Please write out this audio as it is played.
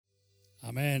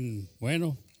Amén.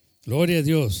 Bueno, gloria a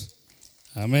Dios.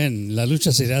 Amén. La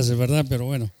lucha se hace, ¿verdad? Pero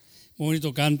bueno, muy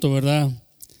bonito canto, ¿verdad?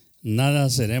 Nada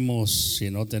seremos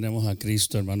si no tenemos a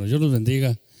Cristo, hermanos. Dios los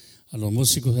bendiga a los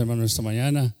músicos, hermanos, esta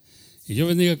mañana. Y yo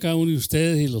bendiga a cada uno de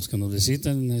ustedes y los que nos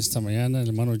visitan esta mañana. El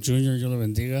hermano Junior, yo lo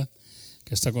bendiga,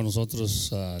 que está con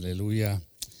nosotros. Aleluya.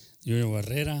 Junior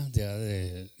Barrera,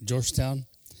 de Georgetown.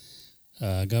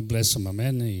 God bless them,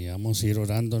 amén. Y vamos a ir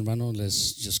orando, hermanos.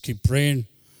 Let's just keep praying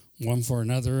one for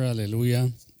another, aleluya,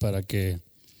 para que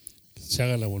se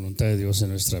haga la voluntad de Dios en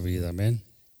nuestra vida, amén.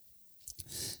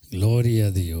 Gloria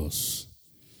a Dios,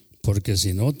 porque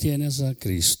si no tienes a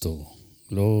Cristo,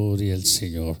 gloria al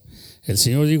Señor. El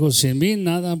Señor dijo, sin mí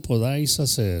nada podáis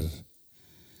hacer.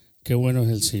 Qué bueno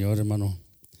es el Señor, hermano.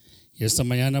 Y esta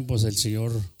mañana pues el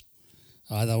Señor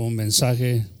ha dado un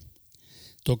mensaje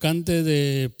tocante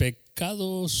de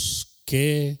pecados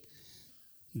que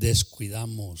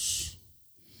descuidamos.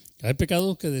 Hay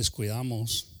pecados que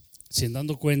descuidamos sin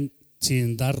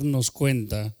darnos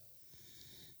cuenta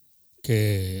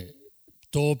que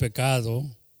todo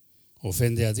pecado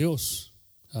ofende a Dios.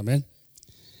 Amén.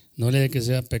 No le que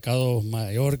sea pecado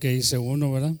mayor que dice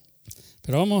uno, ¿verdad?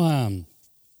 Pero vamos a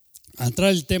entrar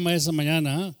al tema de esa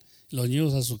mañana, los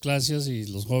niños a sus clases y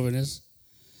los jóvenes.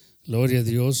 Gloria a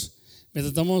Dios.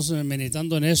 Mientras estamos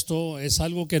meditando en esto, es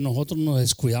algo que nosotros nos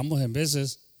descuidamos en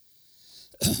veces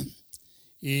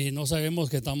y no sabemos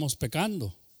que estamos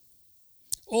pecando.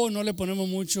 O no le ponemos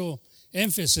mucho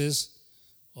énfasis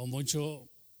o mucho,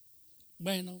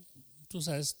 bueno, tú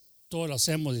sabes, todo lo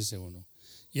hacemos, dice uno.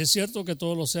 Y es cierto que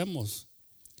todo lo hacemos.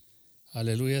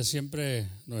 Aleluya, siempre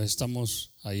nos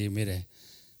estamos ahí, mire.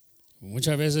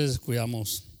 Muchas veces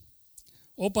cuidamos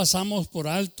o pasamos por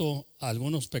alto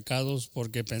algunos pecados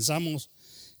porque pensamos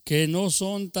que no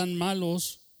son tan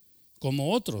malos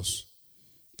como otros.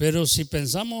 Pero si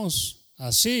pensamos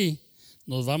así,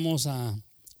 nos vamos a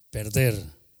perder.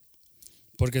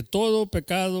 Porque todo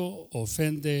pecado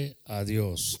ofende a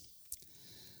Dios.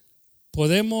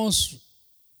 Podemos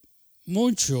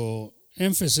mucho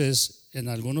énfasis en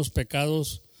algunos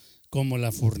pecados como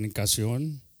la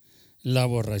fornicación, la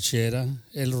borrachera,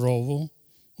 el robo,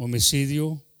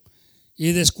 homicidio,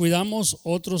 y descuidamos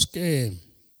otros que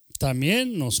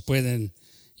también nos pueden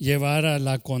llevar a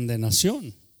la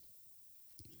condenación.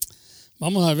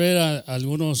 Vamos a ver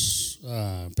algunos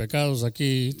pecados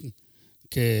aquí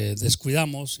que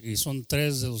descuidamos, y son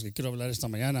 3 de los que quiero hablar esta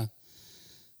mañana.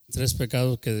 3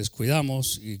 pecados que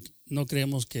descuidamos y no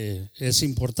creemos que es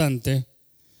importante,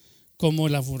 como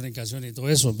la fornicación y todo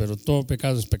eso, pero todo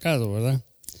pecado es pecado, ¿verdad?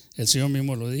 El Señor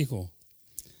mismo lo dijo.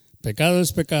 Pecado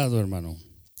es pecado, hermano.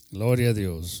 Gloria a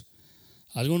Dios.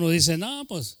 Algunos dicen, no,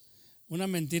 pues una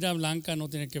mentira blanca no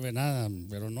tiene que ver nada,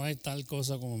 pero no hay tal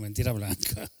cosa como mentira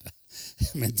blanca.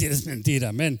 Mentira es mentira,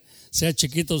 amén. Sea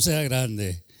chiquito o sea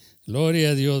grande. Gloria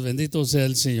a Dios, bendito sea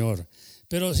el Señor.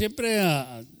 Pero siempre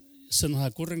se nos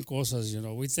ocurren cosas,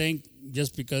 we think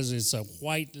just because it's a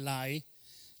white lie,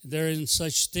 there isn't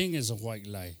such thing as a white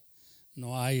lie.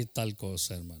 No hay tal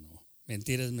cosa, hermano.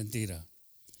 Mentira es mentira.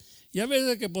 Y a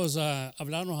veces que pues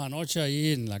hablamos anoche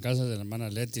ahí en la casa de la hermana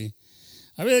Leti,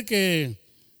 a veces que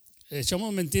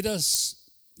echamos mentiras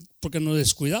porque nos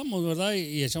descuidamos, ¿verdad?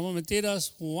 Y echamos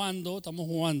mentiras estamos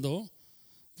jugando,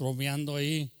 bromeando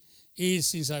ahí, y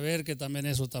sin saber que también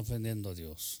eso está ofendiendo a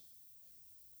Dios.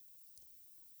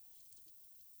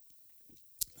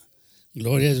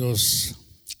 Gloria a Dios.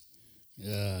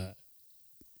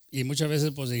 Y muchas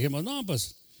veces pues dijimos, no,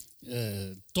 pues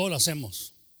todo lo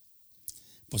hacemos.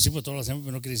 Pues sí, pues todo lo hacemos,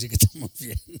 pero no quiere decir que estamos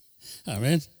bien.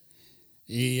 Amén.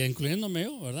 Y incluyéndome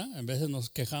yo, ¿verdad? En veces nos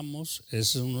quejamos,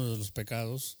 es uno de los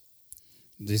pecados.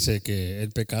 Dice que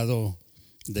el pecado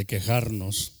de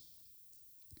quejarnos.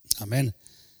 Amén.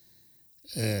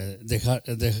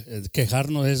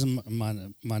 Quejarnos es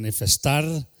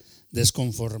manifestar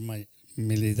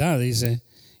desconformidad, dice,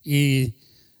 y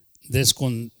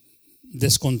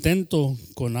descontento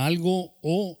con algo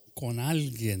o con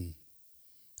alguien.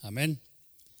 Amén.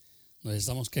 Nos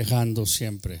estamos quejando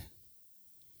siempre.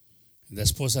 La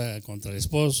esposa contra el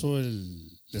esposo,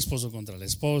 el esposo contra la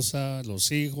esposa,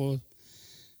 los hijos,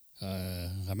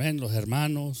 amén, los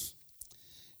hermanos.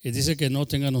 Y dice que no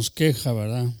tengamos queja,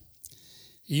 ¿verdad?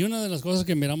 Y una de las cosas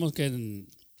que miramos que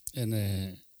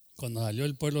cuando salió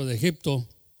el pueblo de Egipto,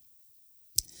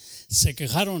 se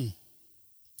quejaron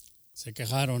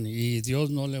y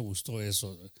Dios no le gustó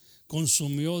eso.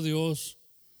 Consumió Dios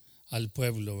al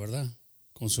pueblo, ¿verdad?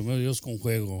 Consumió Dios con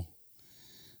juego.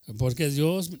 Porque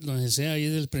Dios nos enseña ahí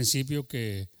desde el principio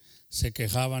que se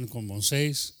quejaban con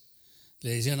Moisés.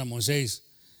 Le decían a Moisés,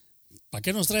 ¿Para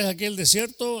qué nos traes aquí el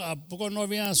desierto? ¿A poco no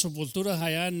había sepulturas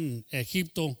allá en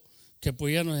Egipto que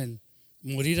pudieran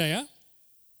morir allá?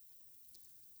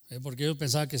 Porque ellos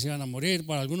pensaban que se iban a morir.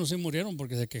 Para algunos sí murieron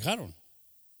porque se quejaron.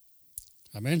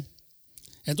 Amén.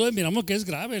 Entonces miramos que es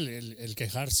grave el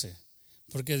quejarse,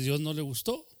 porque a Dios no le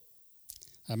gustó.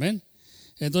 Amén.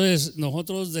 Entonces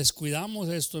nosotros descuidamos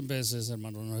esto en veces,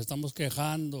 hermanos. Nos estamos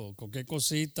quejando con qué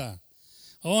cosita.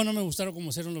 Oh, no me gustaron como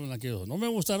hicieron los blanquillos. No me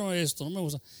gustaron esto, no me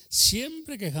gusta.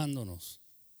 Siempre quejándonos.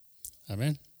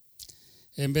 Amén.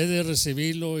 En vez de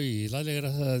recibirlo y darle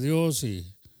gracias a Dios y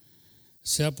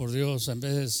sea por Dios, en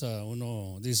veces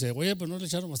uno dice, oye, pues no le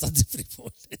echaron bastante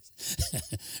frijoles.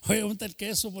 Oye, ¿dónde está el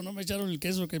queso? Pues no me echaron el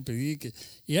queso que pedí.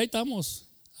 Y ahí estamos.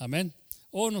 Amén.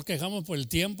 O nos quejamos por el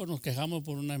tiempo, nos quejamos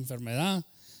por una enfermedad.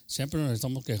 Siempre nos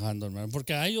estamos quejando, hermano.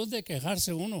 Porque hay donde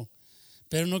quejarse uno.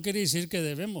 Pero no quiere decir que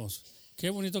debemos. Qué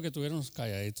bonito que tuviéramos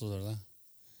calladitos, ¿verdad?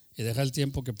 Y dejar el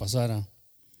tiempo que pasara.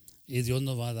 Y Dios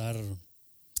nos va a dar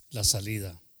la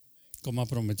salida, como ha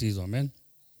prometido. Amén.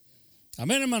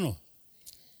 Amén, hermano.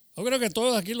 Yo creo que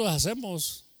todos aquí lo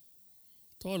hacemos.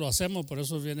 Todos lo hacemos. Por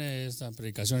eso viene esta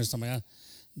predicación esta mañana.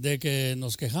 De que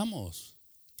nos quejamos.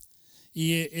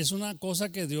 Y es una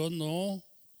cosa que Dios no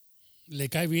le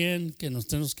cae bien que nos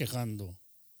estemos quejando.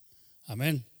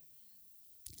 Amén.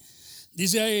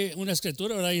 Dice ahí una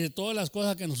escritura, ¿verdad? Y de todas las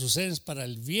cosas que nos suceden es para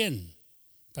el bien,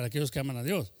 para aquellos que aman a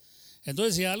Dios.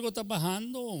 Entonces, si algo está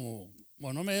bajando o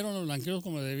no me dieron los blanqueos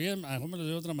como debían, a lo mejor me lo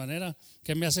dio de otra manera,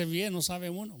 que me hace bien, no sabe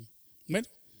uno. Bueno,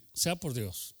 sea por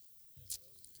Dios.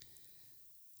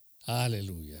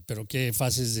 Aleluya. Pero qué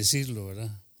fácil es decirlo,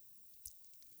 ¿verdad?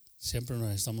 Siempre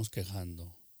nos estamos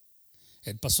quejando.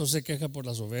 El pastor se queja por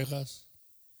las ovejas.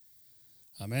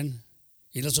 Amén.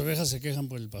 Y las ovejas se quejan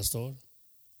por el pastor.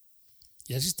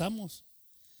 Y así estamos.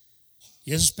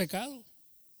 Y eso es pecado.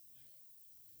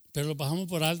 Pero lo pasamos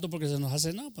por alto porque se nos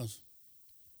hace, no, pues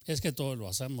es que todos lo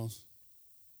hacemos.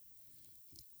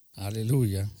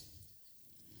 Aleluya.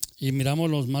 Y miramos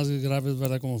los más graves,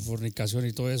 ¿verdad? Como fornicación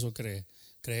y todo eso,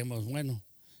 creemos, bueno,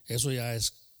 eso ya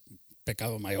es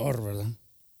pecado mayor, ¿verdad?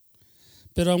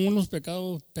 Pero aún los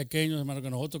pecados pequeños, hermano, que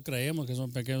nosotros creemos que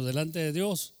son pequeños, delante de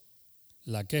Dios,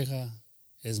 la queja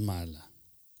es mala.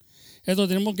 Entonces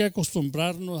tenemos que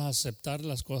acostumbrarnos a aceptar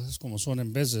las cosas como son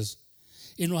en veces.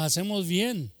 Y nos hacemos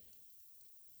bien.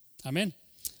 Amén.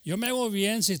 Yo me hago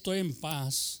bien si estoy en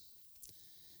paz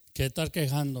que estar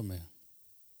quejándome.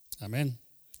 Amén.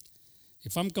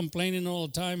 If I'm complaining all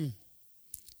the time,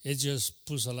 it just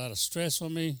puts a lot of stress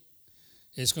on me.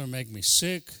 It's going to make me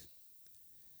sick.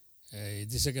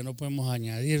 Dice que no podemos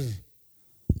añadir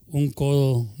un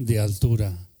codo de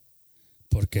altura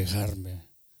por quejarme.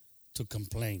 To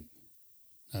complain.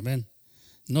 Amén.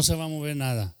 No se va a mover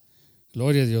nada.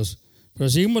 Gloria a Dios. Pero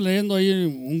seguimos leyendo ahí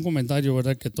un comentario,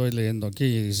 ¿verdad? Que estoy leyendo aquí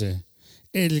y dice,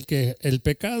 el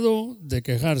pecado de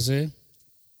quejarse,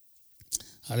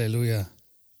 aleluya,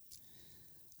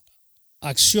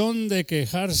 acción de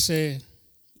quejarse,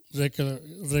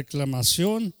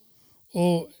 reclamación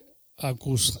o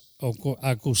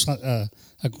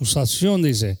acusación,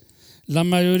 dice. La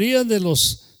mayoría de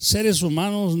los seres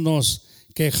humanos nos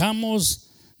quejamos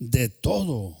de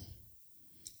todo,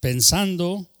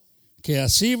 pensando que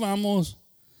así vamos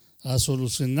a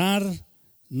solucionar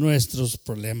nuestros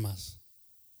problemas.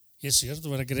 Y es cierto,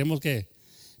 ¿verdad? Queremos que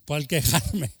para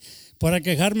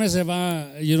quejarme se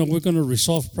va, we're going to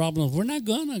resolve problems. We're not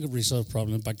going to resolve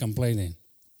problems by complaining.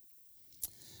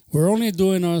 We're only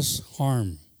doing us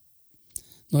harm.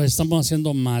 Nos estamos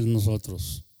haciendo mal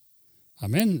nosotros.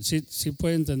 Amén. ¿Sí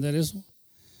puede entender eso?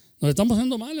 Nos estamos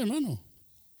haciendo mal, hermano.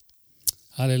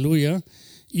 Aleluya.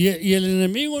 Y el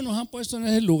enemigo nos ha puesto en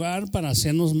ese lugar para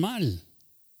hacernos mal.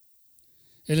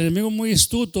 El enemigo es muy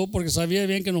astuto porque sabía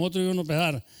bien que nosotros íbamos a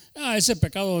pegar. Ese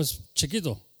pecado es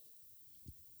chiquito.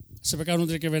 Ese pecado no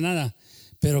tiene que ver nada.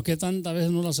 Pero ¿qué tantas veces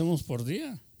no lo hacemos por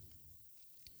día?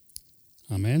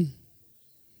 Amén.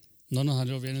 No nos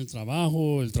salió bien el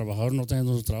trabajo, el trabajador no tiene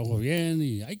su trabajo bien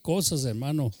y hay cosas,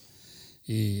 hermano.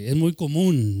 Y es muy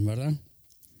común, ¿verdad?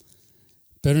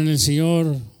 Pero en el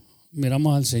Señor,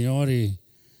 miramos al Señor y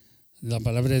la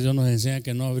palabra de Dios nos enseña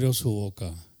que no abrió su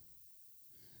boca.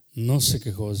 No se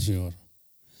quejó el Señor,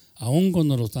 aun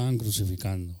cuando lo estaban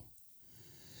crucificando.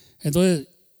 Entonces,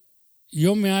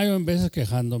 yo me hallo en veces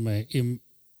quejándome y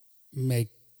me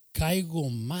caigo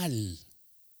mal.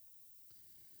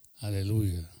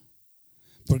 Aleluya.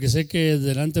 Porque sé que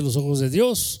delante de los ojos de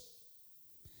Dios,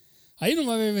 ahí no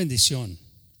va a haber bendición.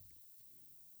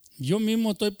 Yo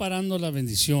mismo estoy parando la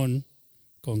bendición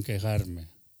con quejarme.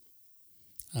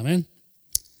 Amén.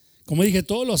 Como dije,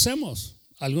 todos lo hacemos.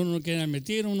 Algunos no quieren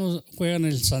admitir, unos juegan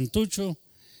el santucho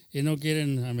y no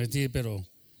quieren admitir, pero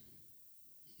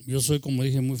yo soy, como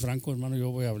dije, muy franco, hermano.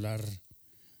 Yo voy a hablar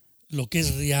lo que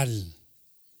es real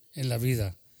en la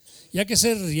vida. Y hay que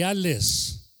ser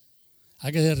reales.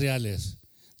 Hay que ser reales.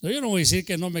 No, yo no voy a decir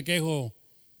que no me quejo.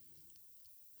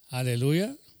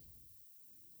 Aleluya.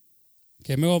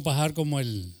 Que me voy a pasar como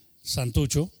el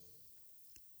santucho.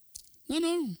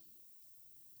 No.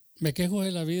 Me quejo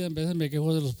de la vida, en vez me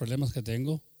quejo de los problemas que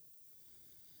tengo.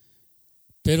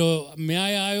 Pero me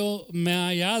ha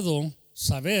hallado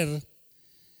saber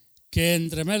que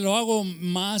entre más lo hago,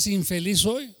 más infeliz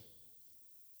soy.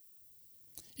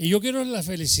 Y yo quiero la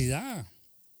felicidad.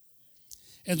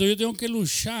 Entonces yo tengo que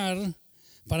luchar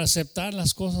para aceptar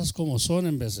las cosas como son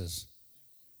en veces.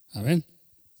 Amén.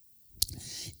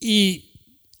 Y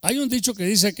hay un dicho que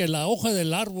dice que la hoja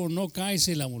del árbol no cae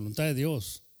sin la voluntad de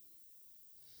Dios.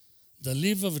 The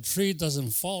leaf of a tree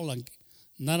doesn't fall,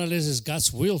 not unless it's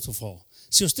God's will to fall.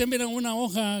 Si usted mira una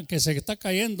hoja que se está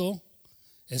cayendo,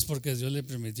 es porque Dios le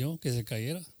permitió que se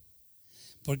cayera.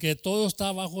 Porque todo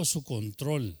está bajo su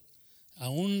control,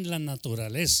 aún la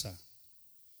naturaleza.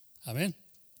 Amén.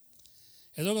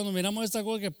 Entonces cuando miramos esta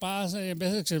cosa que pasa, en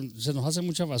veces se nos hace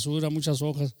mucha basura, muchas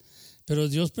hojas, pero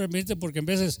Dios permite, porque en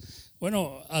veces,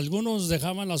 bueno, algunos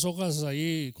dejaban las hojas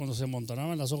ahí, cuando se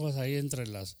amontonaban las hojas ahí entre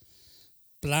las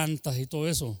plantas y todo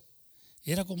eso.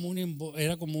 Y era como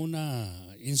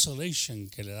una insulation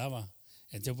que le daba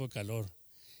en tiempo de calor.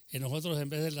 Y nosotros en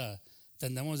vez de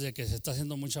tendemos de que se está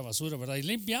haciendo mucha basura, ¿verdad? Y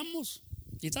limpiamos,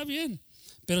 y está bien.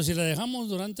 Pero si la dejamos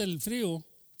durante el frío,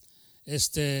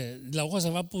 la hoja se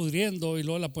va pudriendo y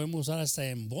luego la podemos usar hasta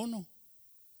en bono.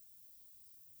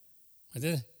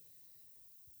 ¿Entiendes?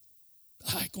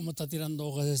 Ay, cómo está tirando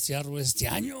hojas este árbol este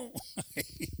año.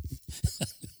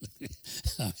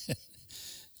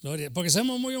 Gloria, porque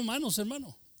somos muy humanos,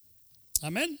 hermano.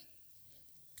 Amén.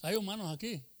 Hay humanos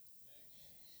aquí.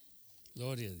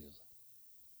 Gloria a Dios.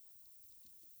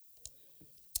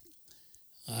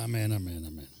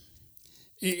 Amén.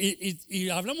 Y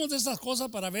hablamos de estas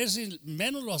cosas para ver si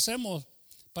menos lo hacemos,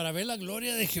 para ver la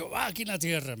gloria de Jehová aquí en la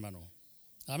tierra, hermano.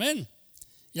 Amén.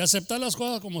 Y aceptar las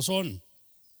cosas como son.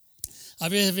 A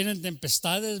veces vienen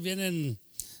tempestades,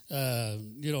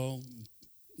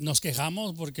 nos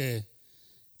quejamos porque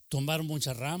tumbaron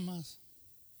muchas ramas.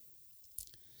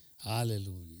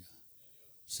 Aleluya.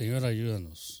 Señor,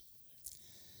 ayúdanos.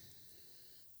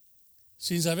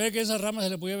 Sin saber que esas ramas se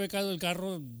le podía haber caído el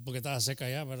carro porque estaba seca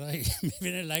ya, ¿verdad? Y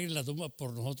viene el aire y la tumba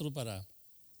por nosotros a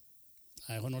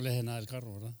eso no le hace nada al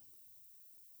carro, ¿verdad?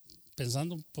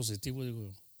 Pensando positivo,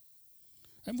 digo,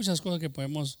 hay muchas cosas que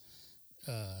podemos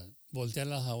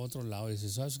voltearlas a otro lado y decir,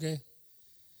 ¿sabes qué?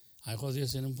 A eso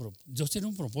Dios tiene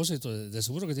un propósito, de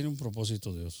seguro que tiene un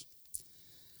propósito Dios.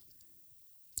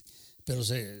 Pero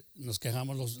nos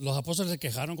quejamos, los apóstoles se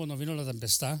quejaron cuando vino la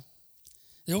tempestad.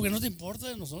 Digo, que no te importa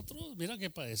de nosotros, mira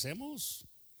que padecemos,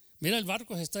 mira el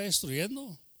barco se está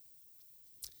destruyendo.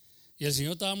 Y el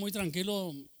Señor estaba muy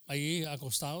tranquilo ahí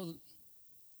acostado.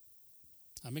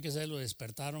 A mí que se lo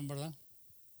despertaron, ¿verdad?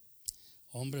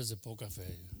 Hombres de poca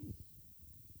fe.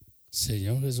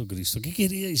 Señor Jesucristo, ¿qué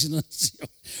quería decir?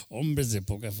 Hombres de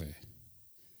poca fe.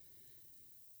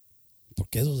 ¿Por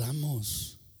qué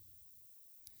dudamos?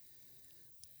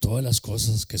 Todas las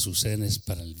cosas que suceden es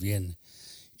para el bien.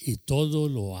 Y todo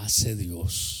lo hace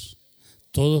Dios.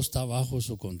 Todo está bajo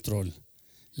su control.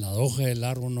 La hoja del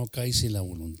árbol no cae sin la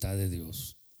voluntad de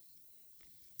Dios.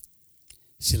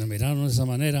 Si la miraron de esa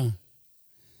manera,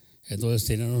 entonces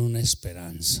tienen una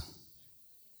esperanza.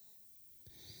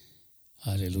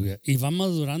 Aleluya. Y va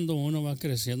madurando, uno va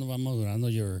creciendo, va madurando.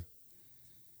 You're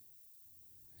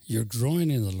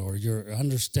growing in the Lord. You're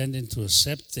understanding to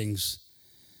accept things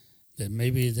that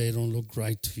maybe they don't look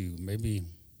right to you. Maybe,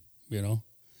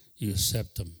 you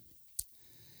accept them.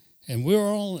 And we're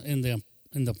all in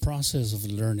the process of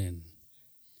learning.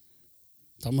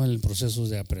 Estamos en el proceso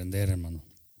de aprender, hermano.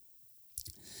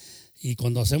 Y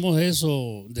cuando hacemos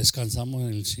eso, descansamos en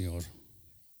el Señor.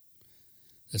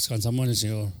 Descansamos en el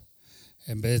Señor.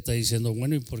 En vez de estar diciendo,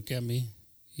 bueno, ¿y por qué a mí?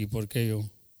 ¿Y por qué yo?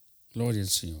 Gloria al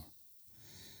Señor.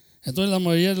 Entonces la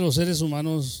mayoría de los seres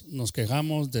humanos nos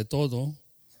quejamos de todo,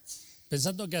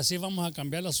 pensando que así vamos a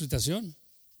cambiar la situación.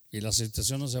 Y la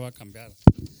situación no se va a cambiar.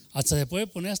 Hasta se puede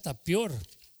poner hasta peor.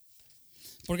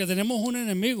 Porque tenemos un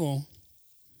enemigo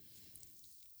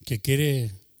que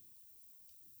quiere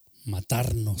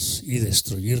matarnos y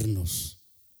destruirnos.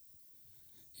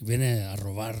 Y viene a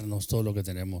robarnos todo lo que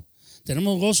tenemos.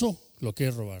 Tenemos gozo, lo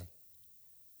quiere robar.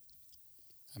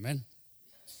 Amén.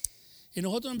 Y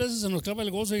nosotros en veces se nos clava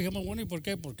el gozo y dijimos, bueno, ¿y por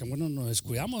qué? Porque nos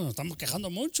descuidamos, nos estamos quejando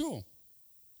mucho.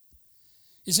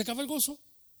 Y se acaba el gozo.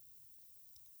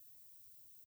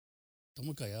 Están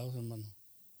muy callados, hermano.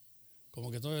 Como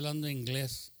que estoy hablando en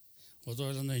inglés o estoy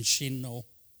hablando en chino.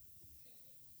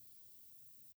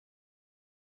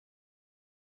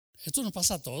 Esto nos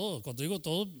pasa a todos. Cuando digo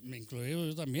todos, me incluyo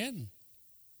yo también.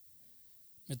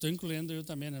 Me estoy incluyendo yo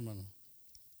también, hermano.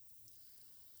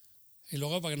 Y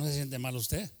luego para que no se siente mal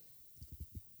usted.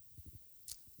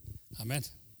 Amén.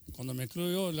 Cuando me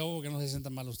incluyo, luego para que no se sienta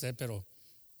mal usted, pero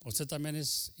usted también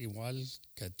es igual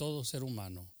que todo ser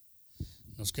humano.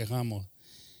 Nos quejamos.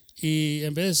 Y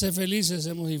en vez de ser felices,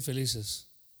 somos infelices.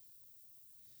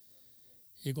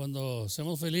 Y cuando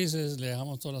somos felices, le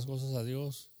dejamos todas las cosas a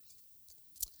Dios.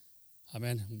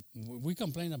 Amén. We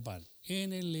complain about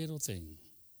any little thing.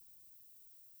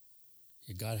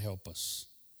 And God help us.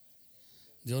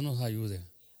 Dios nos ayude.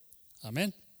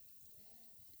 Amén.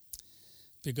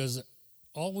 Because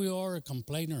all we are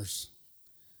complainers.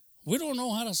 We don't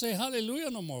know how to say hallelujah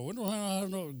no more. We don't know how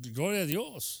to gloria a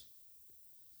Dios.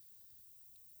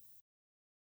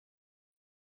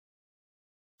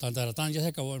 Tantaratán, ya se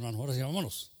acabó, hermano. Ahora sí,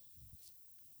 vámonos.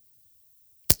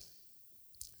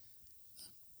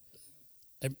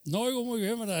 No oigo muy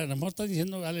bien, ¿verdad? El amor está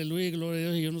diciendo aleluya y gloria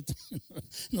a Dios y yo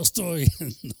no estoy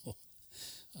oyendo.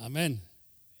 Amén.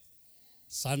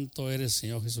 Santo eres,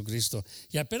 Señor Jesucristo.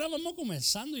 Y apenas vamos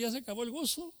comenzando, ya se acabó el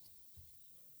gozo.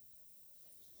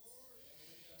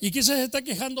 ¿Y qué se está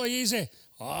quejando ahí? Dice,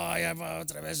 ya va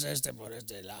otra vez por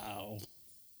este lado.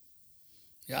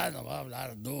 Ya no va a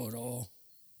hablar duro.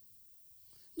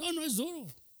 No es duro.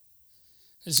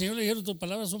 El Señor le dijo, tus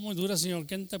palabras son muy duras, Señor.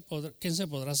 ¿Quién se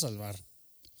podrá salvar?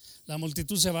 La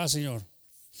multitud se va, Señor.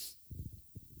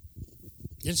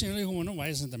 Y el Señor le dijo, bueno,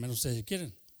 vayan también ustedes si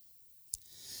quieren.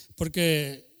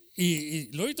 Porque, y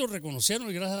lo reconocieron,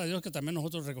 y gracias a Dios que también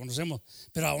nosotros reconocemos.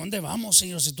 Pero ¿a dónde vamos,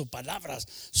 Señor, si tus palabras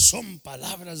son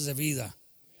palabras de vida?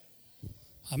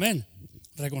 Amén.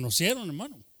 Reconocieron,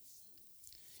 hermano.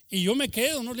 Y yo me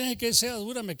quedo, no le dije que sea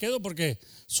dura, me quedo porque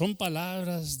son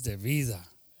palabras de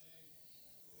vida.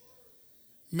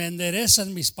 Me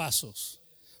enderezan mis pasos.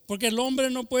 Porque el hombre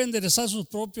no puede enderezar sus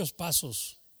propios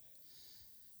pasos.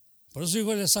 Por eso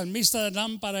dijo el salmista,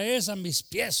 lámpara es a mis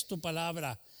pies tu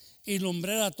palabra y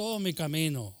lumbrera todo mi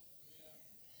camino.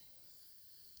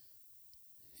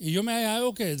 Y yo me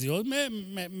hago que Dios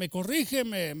me corrige,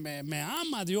 me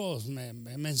ama Dios, me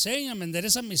enseña, me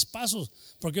endereza mis pasos,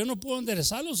 porque yo no puedo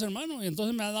enderezarlos, hermano. Y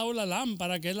entonces me ha dado la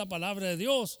lámpara, que es la palabra de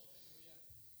Dios.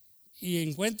 Y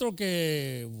encuentro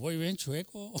que voy bien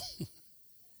chueco.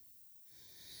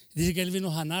 Dice que Él vino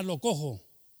a sanar lo cojo,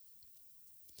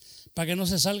 para que no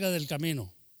se salga del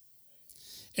camino.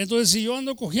 Entonces, si yo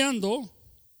ando cojeando,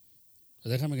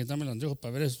 déjame quitarme los anteojos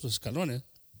para ver estos escalones.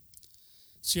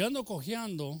 Si yo ando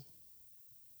cojeando,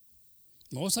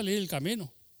 me voy a salir del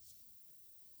camino.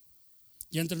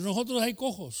 Y entre nosotros hay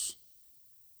cojos.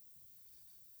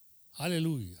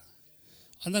 Aleluya.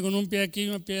 Anda con un pie aquí y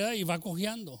un pie allá y va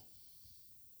cojeando.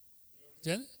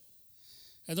 ¿Entiendes?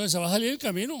 Entonces se va a salir del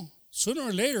camino. Sooner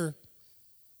or later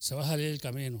se va a salir del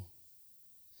camino.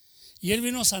 Y Él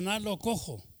vino a sanar lo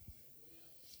cojo,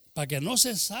 para que no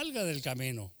se salga del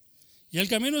camino. Y el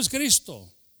camino es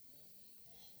Cristo.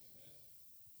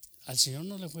 Al Señor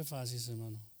no le fue fácil,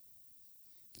 hermano,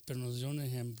 pero nos dio un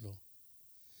ejemplo.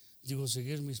 Digo,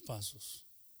 seguir mis pasos.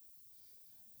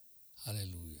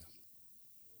 Aleluya.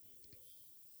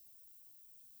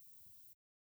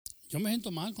 Yo me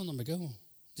siento mal cuando me quejo.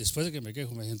 Después de que me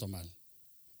quejo me siento mal.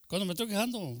 Cuando me estoy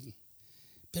quejando,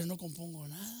 pero no compongo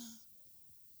nada.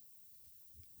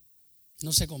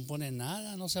 No se compone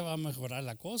nada, no se va a mejorar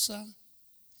la cosa.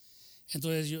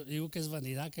 Entonces yo digo que es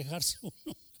vanidad quejarse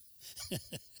uno.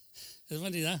 Es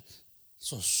vanidad.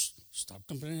 So stop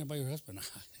complaining about your husband.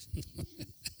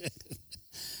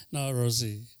 No,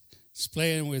 Rosie, he's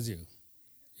playing with you.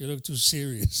 You look too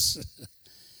serious.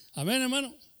 Amén,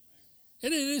 hermano.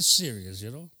 It is serious,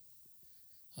 you know.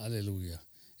 Aleluya.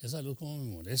 Esa luz como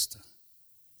me molesta.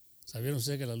 ¿Sabían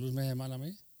ustedes que la luz me hace mal a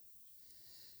mí?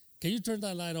 Can you turn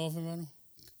that light off, hermano?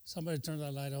 Somebody turn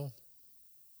that light off.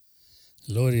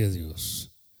 Gloria a Dios.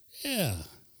 Yeah,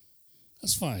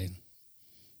 that's fine.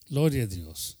 Gloria a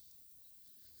Dios.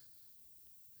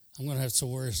 I'm going to have to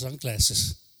wear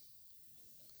sunglasses.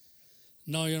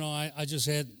 No, you know, I just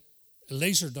had a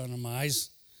laser done on my eyes.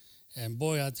 And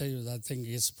boy, I tell you, that thing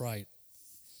gets bright.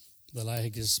 The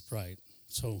light gets bright.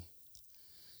 So,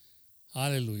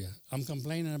 hallelujah. I'm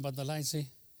complaining about the light, see?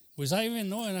 Was I even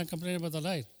knowing I'm complaining about the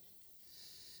light?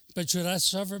 But should I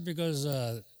suffer because,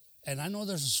 and I know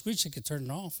there's a switch that can turn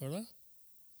it off, right?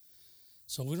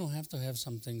 So we don't have to have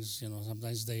some things, you know,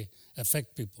 sometimes they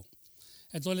affect people.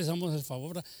 Entonces le damos el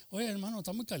favor. Oye, hermano,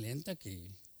 está muy caliente aquí.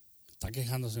 Está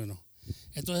quejándose uno.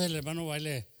 Entonces el hermano va y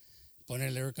le pone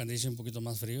el air conditioning un poquito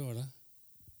más frío, ¿verdad?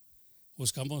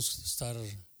 Buscamos estar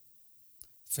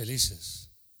felices,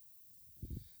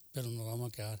 pero nos vamos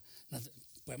a quedar.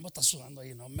 Podemos estar sudando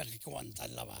ahí, no me hay que aguantar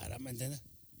la vara, ¿me entiendes?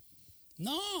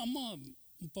 No, vamos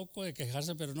un poco de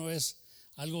quejarse, pero no es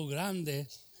algo grande,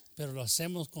 pero lo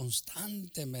hacemos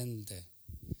constantemente.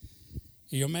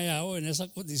 Y yo me he hallado en esa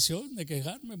condición de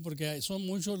quejarme porque son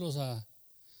muchos los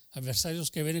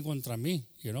adversarios que vienen contra mí,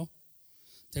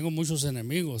 Tengo muchos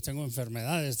enemigos, tengo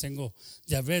enfermedades, tengo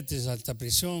diabetes, alta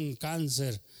presión,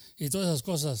 cáncer y todas esas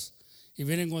cosas. Y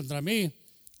vienen contra mí,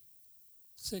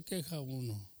 se queja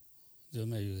uno. Dios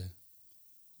me ayude.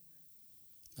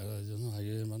 ¿Verdad? Dios nos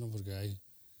ayude, hermano, porque hay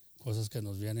cosas que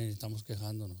nos vienen y estamos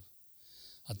quejándonos.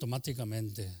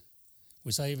 Automáticamente,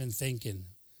 without even thinking,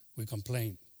 we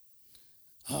complain.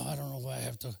 Oh, I don't know why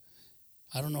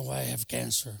I have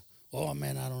cancer. Oh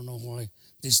man, I don't know why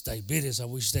this diabetes, I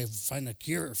wish they find a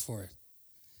cure for it.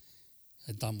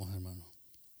 Estamos, hermano.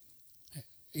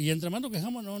 Y entre más nos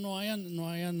quejamos, no hayan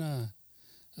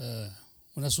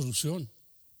una solución.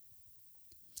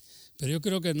 Pero yo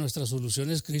creo que nuestra solución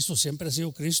es Cristo, siempre ha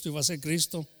sido Cristo y va a ser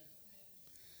Cristo.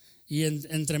 Y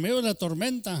entre medio de la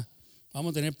tormenta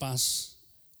vamos a tener paz.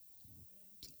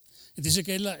 Dice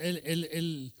que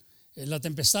la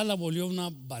tempestad la volvió una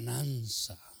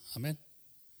bonanza. Amén.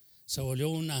 Se volvió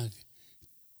una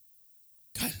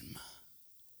calma.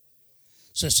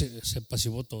 Se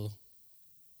pasivó todo.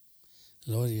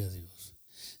 Gloria a Dios.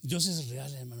 Dios es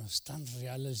real, hermano. Es tan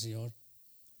real el Señor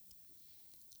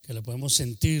que lo podemos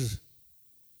sentir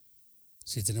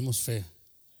si tenemos fe.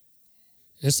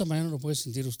 Esta mañana lo puede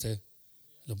sentir usted.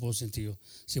 Lo puedo sentir yo.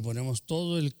 Si ponemos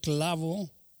todo el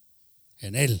clavo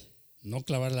en Él. No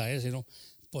clavarla a Él, sino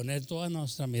poner toda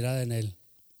nuestra mirada en Él.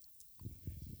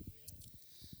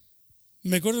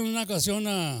 Me acuerdo en una ocasión,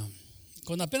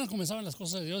 cuando apenas comenzaban las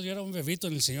cosas de Dios, yo era un bebito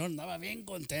en el Señor, andaba bien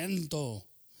contento,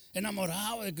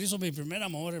 enamorado de Cristo, mi primer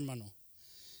amor, hermano.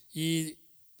 Y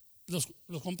los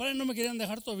compadres no me querían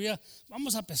dejar todavía.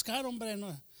 Vamos a pescar, hombre,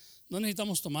 no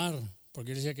necesitamos tomar,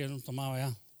 porque él decía que no tomaba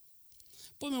ya.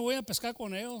 Pues me voy a pescar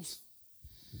con ellos,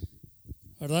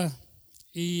 ¿verdad?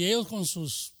 Y ellos con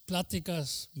sus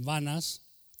pláticas vanas,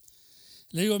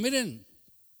 le digo, miren,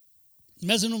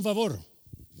 me hacen un favor.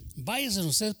 Váyanse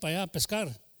ustedes para allá a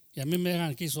pescar y a mí me dejan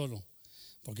aquí solo,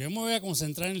 porque yo me voy a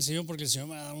concentrar en el Señor, porque el Señor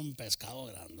me va a dar un pescado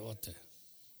grandote.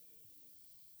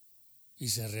 Y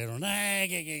se rieron,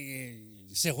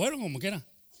 se fueron como quiera.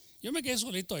 Yo me quedé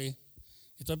solito ahí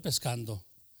y estoy pescando.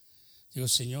 Digo,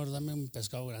 Señor, dame un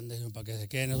pescado grande para que se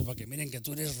queden eso, para que miren que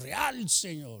tú eres real,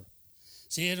 Señor.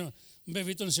 Sí, era un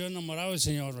bebito del Señor, enamorado del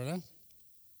Señor, ¿verdad?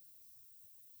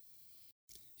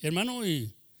 Y hermano,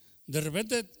 y de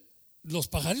repente los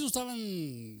pajaritos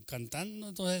estaban cantando,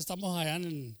 entonces estamos allá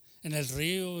en el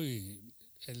río y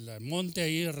el monte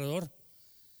ahí alrededor,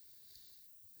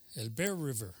 el Bear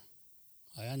River,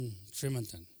 allá en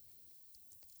Tremonton.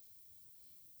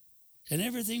 And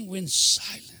everything went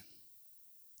silent.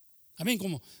 I mean,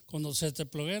 como cuando se te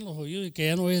pluguean los oídos y que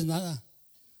ya no oyes nada.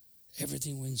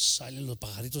 Everything went silent, los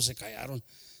pajaritos se callaron.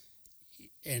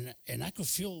 And I could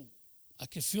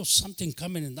feel something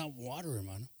coming in that water,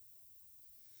 hermano.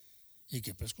 Y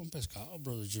que pesco un pescado,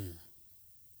 Brother Junior.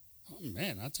 Oh,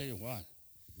 man, I'll tell you what.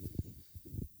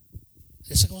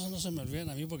 Esas cosas no se me olvidan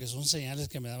a mí porque son señales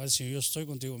que me daba el Señor. Yo estoy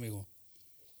contigo, amigo.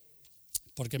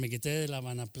 Porque me quité de la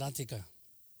vana plática.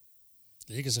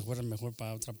 Le dije que se fueran mejor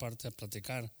para otra parte a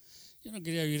platicar. Yo no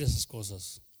quería oír esas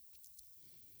cosas.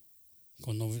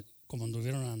 Como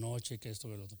anduvieron anoche, que esto,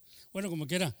 que lo otro. Bueno, como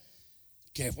quiera,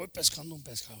 que voy pescando un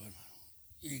pescado, hermano.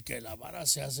 Y que la vara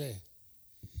se hace.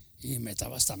 Y me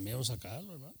estaba hasta miedo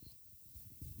sacarlo, hermano.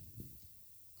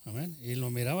 Amén. Y lo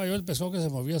miraba yo, el pescado que se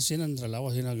movía así entre el agua,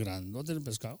 así en el grandote del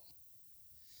pescado.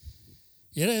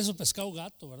 Y era eso, pescado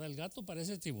gato, ¿verdad? El gato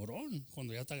parece tiburón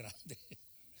cuando ya está grande.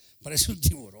 Parece un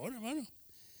tiburón, hermano.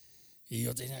 Y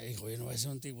yo dijo, oye, no va a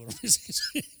ser un tiburón.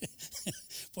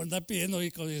 Por andar pidiendo, y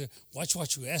dice, watch what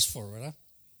you ask for, ¿verdad?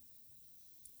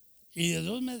 Y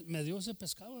Dios me dio ese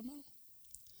pescado, hermano.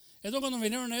 Entonces cuando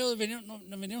vinieron ellos,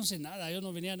 no vinieron sin nada. Ellos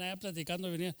no venían allá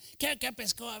platicando, venían, ¿qué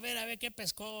pescó? A ver, ¿qué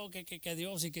pescó? ¿Qué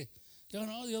Dios? Y que, yo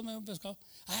no, Dios me dio un pescado.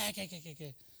 Ay,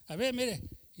 ¿qué? A ver, mire.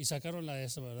 Y sacaron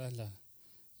 ¿verdad?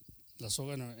 La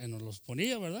soga nos los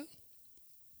ponía, ¿verdad?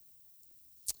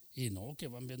 Y no, que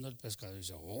van viendo el pescado y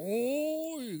dicen,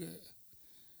 ¡oh!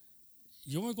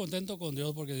 Yo muy contento con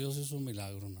Dios porque Dios hizo un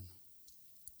milagro, hermano.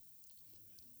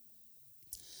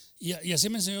 Y así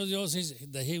me enseñó Dios,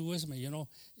 that He was me,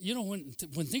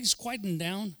 when things quieten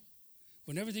down,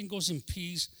 when everything goes in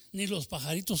peace, ni los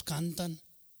pajaritos cantan,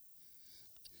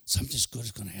 something good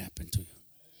is going to happen to you.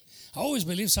 I always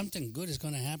believe something good is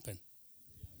going to happen.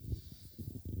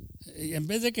 Y en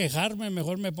vez de quejarme,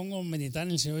 mejor me pongo a meditar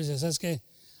en el Señor y dice, ¿sabes qué?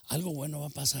 Algo bueno va a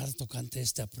pasar tocante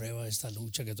esta prueba, esta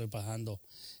lucha que estoy pasando.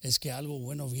 Es que algo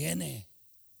bueno viene.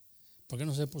 ¿Por qué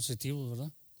no ser positivo,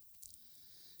 verdad?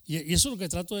 Y eso es lo que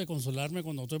trato de consolarme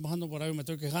cuando estoy pasando por ahí y me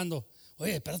estoy quejando.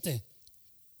 Oye, espérate.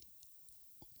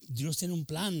 Dios tiene un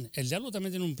plan. El diablo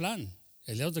también tiene un plan.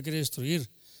 El diablo te quiere destruir.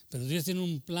 Pero Dios tiene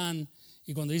un plan.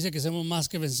 Y cuando dice que somos más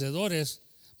que vencedores,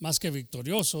 más que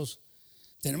victoriosos,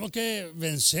 tenemos que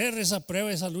vencer esa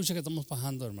prueba, esa lucha que estamos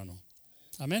pasando, hermano.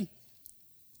 Amén.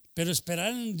 Pero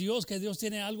esperar en Dios, que Dios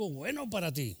tiene algo bueno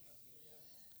para ti.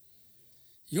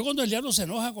 Yo cuando el diablo se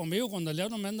enoja conmigo, cuando el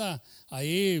diablo me anda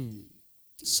ahí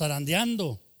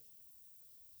zarandeando,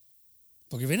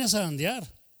 porque viene a zarandear,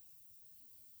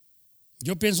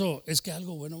 yo pienso, es que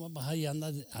algo bueno va a pasar y anda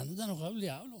enojado el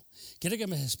diablo. Quiere que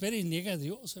me desespere y niegue a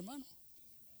Dios, hermano.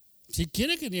 Si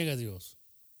quiere que niegue a Dios.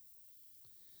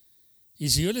 Y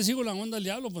si yo le sigo la onda al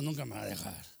diablo, pues nunca me va a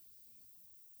dejar.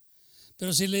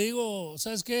 Pero si le digo,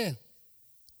 ¿sabes qué?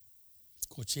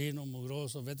 Cochino,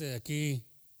 mugroso, vete de aquí.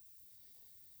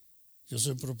 Yo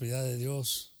soy propiedad de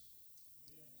Dios.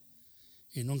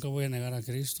 Y nunca voy a negar a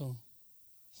Cristo.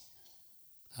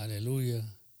 Aleluya.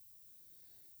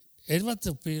 Él va a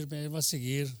tupirme, Él va a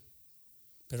seguir.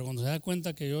 Pero cuando se da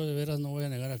cuenta que yo de veras no voy a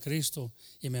negar a Cristo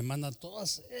y me manda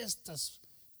todas estas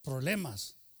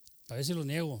problemas, a ver si lo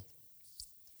niego.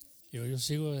 Yo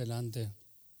sigo adelante.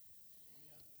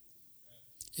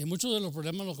 Y muchos de los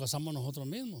problemas los causamos nosotros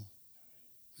mismos.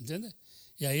 ¿Entiendes?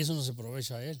 Y ahí eso nos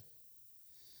aprovecha a Él.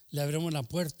 Le abrimos la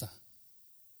puerta.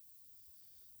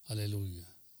 Aleluya.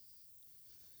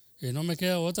 Y no me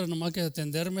queda otra nomás que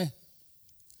atenderme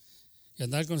y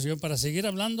andar con el Señor para seguir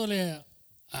hablándole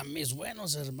a mis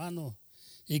buenos hermanos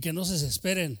y que no se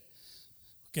desesperen.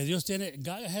 Que Dios tiene,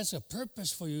 God has a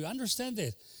purpose for you. Understand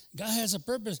it. God has a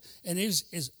purpose. And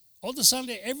it's all of a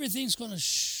sudden everything's going to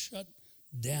shut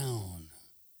down.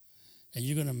 And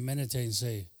you're going to meditate and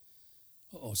say,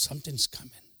 oh, something's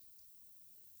coming.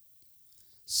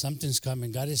 Something's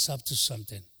coming. God is up to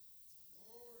something.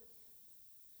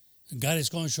 God is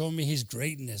going to show me His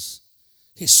greatness,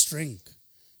 His strength,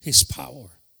 His power.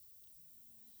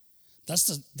 That's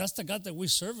the God that we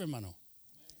serve, hermano.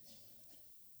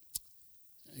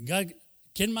 God,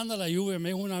 ¿quién manda la lluvia? Me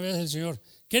dijo una vez el Señor,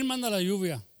 ¿quién manda la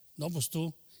lluvia? No, pues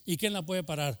tú. ¿Y quién la puede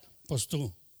parar? Pues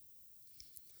tú.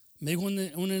 Me dijo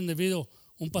un individuo,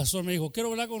 un pastor me dijo, quiero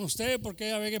hablar con usted, ¿por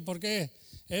qué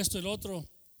esto y lo otro?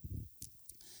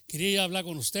 Quería hablar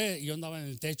con usted y yo andaba en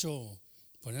el techo,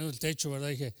 poniendo el techo, ¿verdad?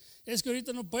 Y dije, es que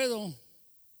ahorita no puedo,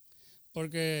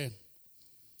 porque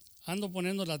ando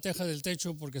poniendo la teja del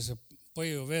techo porque se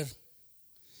puede llover.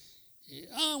 Y,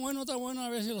 bueno, está bueno, a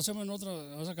ver si lo hacemos en otra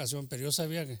ocasión, pero yo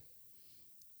sabía que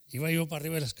iba yo para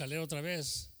arriba de la escalera otra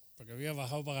vez, porque había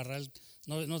bajado para agarrar,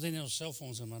 no tenía los cell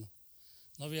phones, hermano.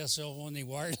 No había cell phone ni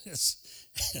wireless.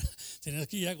 Tenías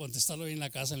que ir a contestarlo ahí en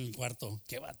la casa, en el cuarto.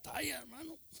 ¡Qué batalla,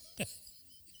 hermano!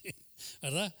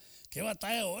 ¿Verdad? ¿Qué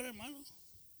batalla ahora, hermano?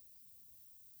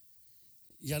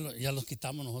 Ya los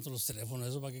quitamos nosotros los teléfonos.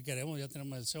 ¿Eso para qué queremos? Ya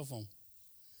tenemos el cell phone.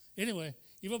 Anyway,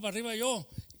 iba para arriba yo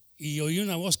y oí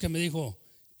una voz que me dijo,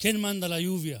 ¿quién manda la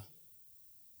lluvia?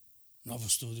 No,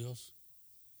 pues tú, Dios.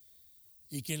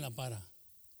 ¿Y quién la para?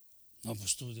 No,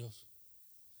 pues tú, Dios.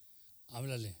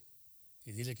 Háblale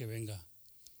y dile que venga,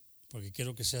 porque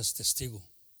quiero que seas testigo.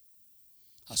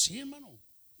 Así, hermano,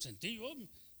 sentí yo.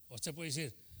 Usted puede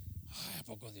decir, ¿a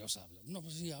poco Dios habla? No,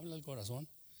 pues sí, habla el corazón.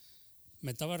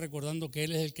 Me estaba recordando que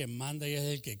Él es el que manda y es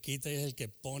el que quita y es el que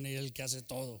pone y es el que hace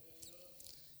todo.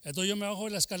 Entonces yo me bajo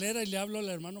de la escalera y le hablo al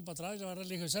hermano para atrás y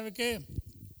le digo, ¿sabe qué?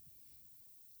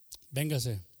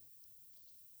 Véngase.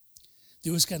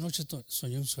 Digo, es que anoche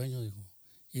soñé un sueño, dijo,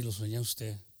 y lo soñé a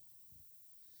usted.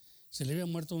 Se le había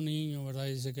muerto un niño, ¿verdad?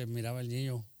 Y dice que miraba al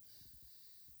niño.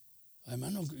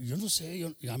 Hermano, yo no sé, I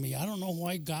don't know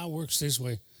why God works this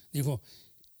way. Dijo,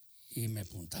 y me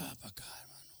apuntaba para acá,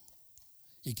 hermano.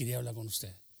 Y quería hablar con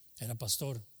usted. Era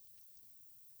pastor.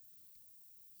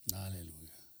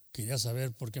 Aleluya. Quería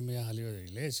saber por qué me había salido de la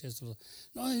iglesia.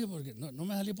 No, dije, porque no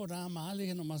me salí por nada mal.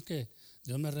 Dije nomás que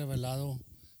Dios me ha revelado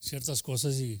ciertas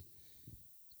cosas y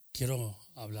quiero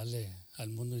hablarle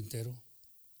al mundo entero.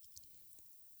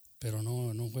 Pero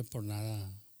no fue por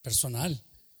nada personal.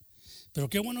 Pero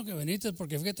qué bueno que viniste,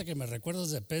 porque fíjate que me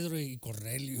recuerdas de Pedro y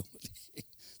Cornelio.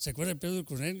 ¿Se acuerda de Pedro y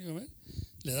Cornelio? ¿Eh?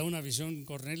 Le da una visión a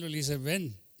Cornelio y le dice,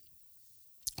 ven.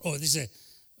 O dice,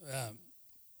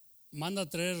 manda a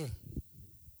traer,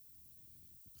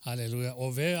 aleluya,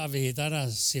 o ve a visitar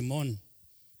a Simón,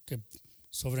 que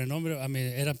sobrenombre,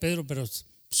 era Pedro, pero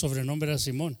sobrenombre era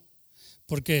Simón.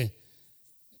 Porque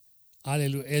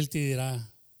aleluya, Él te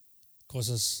dirá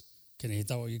cosas que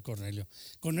necesitaba oír Cornelio.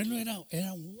 Cornelio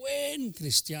era un buen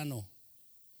cristiano,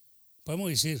 podemos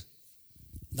decir.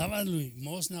 Daba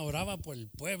limosna, oraba por el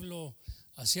pueblo,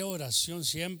 hacía oración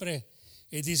siempre.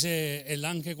 Y dice el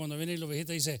ángel cuando viene y lo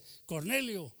visita, dice: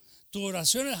 Cornelio, tus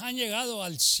oraciones han llegado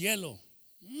al cielo.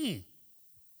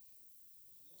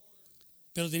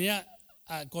 Pero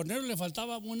a Cornelio le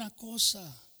faltaba una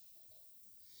cosa,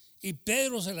 y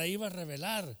Pedro se la iba a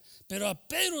revelar, pero a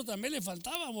Pedro también le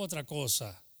faltaba otra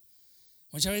cosa.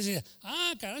 Muchas veces dice: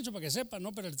 carancho, para que sepa,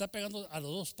 no, pero le está pegando a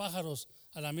los dos pájaros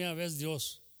a la misma vez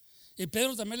Dios. Y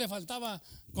Pedro también le faltaba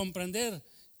comprender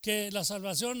que la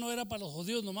salvación no era para los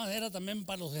judíos nomás, era también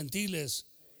para los gentiles.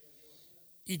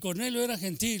 Y Cornelio era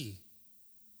gentil.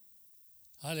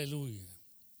 Aleluya.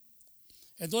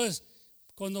 Entonces,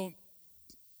 cuando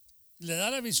le da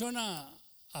la visión a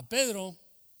Pedro,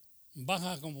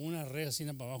 baja como una red así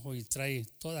para abajo y trae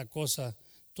toda cosa,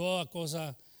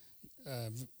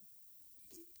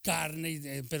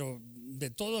 carne, pero de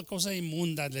toda cosa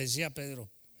inmunda, le decía a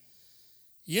Pedro.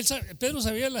 Y Pedro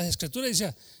sabía las escrituras y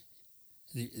decía,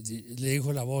 le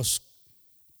dijo la voz: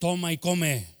 toma y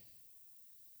come.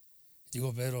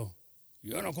 Digo Pedro: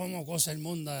 yo no como cosa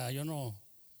inmunda, yo no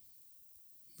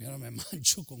me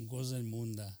mancho con cosa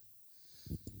inmunda.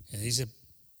 Y dice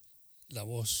la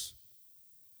voz: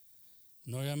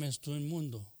 no llames tú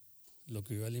inmundo lo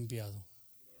que yo he limpiado.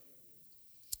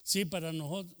 Sí, para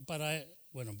nosotros, para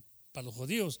los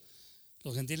judíos,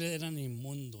 los gentiles eran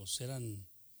inmundos, eran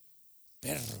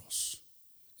perros,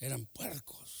 eran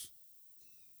puercos.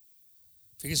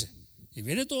 Fíjese, y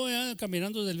viene todo ya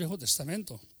caminando del Viejo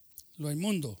Testamento, lo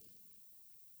inmundo.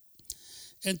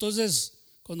 Entonces,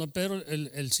 cuando Pedro,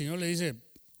 el Señor le dice: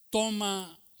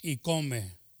 toma y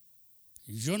come.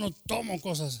 Yo no tomo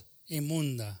cosas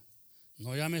inmundas.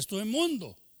 No llames tú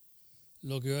inmundo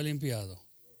lo que yo he limpiado.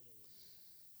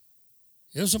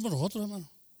 Eso somos nosotros, hermano,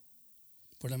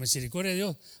 por la misericordia de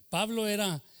Dios. Pablo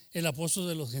era el apóstol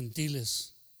de los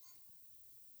gentiles.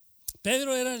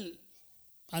 Pedro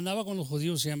andaba con los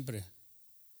judíos siempre,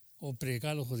 o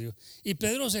predicaba a los judíos. Y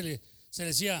Pedro se le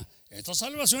decía: esta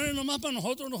salvación es nomás para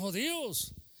nosotros los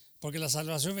judíos, porque la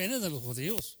salvación viene de los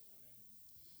judíos.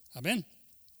 Amén.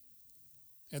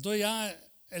 Entonces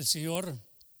ya el Señor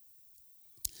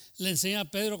le enseña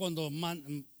a Pedro, cuando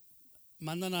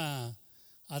mandan a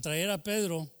traer a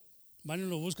Pedro, van y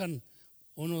lo buscan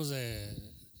unos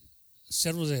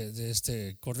siervos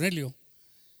de Cornelio,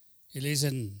 y le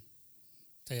dicen: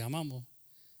 te llamamos.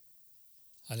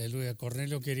 Aleluya.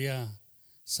 Cornelio quería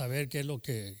saber qué es lo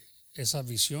que esa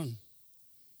visión,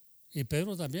 y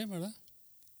Pedro también, ¿verdad?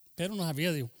 Pedro nos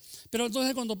había dicho. Pero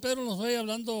entonces cuando Pedro nos ve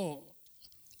hablando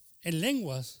en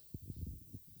lenguas,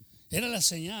 era la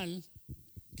señal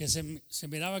que se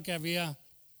miraba que había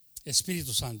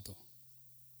Espíritu Santo.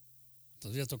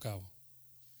 Todavía tocaba.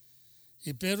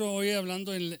 Y Pedro oye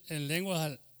hablando en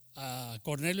lenguas a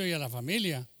Cornelio y a la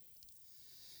familia.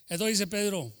 Entonces dice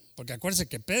Pedro, porque acuérdense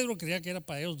que Pedro creía que era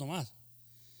para ellos nomás.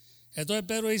 Entonces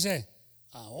Pedro dice: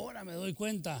 ahora me doy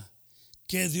cuenta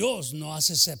que Dios no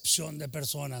hace excepción de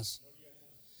personas.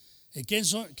 ¿Y quién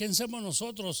somos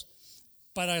nosotros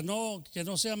para que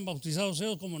no sean bautizados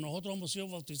ellos como nosotros hemos sido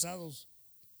bautizados?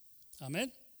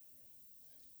 Amén.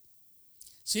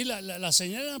 Sí, la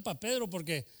señal era para Pedro,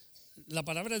 porque la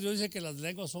palabra de Dios dice que las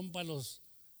lenguas son para los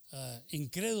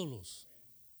incrédulos,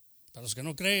 para los que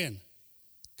no creen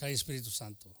que hay Espíritu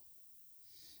Santo.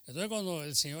 Entonces cuando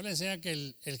el Señor le enseña que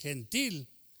el gentil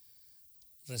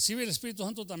recibe el Espíritu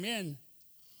Santo también,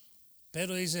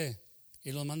 Pedro dice,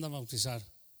 y los manda a bautizar.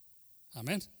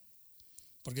 Amén.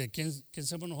 Porque ¿quién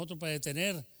somos nosotros para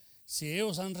detener si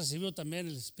ellos han recibido también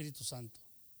el Espíritu Santo?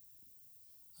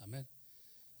 Amén.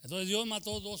 Entonces Dios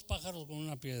mató dos pájaros con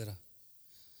una piedra.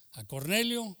 A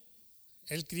Cornelio,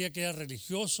 él creía que era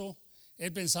religioso,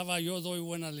 él pensaba: yo doy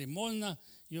buena limosna,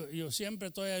 yo siempre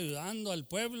estoy ayudando al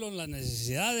pueblo en las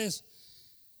necesidades,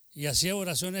 y hacía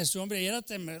oraciones este hombre, y era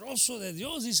temeroso de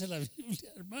Dios, dice la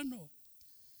Biblia, hermano.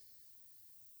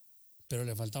 Pero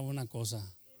le faltaba una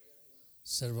cosa: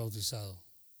 ser bautizado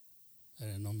en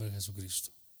el nombre de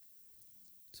Jesucristo.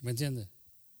 ¿Se me entiende?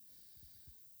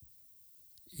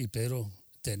 Y Pedro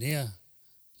tenía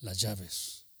las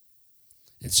llaves.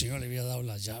 El Señor le había dado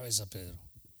las llaves a Pedro.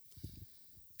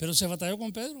 Pero se batalló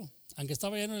con Pedro. Aunque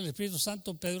estaba lleno del Espíritu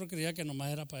Santo, Pedro creía que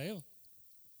nomás era para ellos.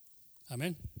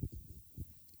 Amén.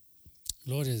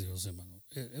 Gloria a Dios, hermano.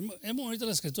 Es bonito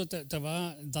la escritura, te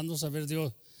va dando a saber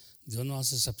Dios no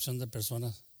hace excepción de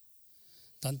personas.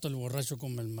 Tanto el borracho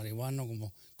como el marihuano,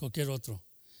 como cualquier otro.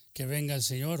 Que venga el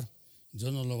Señor,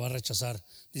 Dios no lo va a rechazar.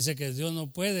 Dice que Dios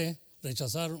no puede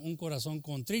rechazar un corazón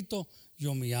contrito y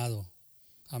humillado.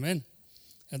 Amén.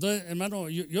 Entonces, hermano,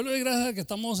 yo le doy gracias a que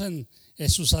estamos en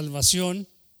su salvación.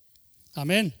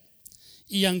 Amén.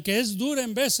 Y aunque es dura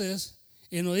en veces,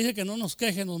 y nos dice que no nos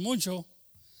quejemos mucho,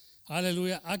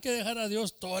 aleluya, hay que dejar a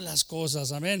Dios todas las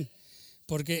cosas. Amén.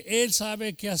 Porque Él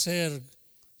sabe qué hacer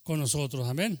con nosotros.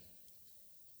 Amén.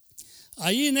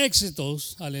 Ahí en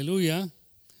Éxodos, aleluya,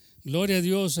 gloria a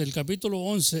Dios, el capítulo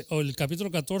 11 o el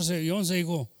capítulo 14 y 11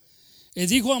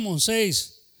 dijo a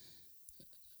Moisés,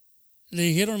 le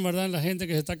dijeron, ¿verdad?, la gente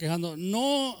que se está quejando,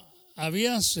 ¿no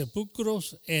había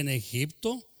sepulcros en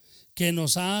Egipto que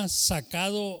nos ha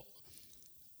sacado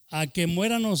a que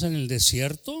muéramos en el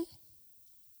desierto?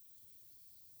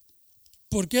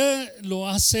 ¿Por qué lo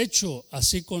has hecho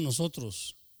así con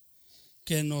nosotros,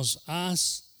 que nos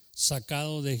has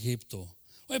sacado de Egipto?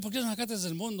 Oye, ¿por qué nos sacaste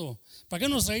del mundo? ¿Para qué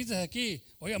nos traíste de aquí?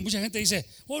 Oiga, mucha gente dice,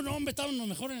 oh no, hombre, estábamos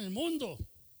mejor en el mundo.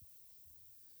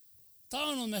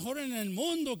 Estábamos mejor en el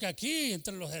mundo que aquí,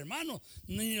 entre los hermanos.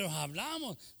 Ni nos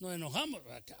hablamos, nos enojamos.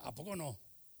 ¿A poco no?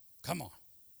 Come on.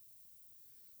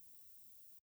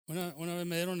 Una vez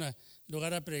me dieron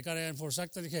lugar a predicar allá en Fort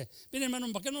Sackter. Dije, mire,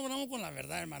 hermano, ¿para qué no hablamos con la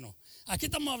verdad, hermano? Aquí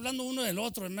estamos hablando uno del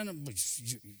otro, hermano.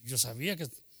 Yo sabía que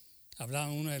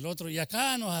hablaban uno del otro. Y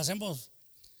acá nos hacemos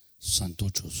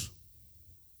santuchos.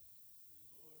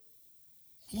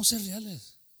 Vamos a ser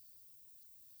reales.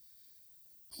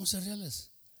 Vamos a ser reales.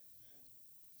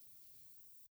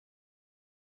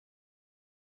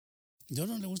 Dios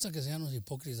no le gusta que sean los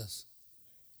hipócritas.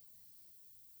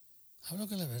 Hablo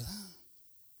que la verdad.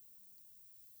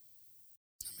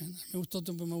 Amén. A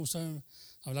mí me gusta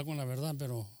hablar con la verdad,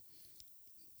 pero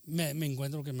me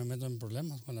encuentro que me meto en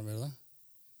problemas con la verdad.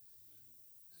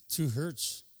 Truth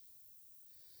hurts.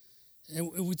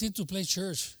 We need to play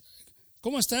church.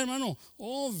 ¿Cómo está, hermano?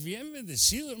 Oh, bien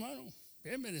bendecido, hermano.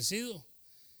 Bien bendecido.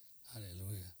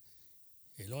 Aleluya.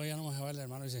 Y luego ya no más se va el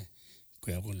hermano y dice,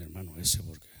 cuidado con el hermano ese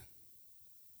porque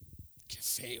qué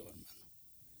feo, hermano.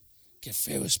 Qué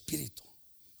feo espíritu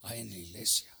hay en la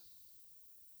iglesia.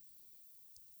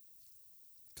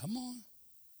 Come on.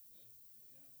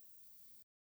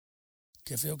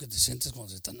 Qué feo que te sientes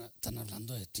cuando están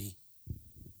hablando de ti.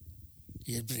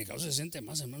 Y el predicador se siente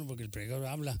más, hermano, porque el predicador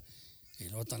habla y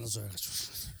luego están las ovejas.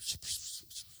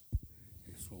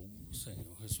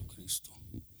 Señor Jesucristo.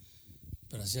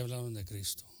 Pero así hablaron de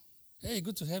Cristo. Hey,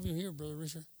 good to have you here, Brother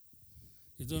Richard.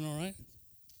 You doing all right?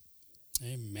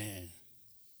 Amen.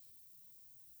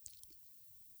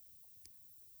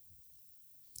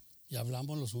 Y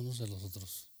hablamos los unos de los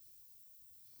otros.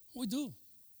 We do.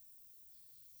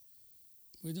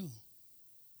 We do.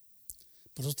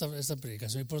 Por eso esta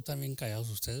predicación, y por también callados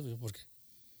ustedes, porque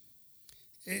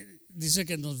dice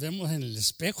que nos vemos en el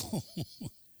espejo.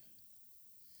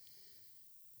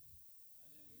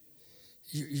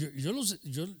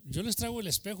 Yo les traigo el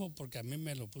espejo porque a mí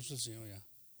me lo puso el Señor ya.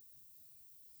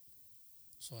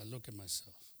 So I look at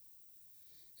myself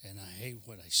and I hate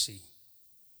what I see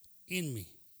in me.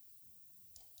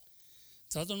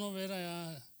 Trato de no ver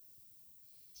allá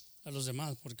a los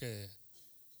demás porque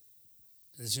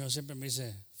el Señor siempre me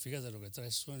dice, fíjate lo que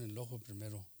traes tú en el ojo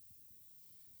primero.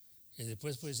 Y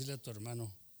después puedes decirle a tu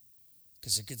hermano que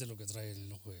se quite lo que trae en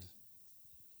el ojo de él.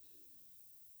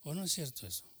 ¿O no es cierto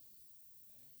eso?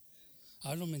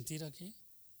 ¿Hablo mentira aquí?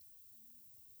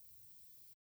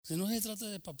 Si no se trata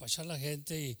de papachar a la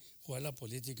gente y jugar la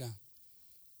política.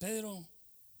 Pedro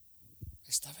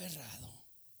estaba errado.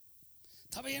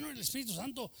 Estaba lleno del Espíritu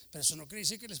Santo, pero eso no quiere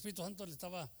decir que el Espíritu Santo le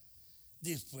estaba.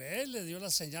 Después le dio la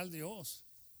señal de Dios.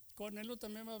 Cornelio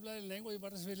también va a hablar en lengua y va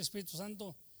a recibir el Espíritu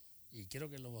Santo. Y quiero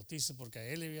que lo bautice porque a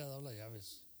él le había dado las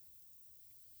llaves.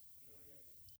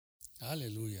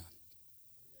 Aleluya.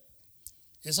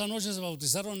 Esa noche se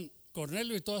bautizaron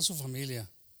Cornelio y toda su familia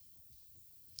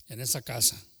en esa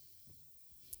casa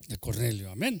de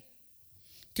Cornelio. Amén.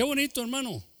 Qué bonito,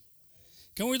 hermano.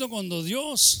 Qué bonito cuando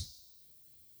Dios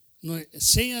nos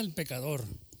enseña al pecador.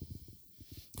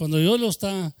 Cuando Dios lo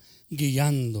está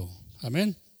guiando.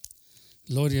 Amén.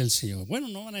 Gloria al Señor. Bueno,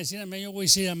 no van a decir amén, yo voy a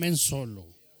decir amén solo.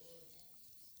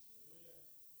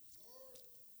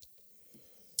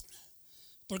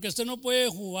 Porque usted no puede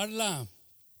jugarla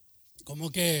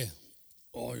como que,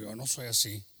 oh, yo no soy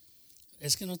así.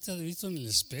 Es que no te has visto en el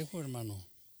espejo, hermano,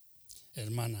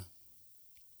 hermana.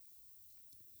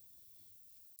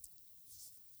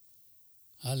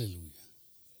 Aleluya.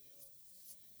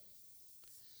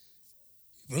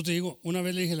 Pero te digo, una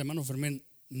vez le dije al hermano Fermín,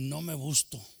 no me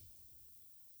gusto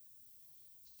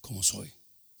como soy.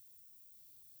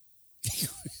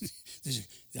 Dice,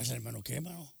 dile hermano, ¿qué,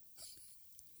 hermano?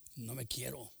 No me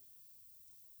quiero.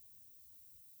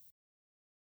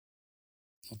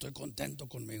 No estoy contento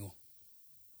conmigo.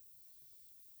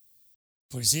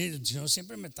 Pues sí, el Señor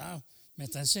siempre me está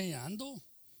enseñando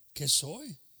qué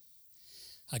soy.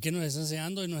 Aquí nos está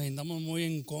enseñando y nos andamos muy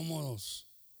incómodos.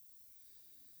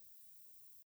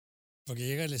 Porque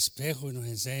llega el espejo y nos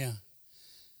enseña.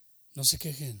 No se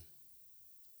quejen.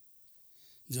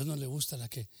 Dios no le gusta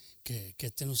que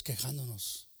estemos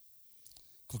quejándonos.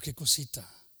 Cualquier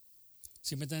cosita.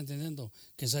 ¿Sí me están entendiendo?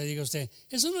 Que se diga usted,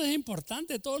 eso no es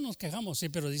importante, todos nos quejamos. Sí,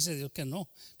 pero dice Dios que no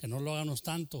lo hagamos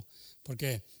tanto.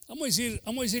 Porque vamos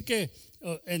a decir que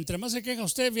entre más se queja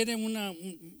usted, viene una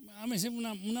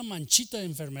manchita de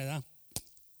enfermedad.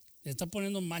 Le está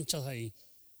poniendo manchas ahí.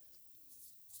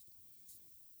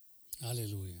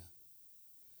 Aleluya.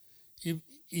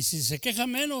 Y si se queja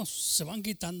menos, se van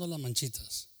quitando las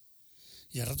manchitas.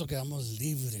 Y al rato quedamos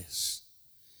libres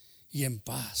y en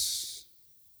paz.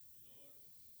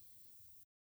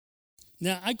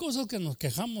 Ya, hay cosas que nos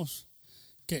quejamos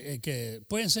que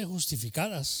pueden ser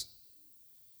justificadas,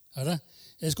 ¿verdad?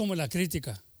 Es como la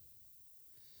crítica.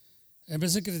 En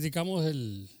vez de criticamos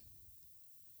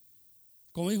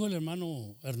como dijo el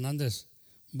hermano Hernández,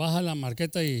 baja la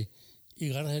marqueta y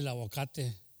agarras el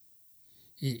aguacate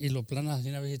y lo planas así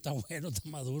a ver si está bueno, está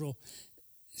maduro.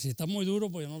 Si está muy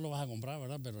duro, pues no lo vas a comprar,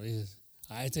 ¿verdad? Pero dices,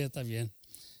 este ya está bien.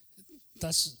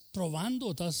 Estás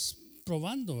probando,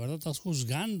 ¿verdad? Estás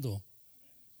juzgando.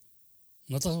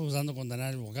 No estás juzgando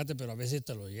condenar el aguacate, pero a veces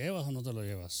te lo llevas o no te lo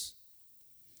llevas.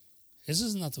 Esa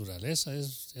es naturaleza,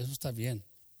 eso está bien.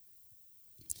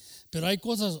 Pero hay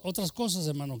otras cosas,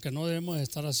 hermano, que no debemos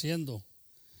estar haciendo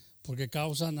porque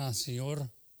causan al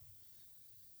Señor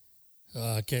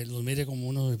que los mire como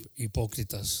unos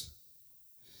hipócritas.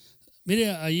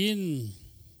 Mire, ahí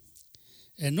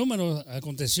en Números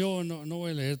aconteció, no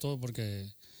voy a leer todo porque,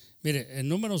 mire, en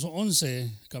Números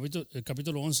 11,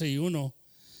 capítulo 11 y 1,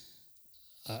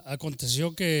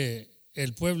 aconteció que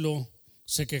el pueblo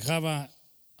se quejaba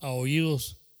a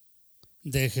oídos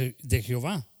de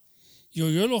Jehová. Y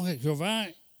oyólo Jehová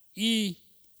y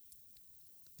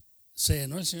se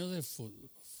llenó el Señor de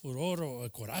furor o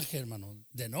de coraje, hermano,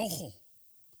 de enojo,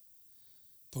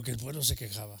 porque el pueblo se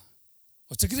quejaba.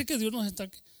 ¿Usted cree que Dios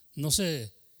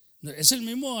es el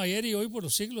mismo ayer y hoy por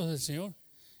los siglos del Señor?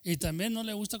 Y también no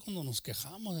le gusta cuando nos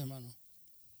quejamos, hermano.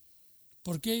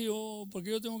 ¿Por qué yo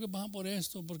tengo que pasar por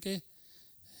esto? ¿Por qué?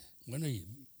 Bueno, ¿y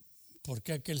por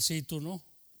qué aquel sí y tú no?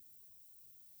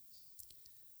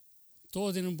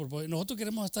 Todo tiene un propósito. Nosotros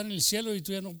queremos estar en el cielo y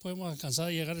tú ya no podemos alcanzar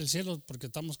a llegar al cielo porque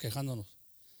estamos quejándonos.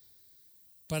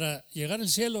 Para llegar al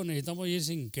cielo necesitamos ir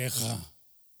sin queja.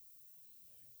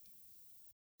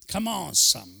 Come on,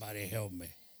 somebody help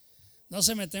me. No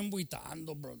se me estén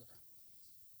buitando, brother.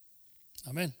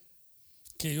 Amén.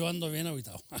 Que yo ando bien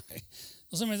habitado.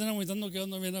 No se me estén abuitando que yo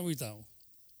ando bien habitado.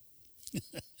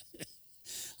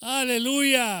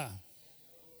 Aleluya.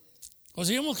 O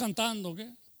seguimos cantando,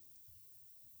 ¿qué?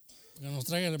 Que nos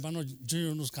traiga el hermano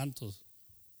Junior unos cantos.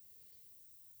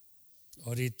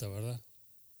 Ahorita, ¿verdad?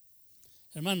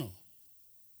 Hermano,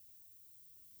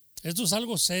 esto es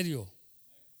algo serio.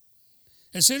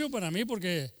 Es serio para mí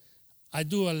porque I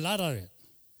do a lot of it.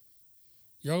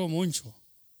 Yo hago mucho.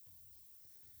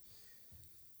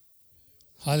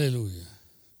 Aleluya.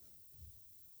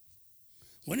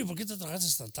 Bueno, ¿y por qué te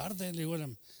trabajas tan tarde? Le digo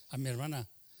a mi hermana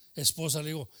esposa, le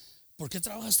digo, ¿por qué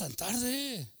trabajas tan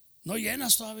tarde? ¿No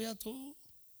llenas todavía tú?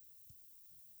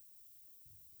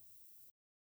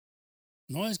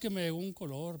 No, es que me llegó un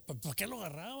color. ¿Para qué lo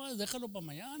agarrabas? Déjalo para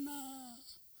mañana.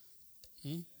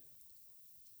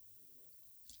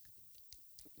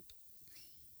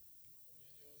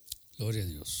 Gloria a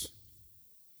Dios.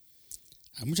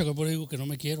 Hay muchas cosas por ahí que no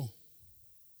me quiero.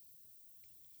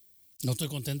 No estoy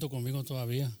contento conmigo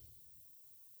todavía.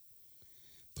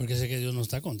 Porque sé que Dios no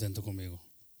está contento conmigo.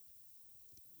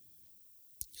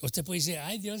 Usted puede decir,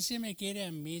 ay, Dios sí me quiere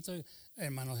a mí.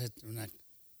 Hermanos,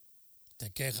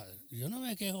 te quejas. Yo no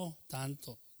me quejo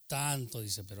tanto,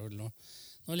 dice, pero no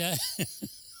le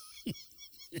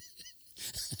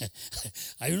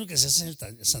hay uno que se hace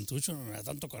el santucho, no me da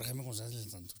tanto coraje como se hace el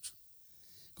santucho.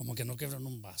 Como que no quebran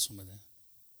un vaso, ¿verdad?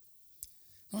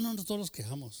 No, todos los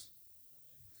quejamos.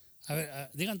 A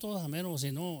ver, digan todos amén, o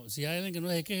si no, si hay alguien que no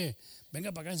se queje,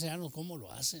 venga para acá a enseñarnos cómo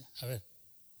lo hace. A ver.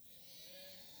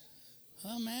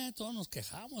 Amén, todos nos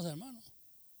quejamos, hermano.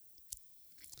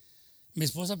 Mi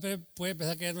esposa puede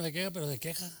pensar que ella no se queja, pero se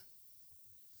queja.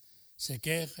 Se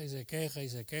queja y se queja y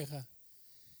se queja.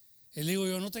 Y le digo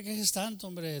yo, no te quejes tanto,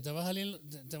 hombre, te van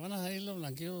a salir los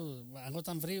blanquillos, algo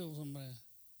tan fríos, hombre.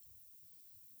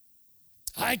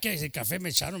 Ay, que ese café me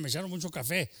echaron mucho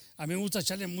café. A mí me gusta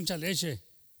echarle mucha leche.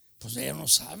 Pues ellos no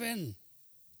saben.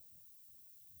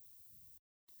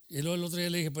 Y luego el otro día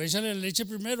le dije, pues échale la leche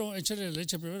primero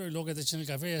y luego que te echen el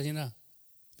café y así nada.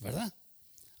 ¿Verdad?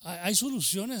 Hay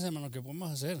soluciones, hermano, que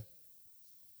podemos hacer.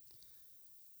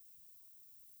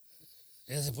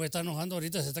 Ella se puede estar enojando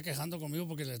ahorita, se está quejando conmigo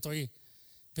porque le estoy.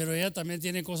 Pero ella también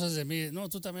tiene cosas de mí. No,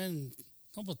 tú también.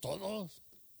 No, pues todos.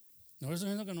 No estoy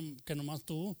diciendo que nomás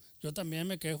tú. Yo también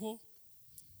me quejo.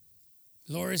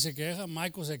 Lori se queja,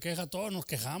 Michael se queja, todos nos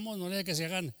quejamos. No le diga que se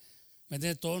hagan. ¿Me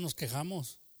entiendes? Todos nos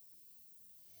quejamos.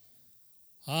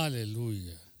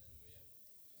 Aleluya.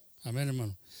 Amén,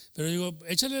 hermano. Pero digo,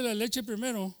 échale la leche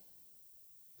primero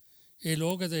y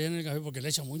luego que te llene el café, porque le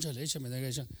echa mucha leche. Me tiene que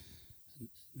echar.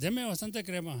 Deme bastante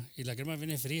crema y la crema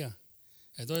viene fría.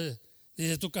 Entonces,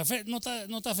 dice, ¿tu café no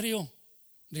está frío?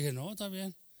 Dije, no, está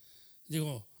bien.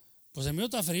 Digo, pues el mío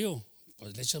está frío.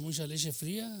 Pues le echa mucha leche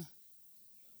fría.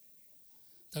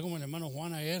 Está como el hermano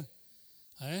Juan ayer.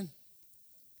 A ver.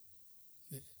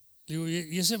 Digo,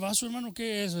 ¿y ese vaso, hermano,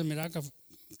 qué es? Mira,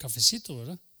 cafecito,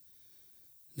 ¿verdad?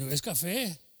 Digo, es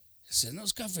café. Ese no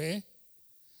es café.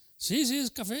 Sí,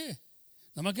 es café.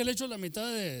 Nada más que le echo la mitad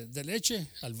de leche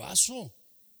al vaso.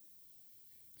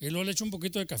 Y luego le echo un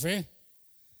poquito de café.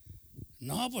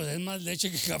 No, pues es más leche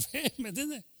que café, ¿me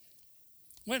entiendes?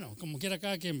 Bueno, como quiera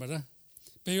cada quien, ¿verdad?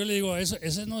 Pero yo le digo,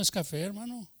 ese no es café,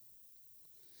 hermano.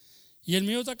 Y el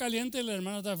mío está caliente, el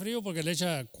hermano está frío porque le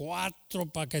echa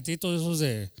 4 paquetitos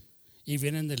de esos y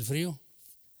vienen del frío.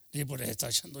 Y pues le está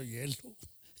echando hielo.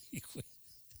 Hijo,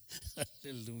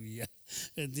 aleluya.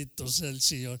 Bendito sea el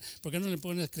Señor. ¿Por qué no le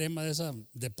pones crema de esa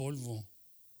de polvo?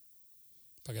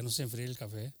 Para que no se enfríe el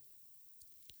café.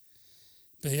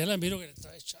 Pero ya la miro que le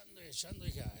está echando y echando.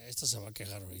 Y dije, esta se va a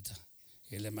quejar ahorita.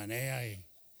 Y le manea y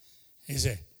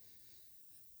dice,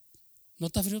 ¿no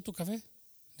está frío tu café?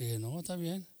 Dije, no, está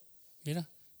bien. Mira,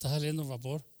 está saliendo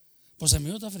vapor. Pues el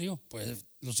mío está frío. Pues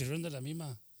lo sirven de la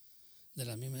misma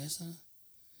esa.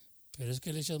 Pero es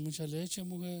que le echas mucha leche,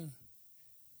 mujer.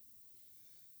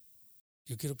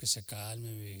 Yo quiero que se calme,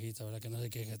 mi viejita, ¿verdad? Que no se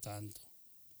queje tanto.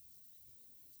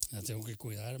 La tengo que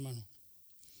cuidar, hermano.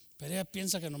 Pero ella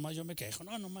piensa que nomás yo me quejo.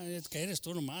 No, nomás es que eres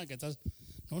tú nomás, que estás.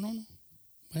 No.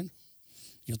 Bueno,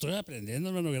 yo estoy aprendiendo,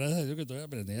 hermano, gracias a Dios que estoy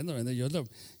aprendiendo.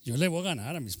 Yo le voy a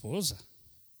ganar a mi esposa.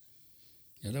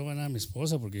 Yo le voy a ganar a mi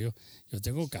esposa porque yo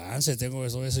tengo cáncer, tengo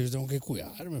eso, yo tengo que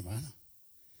cuidarme, hermano.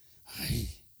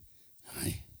 Ay.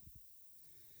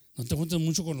 No te juntes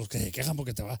mucho con los que se quejan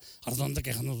porque te vas a dónde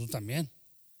quejando tú también.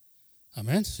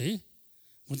 Amén, sí.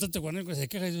 Júntate con el que se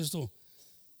queja y dices tú.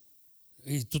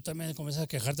 Y tú también comienzas a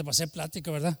quejarte para hacer plática,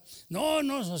 ¿verdad? No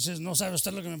sabe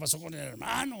usted lo que me pasó con el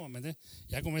hermano. ¿Me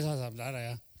ya comienzas a hablar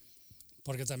allá.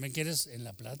 Porque también quieres en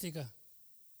la plática.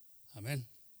 Amén.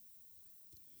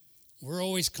 We're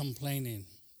always complaining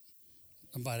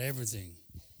about everything.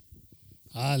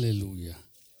 Aleluya.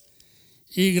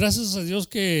 Y gracias a Dios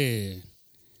que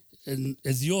el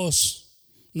Dios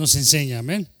nos enseña.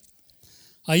 Amén.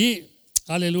 Allí,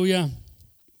 aleluya.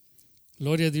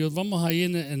 Gloria a Dios. Vamos ahí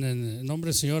en el nombre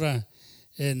del Señor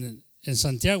en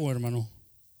Santiago, hermano.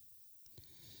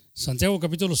 Santiago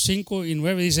capítulo 5 y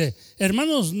 9 dice,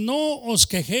 hermanos, no os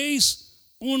quejéis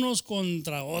unos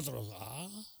contra otros.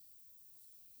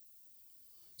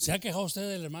 ¿Se ha quejado usted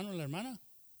del hermano o la hermana?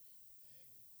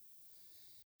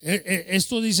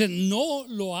 Esto dice, no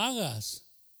lo hagas.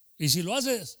 Y si lo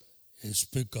haces, es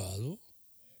pecado.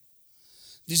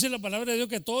 Dice la palabra de Dios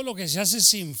que todo lo que se hace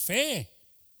sin fe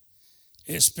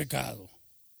es pecado.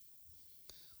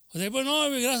 O sea, pues no,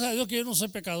 gracias a Dios que yo no soy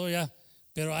pecador ya.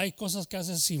 Pero hay cosas que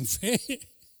haces sin fe.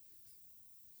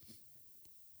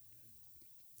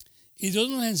 Y Dios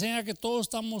nos enseña que todos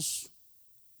estamos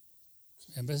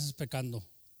en veces pecando.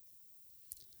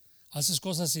 Haces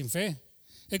cosas sin fe.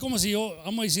 Es como si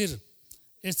vamos a decir,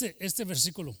 este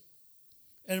versículo.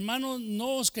 Hermanos,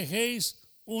 no os quejéis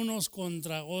unos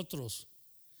contra otros.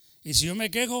 Y si yo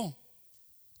me quejo,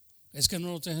 es que no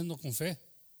lo estoy haciendo con fe.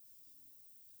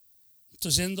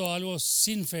 Estoy haciendo algo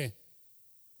sin fe.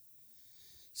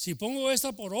 Si pongo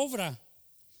esta por obra,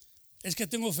 es que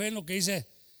tengo fe en lo que dice,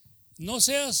 no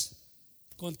seas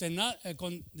condenados.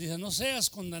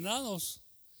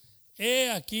 He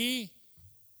aquí,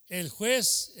 el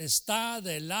juez está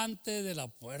delante de la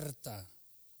puerta.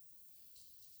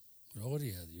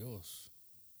 Gloria a Dios.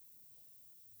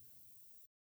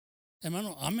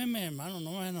 Hermano, ámeme, hermano,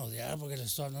 no me van a odiar porque le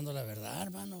estoy hablando la verdad,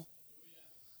 hermano.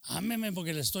 Ámeme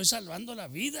porque le estoy salvando la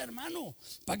vida, hermano,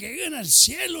 para que lleguen al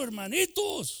cielo,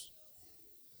 hermanitos.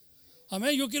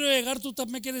 Amén, yo quiero llegar, tú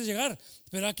también quieres llegar,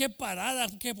 pero hay que parar,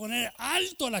 hay que poner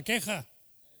alto a la queja.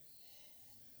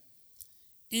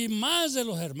 Y más de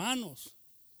los hermanos.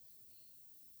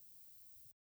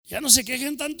 Ya no se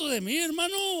quejen tanto de mí,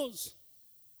 hermanos.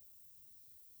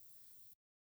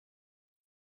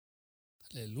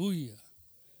 Aleluya.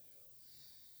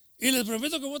 Y les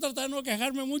prometo que voy a tratar de no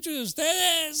quejarme mucho de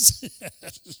ustedes.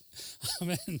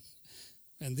 Amén.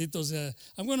 Bendito sea.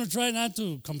 I'm going to try not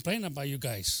to complain about you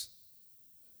guys.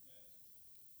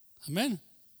 Amen.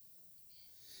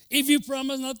 If you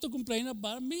promise not to complain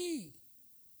about me.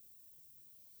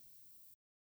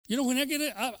 You know, when I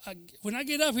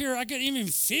get up here, I can even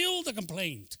feel the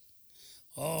complaint.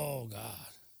 Oh,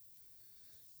 God.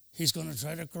 He's going to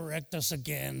try to correct us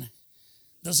again.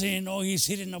 Doesn't he know he's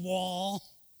hitting the wall?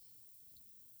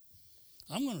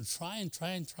 I'm going to try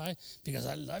because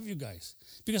I love you guys.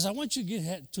 Because I want you to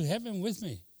get to heaven with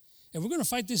me. And we're going to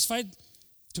fight this fight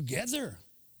together.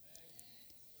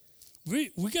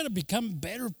 We got to become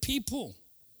better people.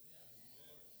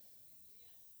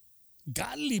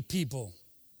 Godly people.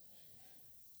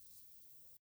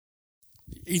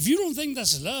 If you don't think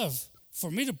that's love, for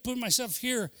me to put myself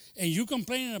here and you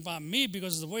complaining about me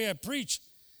because of the way I preach,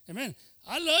 amen,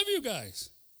 I love you guys.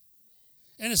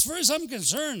 And as far as I'm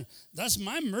concerned, that's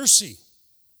my mercy.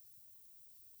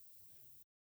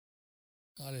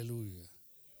 Aleluya.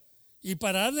 Y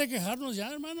parar de quejarnos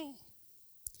ya, hermano.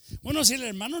 Bueno, si al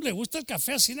hermano le gusta el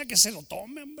café, así que se lo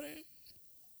tome, hombre.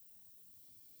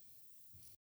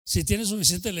 Si tiene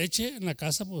suficiente leche en la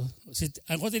casa, pues, si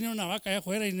a lo mejor tenía una vaca allá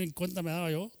afuera y ni cuenta me daba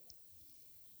yo.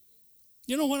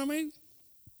 You know what I mean?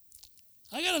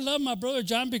 I gotta love my brother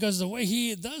John because the way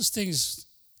he does things.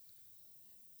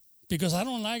 Because I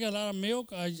don't like a lot of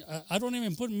milk. I don't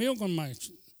even put milk on my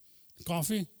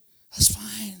coffee. That's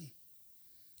fine.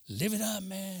 Live it up,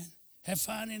 man. Have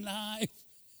fun in life.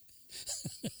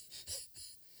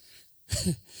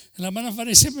 La hermana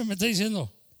Fanny siempre me está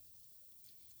diciendo,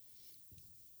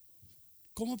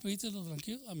 ¿cómo pediste los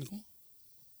blanquillos? A mí, ¿cómo?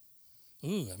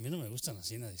 A mí no me gustan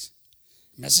así, dice.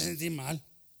 Me hace sentir mal.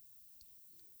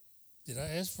 Did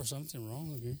I ask for something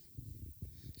wrong?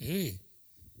 Okay.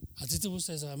 ¿A ti te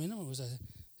gusta eso? A mí no me gusta eso.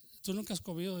 ¿Tú nunca has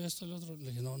comido esto y lo otro?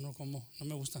 Le dije, no como, no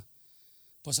me gusta.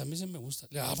 Pues a mí sí me gusta.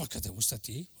 Le dije, porque te gusta a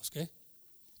ti, pues ¿qué?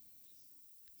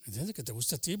 ¿Entiendes? Que te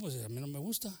gusta a ti, pues a mí no me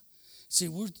gusta. See,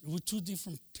 we're two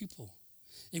different people.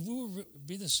 If we would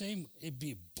be the same, it'd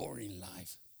be a boring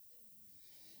life.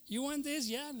 You want this?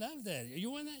 Yeah, I love that.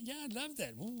 You want that? Yeah, I love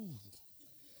that. Ooh.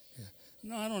 Yeah.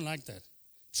 No, I don't like that.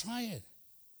 Try it.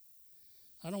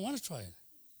 I don't want to try it.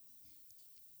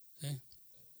 See?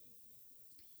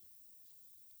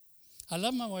 I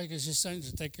love my wife because she's trying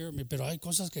to take care of me, pero hay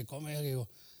cosas que come y digo,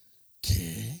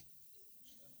 ¿qué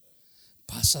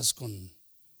pasas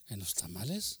en los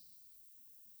tamales?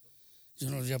 Yo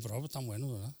no los había probado, tan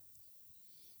buenos, ¿verdad?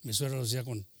 Mi suegra los hacía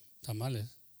con tamales.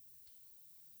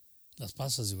 Las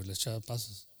pasas, digo, le echaba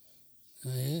pasas.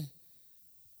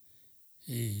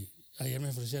 Y ayer me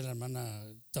ofrecía la hermana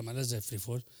tamales de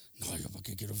frijol. No, yo ¿para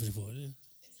qué quiero frijol?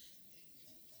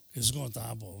 Eso es como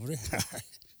estaba pobre.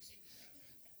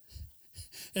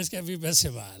 Es que a mí me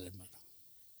hace mal, hermano.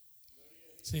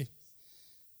 Sí.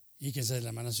 Y quien sabe, la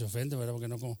hermana se ofende, ¿verdad? Porque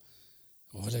no como.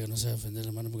 Ojalá que no se ofender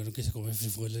la hermana porque no quise comer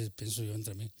frijoles, pienso yo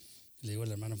entre mí. Le digo a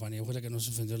la hermana Fanny, ojalá que no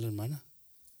se ofendió la hermana.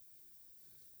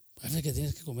 Parece que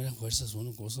tienes que comer a fuerzas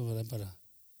uno cosas, ¿verdad?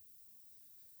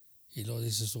 Y luego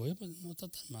dices, oye, pues no está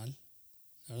tan mal,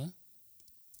 ¿verdad?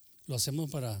 Lo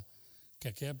hacemos para que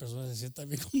aquella persona se sienta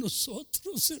bien con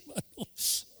nosotros, hermano.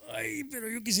 Ay, pero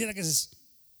yo quisiera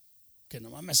que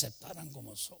nomás me aceptaran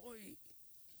como soy,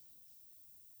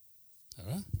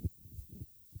 ¿verdad?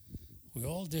 We're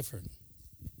all different.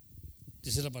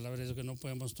 Dice la palabra de Dios que no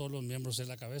podemos todos los miembros ser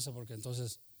la cabeza, porque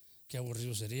entonces qué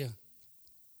aburrido sería.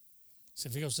 ¿Se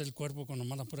fija usted el cuerpo con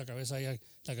nomás la pura cabeza, ahí,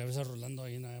 la cabeza rolando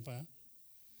ahí nada para allá?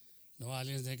 No,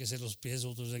 alguien tiene que ser los pies,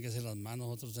 otros tienen que ser las manos,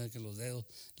 otros tienen que ser los dedos,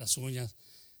 las uñas.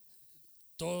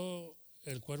 Todo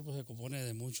el cuerpo se compone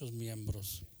de muchos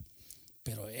miembros,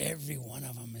 pero every one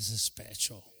of them is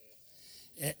special.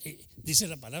 Dice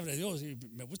la palabra de Dios, y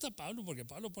me gusta Pablo porque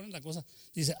Pablo pone la cosa,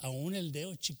 dice, aún el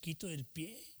dedo chiquito del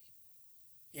pie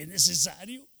es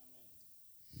necesario.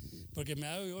 Porque me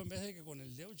hago yo en vez de que con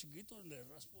el dedo chiquito le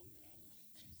raspo,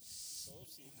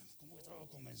 como que trabajo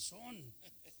comenzón.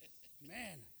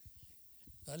 Man,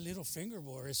 that little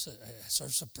fingerboard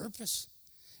serves a purpose.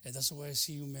 And that's the way I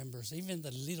see you members. Even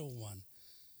the little one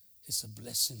is a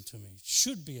blessing to me. It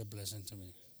should be a blessing to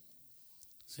me.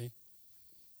 ¿Sí?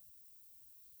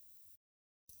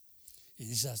 Y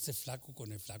dice, hazte flaco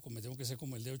con el flaco. Me tengo que ser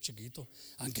como el dedo chiquito.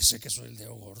 Aunque sé que soy el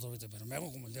dedo gordo, pero me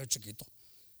hago como el dedo chiquito.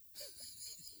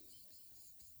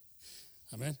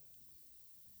 Amén.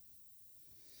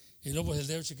 Y luego pues el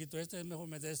dedo chiquito es mejor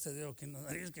meter este dedo aquí en la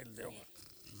nariz que el dedo.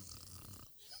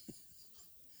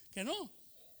 ¿Que no?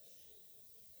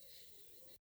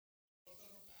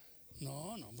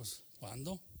 No, pues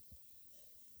 ¿cuándo?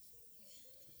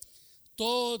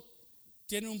 todo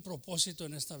tiene un propósito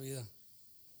en esta vida.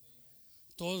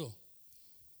 Todo.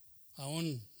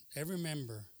 Aún, every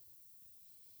member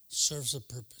serves a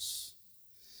purpose.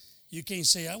 You can't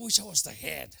say, I wish I was the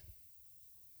head.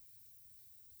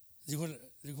 Dijo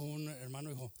un hermano,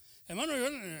 hermano, yo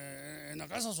en la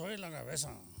casa soy la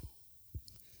cabeza.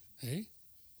 ¿Sí?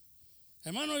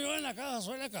 Hermano, yo en la casa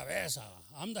soy la cabeza.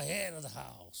 I'm the head of the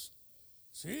house.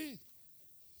 Sí,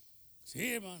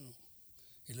 hermano.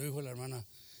 Y luego dijo la hermana,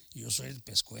 yo soy el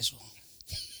pescuezo.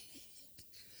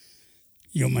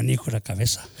 Yo manejo la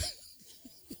cabeza.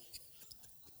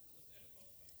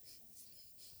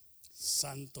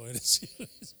 Santo eres.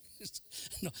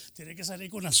 No, tiene que salir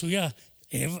con la suya,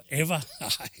 Eva.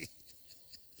 Ay,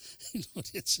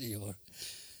 gloria al Señor.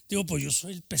 Digo, pues yo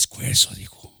soy el pescuezo,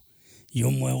 dijo. Yo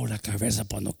muevo la cabeza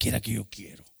cuando quiera que yo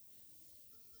quiero.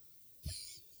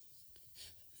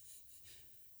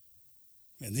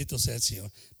 Bendito sea el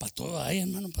Señor. Para todo hay,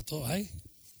 hermano, para todo hay.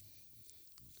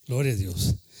 Gloria a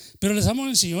Dios. Pero les amo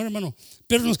al Señor, hermano.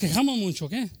 Pero nos quejamos mucho,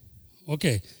 ¿qué? Ok,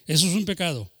 eso es un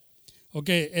pecado. Ok,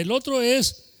 el otro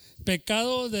es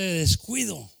pecado de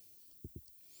descuido.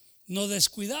 Nos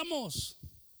descuidamos.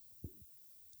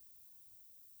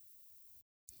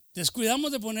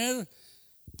 Descuidamos de poner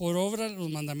por obra los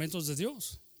mandamientos de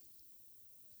Dios.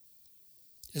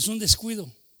 Es un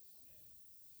descuido.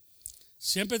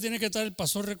 Siempre tiene que estar el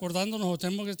pastor recordándonos, o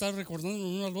tenemos que estar recordándonos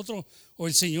uno al otro, o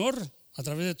el Señor a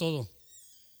través de todo.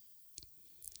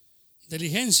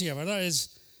 Diligencia, ¿verdad?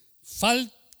 Es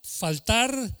falta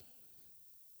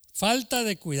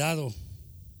de cuidado.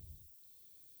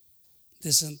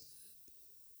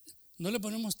 No le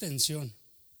ponemos tensión.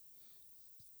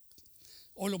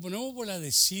 O lo ponemos por la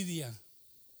desidia.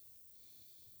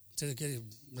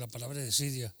 La palabra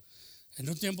desidia. En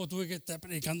un tiempo tuve que estar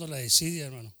predicando la desidia,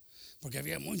 hermano, porque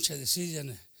había mucha desidia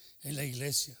en la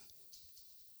iglesia.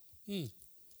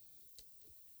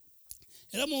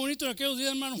 Era muy bonito en aquellos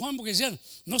días, hermano Juan, porque decían,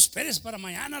 no esperes para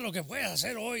mañana lo que puedes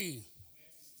hacer hoy.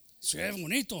 Eso es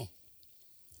bonito.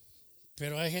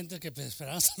 Pero hay gente que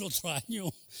esperaba hasta el otro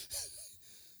año,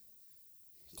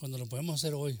 cuando lo podemos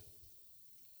hacer hoy.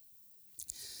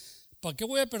 ¿Por qué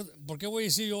voy a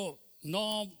decir yo,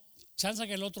 no, chance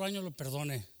que el otro año lo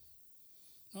perdone?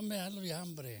 No me hagas de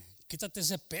hambre. Quítate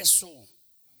ese peso.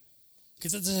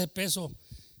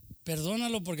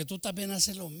 Perdónalo, porque tú también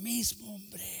haces lo mismo,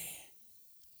 hombre.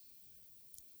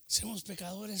 Somos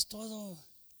pecadores todos.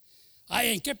 Ay,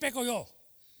 ¿en qué peco yo?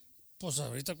 Pues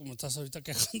ahorita, como estás ahorita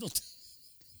quejándote.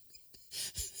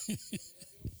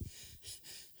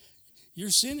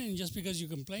 You're sinning just because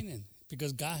you're complaining.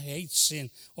 Because God hates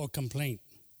sin or complaint.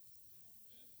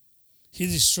 He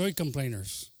destroys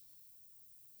complainers.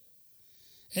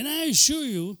 And I assure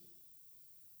you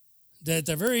that at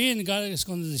the very end, God is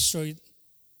going to destroy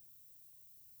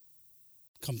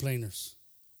complainers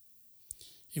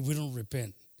if we don't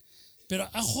repent. But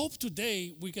I hope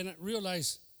today we can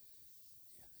realize,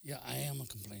 yeah, I am a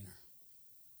complainer.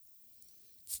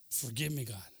 Forgive me,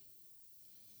 God.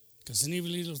 Because any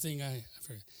little thing I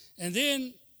forget. And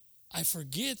then I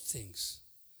forget things.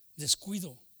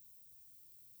 Descuido.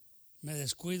 Me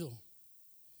descuido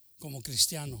como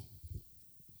cristiano.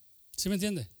 ¿Sí me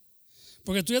entiende?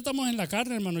 Porque tú ya estamos en la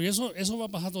carne, hermano, y eso va a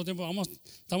pasar todo el tiempo.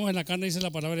 Estamos en la carne, dice la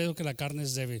palabra de Dios que la carne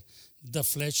es débil. The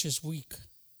flesh is weak.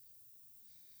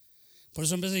 Por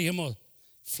eso en vez de dijimos,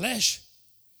 flesh,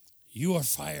 you are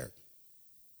fired.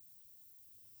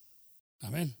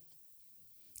 Amén.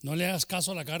 No le hagas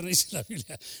caso a la carne, dice la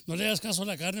Biblia. No le hagas caso a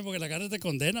la carne, porque la carne te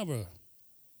condena, bro.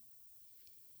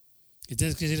 Y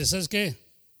tienes que decirle, ¿sabes qué?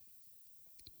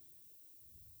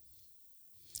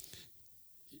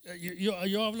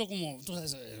 Yo hablo como, tú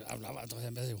sabes, hablaba, entonces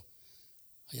en vez de,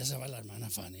 allá se va la hermana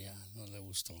Fanny, ya no le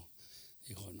gustó.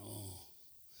 Dijo, no,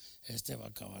 va a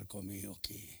acabar conmigo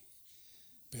aquí,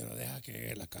 pero deja que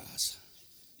llegue a la casa.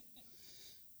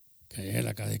 Que llegue a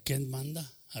la casa. ¿Y quién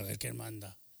manda? A ver, ¿quién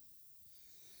manda?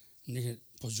 Y dije,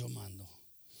 pues yo mando.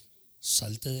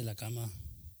 Salte de la cama.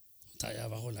 Está allá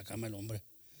abajo de la cama el hombre.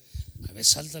 A ver,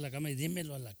 salta de la cama y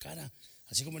dímelo a la cara.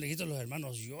 Así como le dijiste a los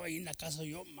hermanos, yo ahí en la casa,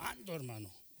 yo mando,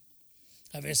 hermano.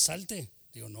 A ver, salte.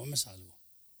 Digo, no me salgo.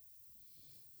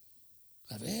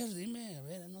 A ver, dime, a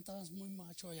ver, no estabas muy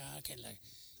macho allá.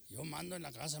 Yo mando en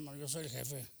la casa, hermano, yo soy el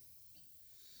jefe.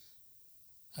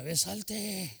 A ver,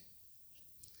 salte.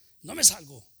 No me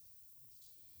salgo.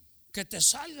 Que te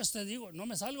salgas, te digo. No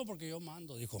me salgo porque yo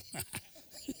mando, dijo.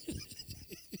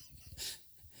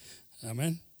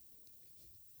 Amén.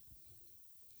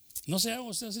 No se haga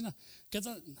usted así. ¿Qué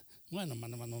tal? Bueno,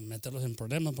 van a meterlos en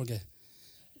problemas porque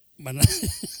van a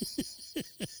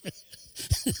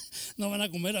no van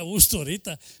a comer a gusto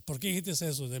ahorita. ¿Por qué dijiste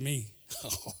eso de mí?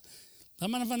 La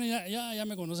hermana Fanny ya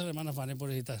me conoce, la hermana Fanny,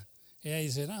 pobrecita. Ella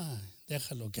dice,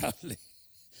 déjalo que hable.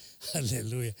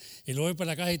 Aleluya. Y luego voy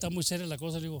para la casa y está muy seria la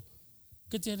cosa. Le digo,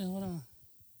 ¿qué tienes ahora?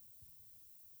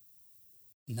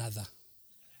 Nada.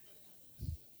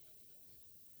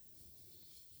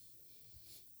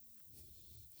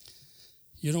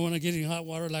 You don't want to get in hot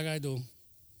water like I do.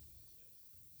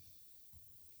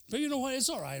 But you know what? It's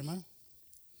all right, hermano.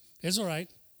 It's all right.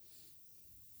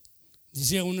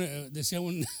 Decía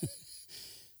un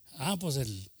pues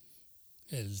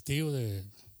el tío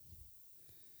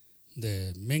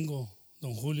de Mingo,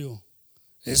 don Julio,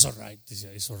 it's all right,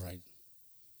 decía, it's all right.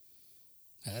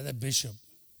 The bishop.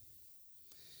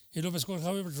 Y lo pescó el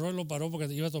Javi Patrol, lo paró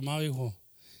porque iba tomado y dijo,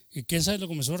 y quién sabe, lo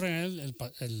comenzó a regañar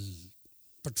el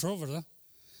Patrol, ¿verdad?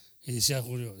 Y decía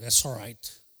Julio, that's all right,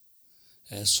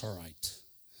 that's all right.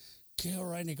 ¿Qué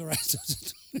all right ni qué all right?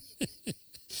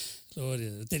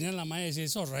 Tenía la malla y decía,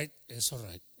 it's all right, it's all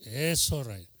right, it's all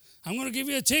right. I'm going to give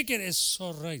you a ticket, it's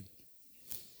all right.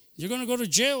 You're going to go to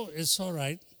jail, it's all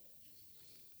right.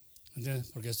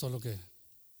 ¿Entiendes? Porque esto es lo que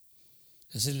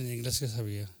es el inglés que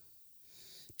sabía.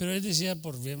 Pero él decía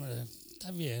por bien, está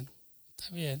bien,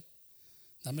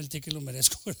 dame el ticket, lo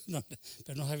merezco.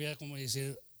 Pero no sabía cómo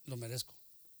decir, lo merezco.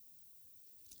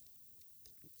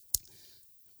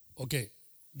 Ok,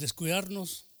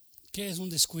 descuidarnos. ¿Qué es un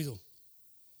descuido?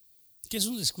 ¿Qué es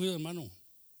un descuido, hermano?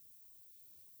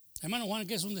 Hermano Juan,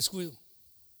 ¿qué es un descuido?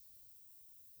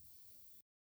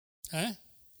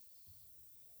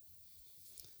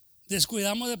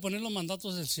 Descuidamos de poner los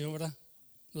mandatos del Señor, ¿verdad?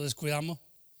 Lo descuidamos.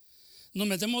 Nos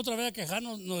metemos otra vez a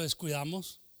quejarnos, nos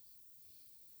descuidamos.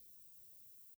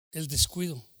 El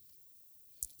descuido.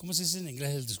 ¿Cómo se dice en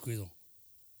inglés el descuido?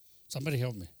 Somebody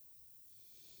help me.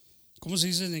 ¿Cómo se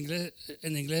dice en inglés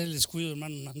el descuido,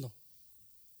 hermano Nando?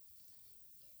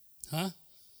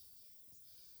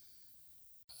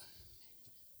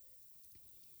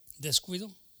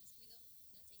 ¿Descuido?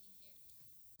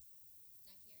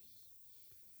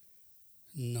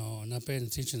 No, not paying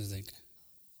attention, I think.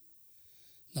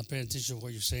 Not paying attention to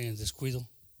what you're saying. Descuido,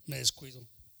 me descuido.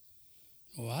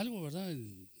 O algo, ¿verdad?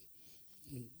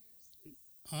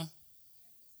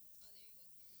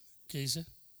 ¿Qué dice?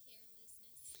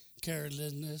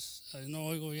 Carelessness. No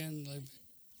oigo bien.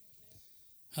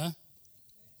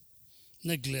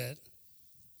 Neglect.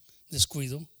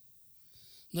 Descuido.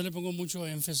 No le pongo mucho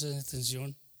énfasis,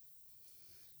 atención.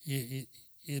 Y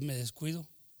me descuido.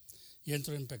 Y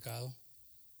entro en pecado.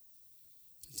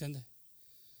 ¿Entiende?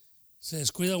 Se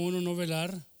descuida uno no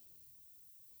velar.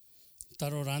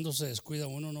 Estar orando, se descuida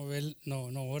uno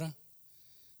no ora.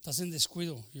 Estás en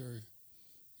descuido.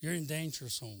 You're in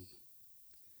danger zone.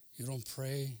 You don't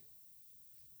pray.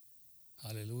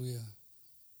 Aleluya.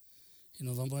 Y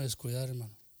nos vamos a descuidar,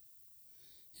 hermano.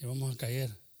 Y vamos a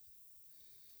caer.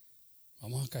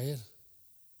 Vamos a caer.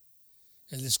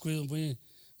 El descuido es muy,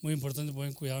 muy importante.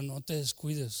 Buen cuidado. No te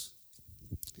descuides.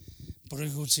 Por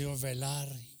eso el Señor,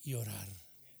 velar y orar.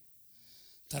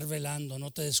 Estar velando,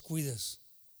 no te descuides.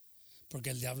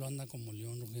 Porque el diablo anda como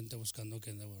león, gente buscando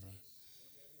quien devorar.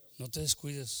 No te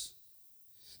descuides.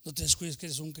 No te descuides que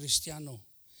eres un cristiano.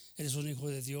 Eres un hijo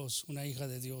de Dios, una hija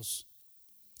de Dios.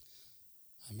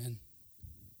 Amén.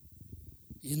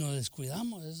 Y nos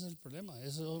descuidamos, ese es el problema.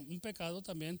 Es un pecado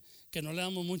también que no le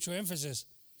damos mucho énfasis,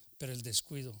 pero el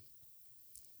descuido.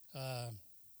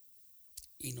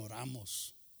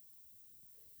 Ignoramos.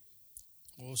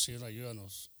 Oh, Señor,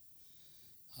 ayúdanos.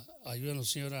 Ayúdanos,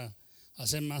 Señor, a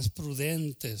ser más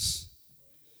prudentes,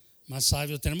 más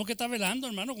sabios. Tenemos que estar velando,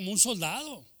 hermano, como un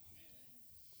soldado.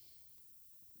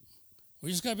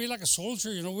 We just got to be like a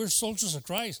soldier. You know, we're soldiers of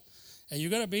Christ. And you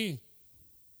got to be,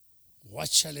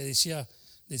 guáchale, decía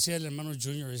el hermano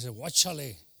Junior, dice,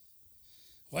 guáchale,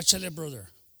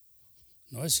 brother.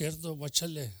 No es cierto,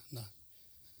 guáchale. No.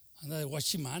 Anda de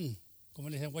guachimán. ¿Cómo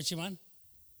le dicen, guachimán?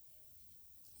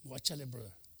 Guáchale,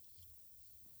 brother.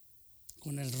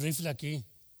 Con el rifle aquí,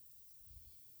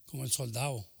 como el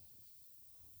soldado,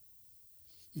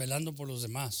 velando por los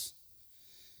demás.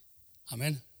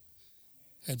 Amén.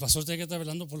 El pastor tiene que estar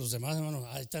velando por los demás, hermano.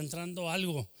 Ahí está entrando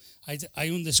algo,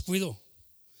 hay un descuido.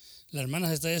 La hermana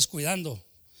se está descuidando,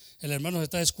 el hermano se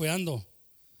está descuidando.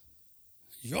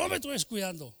 Yo me estoy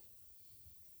descuidando.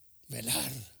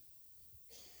 Velar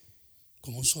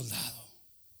como un soldado.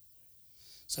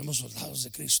 Somos soldados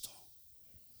de Cristo.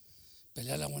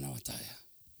 Pelear la buena batalla.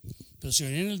 Pero si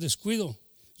viene el descuido,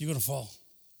 you're going to fall.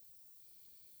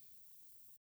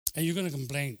 And you're going to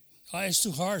complain. Oh, it's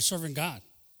too hard serving God.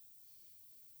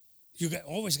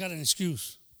 Always got an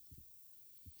excuse.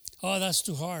 Oh, that's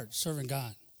too hard serving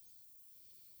God.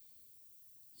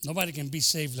 Nobody can be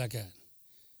saved like that.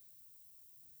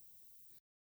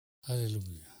 Hallelujah.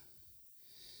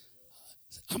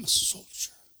 I'm a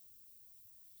soldier.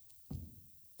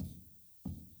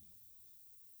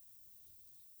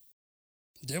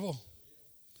 Devil,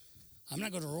 I'm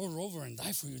not going to roll over and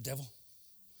die for you, devil.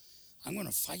 I'm going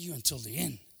to fight you until the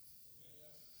end.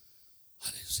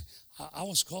 I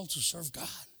was called to serve God,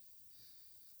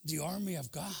 the army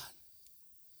of God.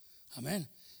 Amen.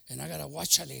 And I got to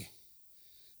watchale.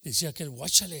 Decía aquel,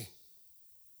 watchale.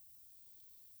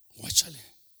 Watchale.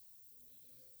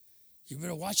 You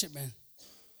better watch it, man.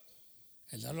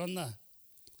 El diablo anda.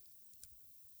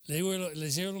 Le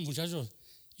decía a los muchachos,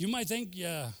 you might think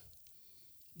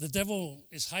the devil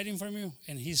is hiding from you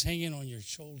and he's hanging on your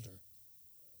shoulder.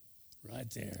 Right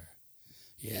there.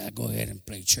 Yeah, go ahead and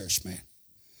play church, man.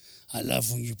 I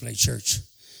love when you play church.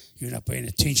 You're not paying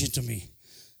attention to me.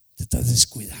 Te estás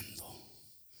descuidando.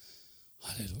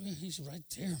 Hallelujah. He's right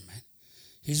there, man.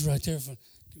 He's right there.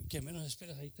 Que menos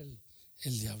esperas, ahí está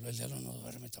el diablo. El diablo no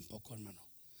duerme tampoco, hermano.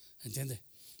 ¿Entiendes?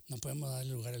 No podemos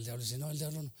darle lugar al diablo. Si no, el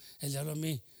diablo a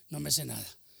mí no me hace nada.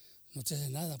 No te hace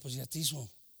nada, pues ya te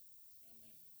hizo.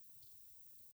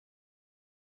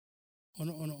 O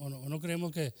no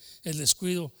creemos que el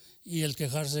descuido y el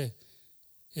quejarse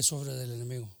es obra del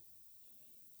enemigo.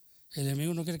 El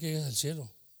enemigo no quiere que llegues al cielo.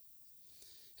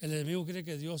 El enemigo quiere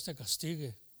que Dios te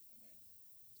castigue.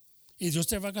 Y Dios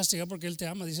te va a castigar porque Él te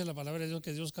ama. Dice la palabra de Dios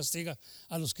que Dios castiga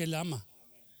a los que Él ama.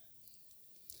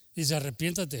 Dice,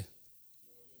 arrepiéntate.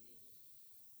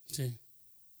 Sí.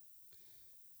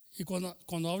 Y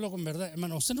cuando hablo con verdad,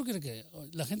 hermano, usted no quiere que,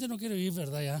 la gente no quiere oír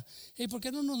verdad ya. Hey, ¿por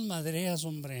qué no nos madreas,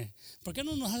 hombre? ¿Por qué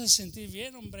no nos haces sentir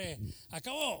bien, hombre?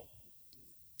 Acabo,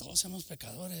 todos somos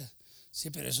pecadores. Sí,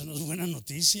 pero eso no es buena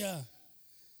noticia.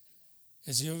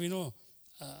 El Señor vino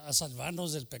a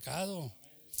salvarnos del pecado.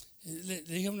 Le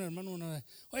dije a un hermano una vez,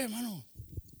 oye, hermano,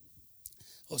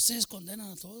 ustedes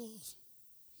condenan a todos.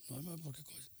 No, hermano, ¿por qué?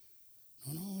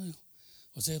 No, hijo.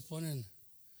 Ustedes ponen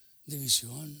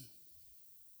división.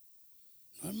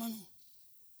 No, hermano,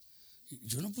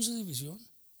 yo no puse división.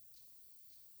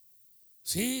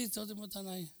 Sí, todos están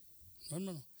ahí. No,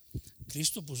 hermano,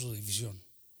 Cristo puso división.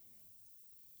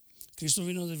 Cristo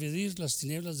vino a dividir las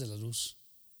tinieblas de la luz.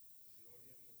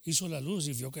 Hizo la luz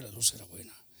y vio que la luz era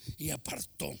buena. Y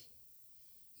apartó.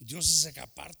 Dios es el que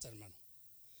aparta, hermano.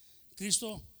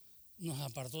 Cristo nos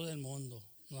apartó del mundo.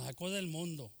 Nos sacó del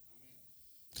mundo.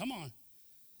 Come on.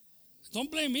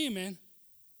 Don't blame me, man.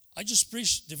 I just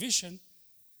preached division.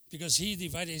 Because he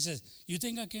divided, he says, you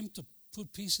think I came to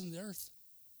put peace in the earth?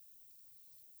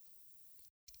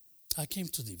 I came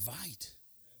to divide.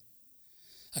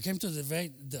 I came to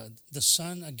divide the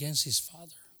son against his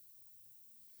father.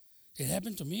 It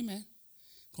happened to me, man.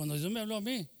 Cuando Dios me habló a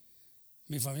mí,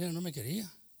 mi familia no me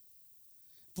quería.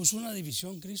 Puso una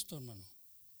división Cristo, hermano.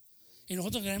 Y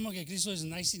nosotros creemos que Cristo es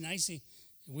nicey.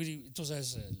 Tú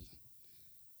sabes,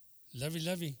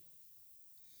 lovey.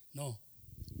 No.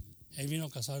 Él vino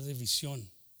a causar división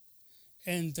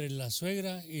entre la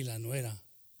suegra y la nuera.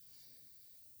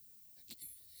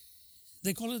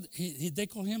 They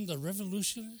call him the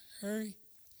revolutionary.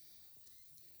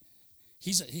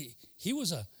 He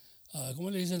was a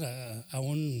 ¿cómo le dicen a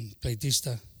un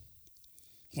pleitista?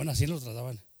 Bueno, así lo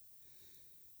trataban.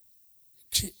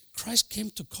 Christ came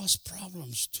to cause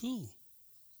problems too.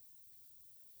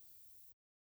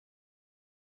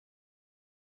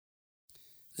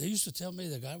 They used to tell me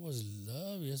that God was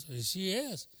love. Yes, he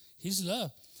is. He's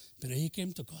love. But he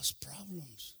came to cause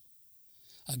problems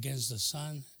against the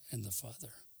Son and the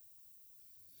Father.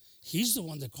 He's the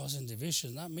one that causing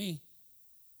division, not me.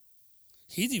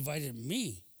 He divided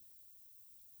me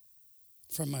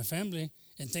from my family,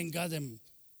 and thank God that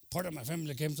part of my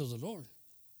family came to the Lord.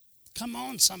 Come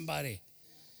on, somebody.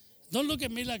 Don't look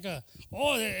at me like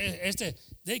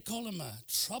they call him a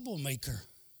troublemaker.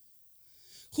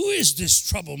 Who is this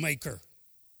troublemaker?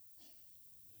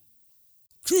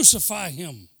 Crucify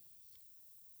him.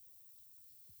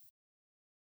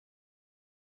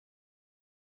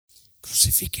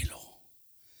 Crucifíquelo.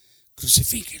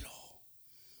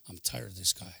 I'm tired of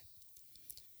this guy.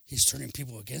 He's turning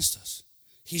people against us.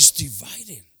 He's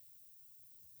dividing.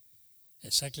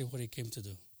 Exactly what he came to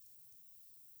do.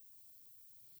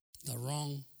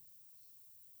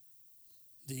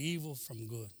 The evil from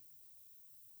good.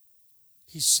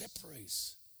 He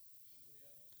separates.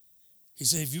 He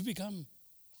said, if you become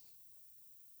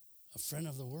a friend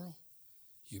of the world,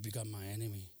 you become my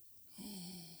enemy.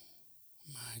 Oh,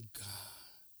 my God.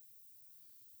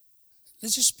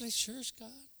 Let's just play church, God.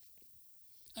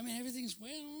 I mean, everything's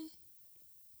well.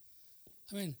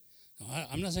 I mean, no,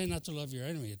 I'm not saying not to love your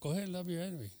enemy. Go ahead and love your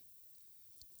enemy.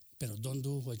 pero don't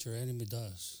do what your enemy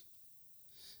does.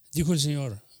 Dijo el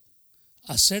Señor,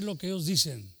 hacer lo que ellos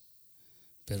dicen,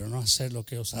 pero no hacer lo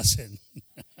que ellos hacen.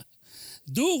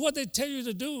 Do what they tell you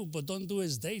to do, but don't do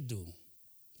as they do.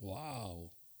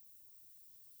 Wow.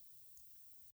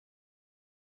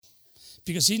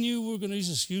 Because he knew we were going to use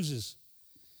excuses.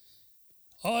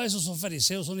 Oh, esos son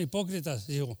fariseos, son hipócritas.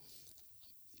 Dijo,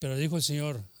 pero dijo el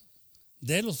Señor,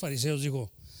 de los fariseos,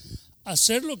 dijo,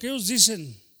 hacer lo que ellos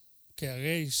dicen que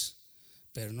hagáis,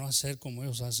 pero no hacer como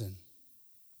ellos hacen.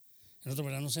 En otra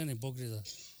palabra, no sean hipócritas,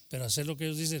 pero hacer lo que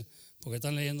ellos dicen, porque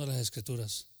están leyendo las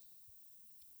Escrituras.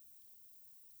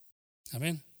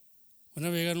 Amén. Una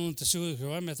vez llegaron un testigo de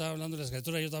Jehová, me estaba hablando de la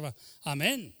Escritura, y yo estaba,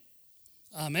 amén,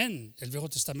 amén, el Viejo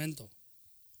Testamento.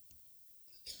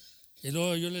 Y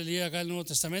luego yo le leía acá el Nuevo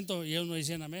Testamento y ellos no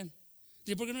decían amén.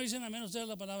 ¿Y por qué no dicen amén ustedes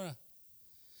la palabra?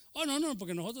 Oh, no,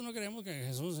 porque nosotros no creemos que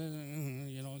Jesús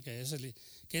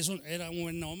era un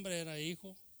buen hombre, era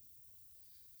hijo.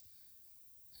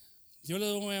 Yo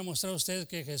les voy a mostrar a ustedes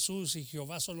que Jesús y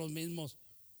Jehová son los mismos.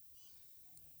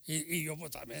 Y yo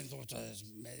pues también, es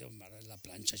medio la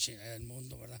plancha china del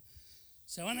mundo, ¿verdad?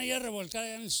 Se van a ir a revolcar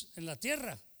allá en la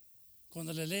tierra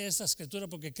cuando le lee esta escritura,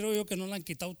 porque creo yo que no la han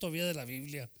quitado todavía de la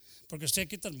Biblia, porque ustedes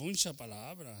quitan mucha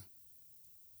palabra.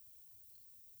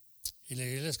 Y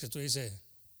leí la escritura y dice,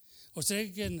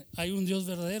 ustedes que hay un Dios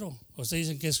verdadero, ustedes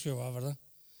dicen que es Jehová, ¿verdad?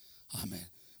 Amén.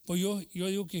 Pues yo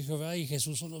digo que Jehová y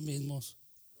Jesús son los mismos.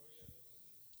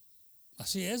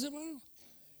 Así es, hermano.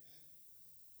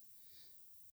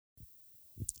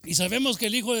 Y sabemos que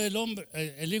el Hijo del Hombre,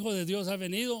 el Hijo de Dios ha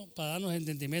venido para darnos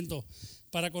entendimiento,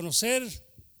 para conocer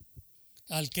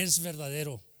al que es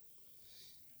verdadero,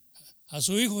 a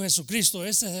su Hijo Jesucristo.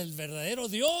 Este es el verdadero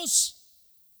Dios.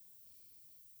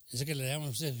 Ese que le llaman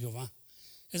a ustedes Jehová.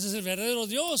 Ese es el verdadero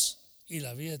Dios y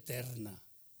la vida eterna.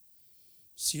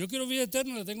 Si yo quiero vida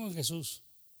eterna, la tengo en Jesús.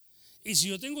 Y si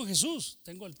yo tengo Jesús,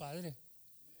 tengo al Padre.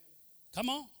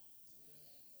 Come on.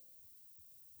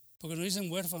 Porque no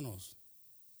dicen huérfanos.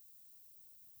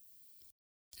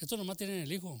 Esto nomás tienen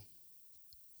el Hijo.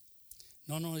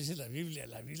 No dice la Biblia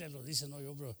lo dice, no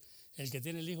yo, pero el que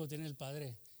tiene el Hijo tiene el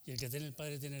Padre, y el que tiene el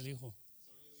Padre tiene el Hijo.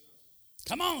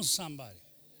 Come on, somebody.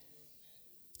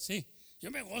 Sí,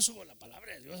 yo me gozo con la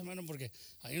palabra de Dios, hermano, porque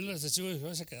ahí en los testigos de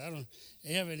Jehová se quedaron.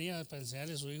 Ella venía para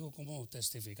enseñarle a su hijo cómo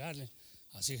testificarle,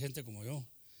 así gente como yo.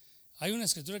 Hay una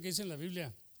escritura que dice en la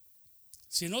Biblia,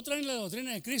 si no traen la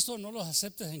doctrina de Cristo, no los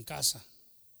aceptes en casa.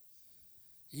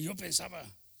 Y yo pensaba,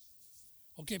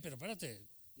 ok, pero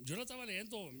espérate, yo lo estaba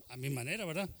leyendo a mi manera,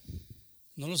 ¿verdad?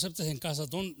 No lo aceptes en casa.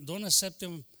 Don't accept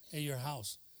them in your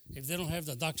house if they don't have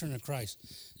the doctrine of Christ.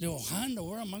 Le digo, how in the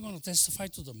world am I going to testify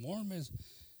to the Mormons?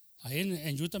 Ahí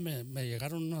en Utah me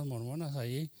llegaron unas mormonas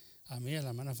ahí, a mí, a la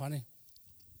hermana Fanny.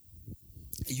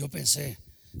 Y yo pensé,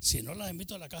 si no las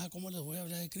invito a la casa, ¿cómo les voy a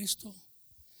hablar de Cristo?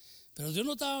 Pero Dios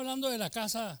no estaba hablando de la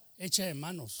casa hecha de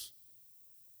manos.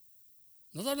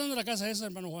 No está hablando de la casa esa,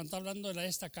 hermano Juan, está hablando de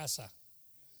esta casa.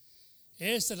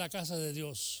 Esta es la casa de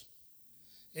Dios.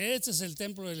 Este es el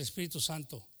templo del Espíritu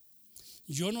Santo.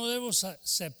 Yo no debo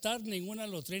aceptar ninguna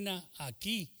doctrina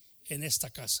aquí en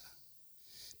esta casa.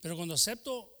 Pero cuando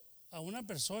acepto a una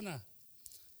persona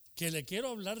que le quiero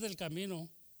hablar del camino,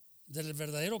 del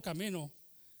verdadero camino,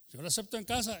 yo la acepto en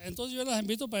casa. Entonces yo las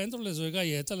invito para adentro, les doy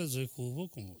galletas, les doy jugo,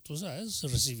 como tú sabes, a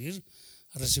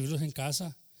recibirlos en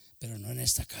casa, pero no en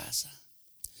esta casa.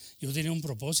 Yo tenía un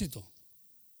propósito.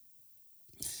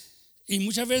 Y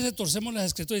muchas veces torcemos las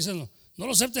escrituras diciendo, no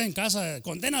lo aceptes en casa,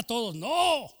 condena a todos.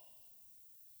 No,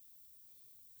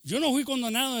 yo no fui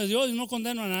condenado de Dios y no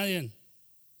condeno a nadie.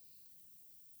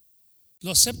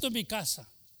 Lo acepto en mi casa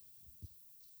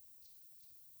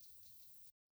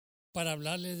para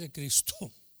hablarles de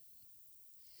Cristo.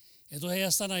 Entonces ya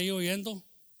están ahí oyendo.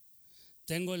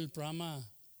 Tengo el programa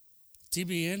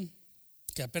TBN,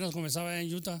 que apenas comenzaba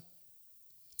en Utah,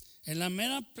 en la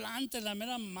mera planta, en la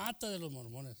mera mata de los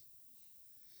mormones.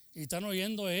 Y están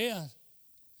oyendo ellas,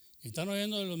 y están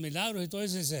oyendo de los milagros y todo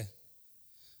eso. Y dice,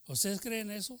 ¿ustedes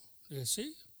creen eso? Y dije,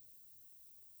 sí.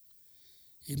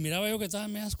 Y miraba yo que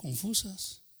estaban medias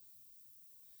confusas.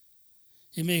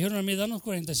 Y me dijeron a mí, danos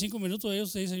 45 minutos.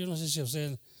 Ellos te dicen, yo no sé si a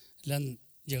ustedes le han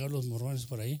llegado los mormones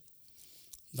por ahí.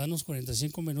 Danos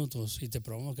 45 minutos y te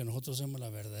probamos que nosotros somos la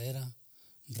verdadera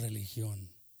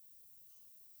religión.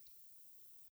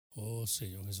 Oh,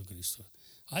 Señor Jesucristo.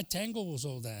 I tangled with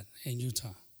all that in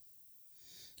Utah.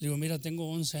 Le digo, mira, tengo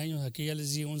 11 años aquí, ya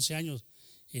les di 11 años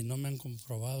y no me han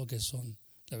comprobado que son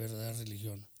la verdadera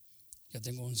religión. Ya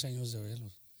tengo 11 años de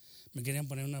verlos. Me querían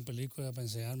poner una película para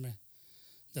enseñarme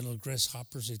de los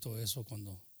grasshoppers y todo eso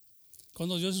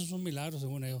cuando Dios hizo un milagro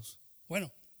según ellos.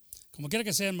 Bueno, Como quiera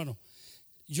que sea, hermano.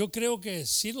 Yo creo que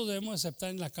sí lo debemos aceptar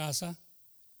en la casa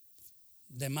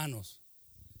de manos.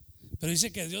 Pero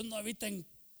dice que Dios no habita en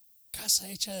casa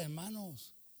hecha de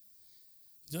manos.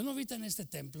 Dios no habita en este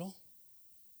templo.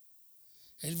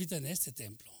 Él habita en este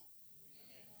templo.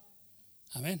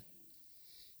 Amén.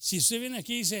 Si usted viene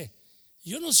aquí y dice,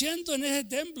 yo no siento en ese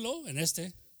templo, el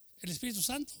Espíritu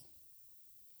Santo.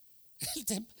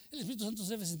 El Espíritu Santo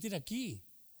se debe sentir aquí.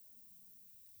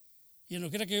 Y en lo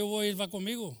quiera que yo voy, Él va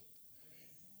conmigo.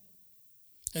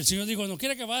 El Señor dijo, no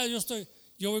quiera que vaya,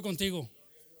 yo voy contigo.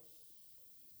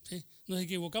 ¿Sí? Nos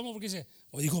equivocamos porque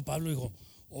dijo Pablo, dijo,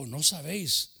 no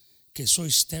sabéis que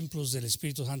sois templos del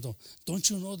Espíritu Santo. Don't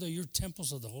you know that you're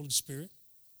temples of the Holy Spirit?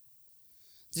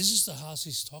 This is the house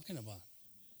he's talking about.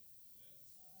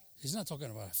 He's not talking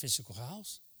about a physical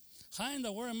house. How in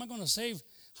the world am I going to save?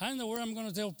 How in the world am I going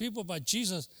to tell people about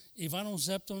Jesus if I don't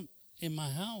accept them in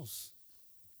my house?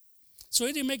 So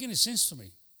it didn't make any sense to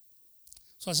me.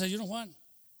 So I said, you know what?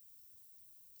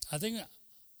 I think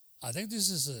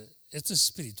esto es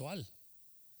espiritual.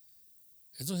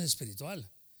 Esto es espiritual.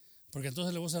 Porque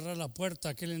entonces le voy a cerrar la puerta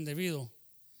a aquel indebido.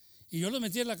 Y yo lo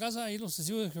metí en la casa ahí los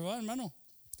testigos de Jehová, hermano.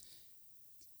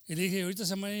 Y le dije, ahorita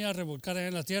se me van a revolcar allá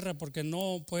en la tierra porque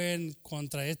no pueden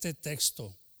contra este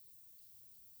texto.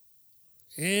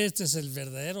 Este es el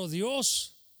verdadero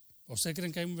Dios. ¿Ustedes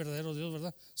creen que hay un verdadero Dios,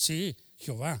 verdad? Sí,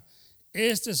 Jehová.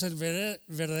 Este es el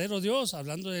verdadero Dios,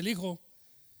 hablando del Hijo,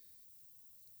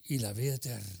 y la vida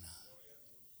eterna.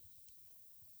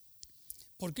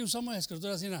 ¿Por qué usamos la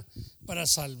escritura así? Para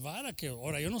salvar a que.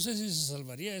 Ahora, yo no sé si se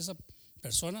salvaría esa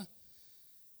persona,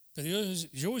 pero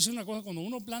yo voy a decir una cosa: cuando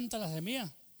uno planta la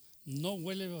semilla, no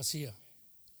huele vacía.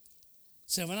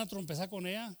 Se van a trompezar con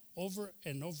ella over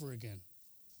and over again.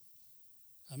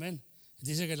 Amén.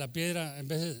 Dice que la piedra, en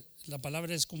vez de la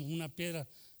palabra, es como una piedra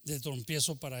de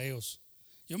tropiezo para ellos.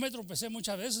 Yo me tropecé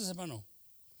muchas veces, hermano.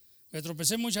 Me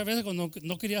tropecé muchas veces cuando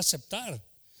no quería aceptar.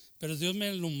 Pero Dios me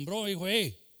alumbró y dijo,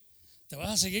 hey, te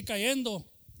vas a seguir cayendo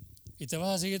y te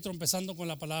vas a seguir tropezando con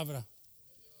la palabra.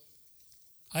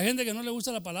 Hay gente que no le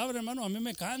gusta la palabra, hermano. A mí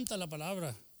me encanta la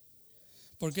palabra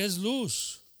porque es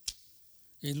luz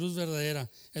y luz verdadera.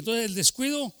 Entonces el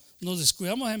descuido, nos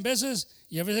descuidamos en veces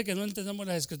y a veces que no entendemos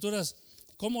las escrituras,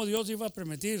 cómo Dios iba a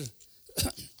permitir.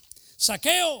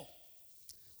 Saqueo,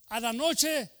 a la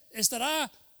noche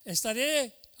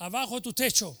estaré abajo de tu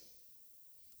techo.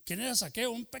 ¿Quién era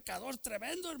Saqueo? Un pecador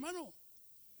tremendo, hermano.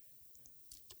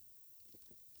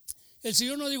 El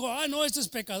Señor no dijo, no, este es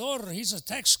pecador. He's a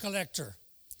tax collector.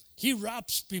 He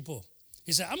robs people.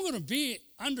 He said, I'm going to be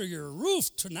under your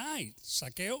roof tonight,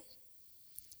 Saqueo.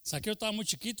 Saqueo estaba muy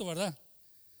chiquito, ¿verdad?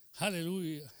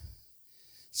 Aleluya.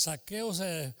 Saqueo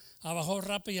se abajó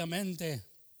rápidamente.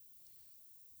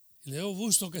 Le dio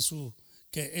gusto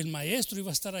que el maestro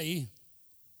iba a estar ahí.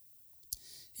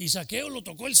 Y Saqueo lo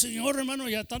tocó el Señor, hermano.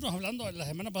 Ya estamos hablando la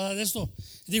semana pasada de esto.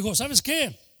 Dijo, ¿sabes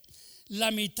qué? La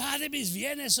mitad de mis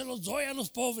bienes se los doy a los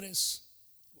pobres.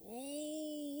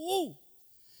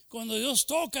 Cuando Dios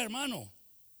toca, hermano.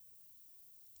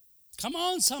 Come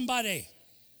on, somebody.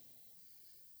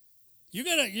 You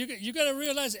gotta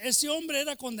realize, este hombre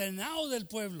era condenado del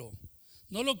pueblo.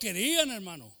 No lo querían,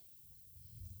 hermano.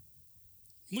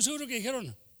 Muy seguro que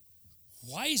dijeron,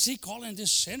 why is he calling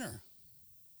this sinner?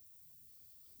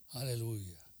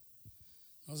 Aleluya.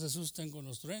 No se asusten con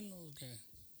los truenos, que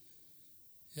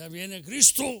ya viene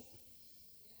Cristo.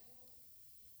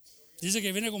 Dice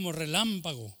que viene como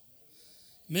relámpago.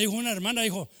 Me dijo una hermana,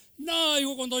 dijo,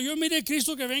 cuando yo mire a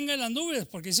Cristo que venga en las nubes,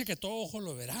 porque dice que todo ojo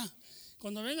lo verá.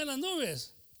 Cuando venga en las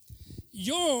nubes,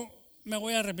 yo me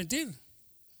voy a arrepentir.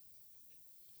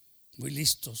 Muy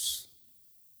listos.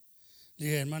 Le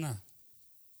dije, hermana,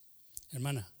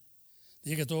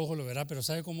 dije que todo ojo lo verá, pero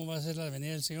 ¿sabe cómo va a ser la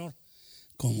venida del Señor?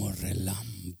 Como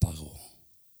relámpago.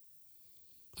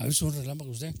 ¿Ha visto un relámpago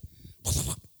usted?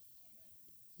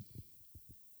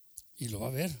 Y lo va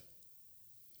a ver,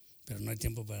 pero no hay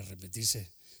tiempo para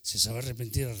arrepentirse. Si se va a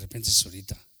arrepentir, arrepéntese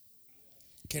ahorita.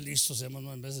 Qué listos seamos,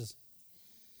 ¿no? En veces.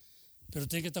 Pero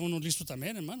tiene que estar uno listo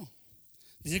también, hermano.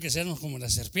 Dice que seamos como la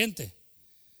serpiente,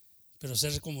 pero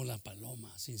ser como la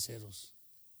paloma, sinceros.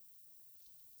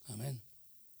 Amén.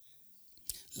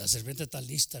 La serpiente está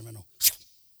lista, hermano.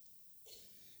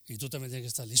 Y tú también tienes que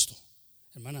estar listo.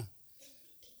 Hermana,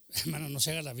 no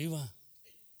se haga la viva.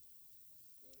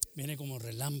 Viene como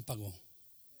relámpago.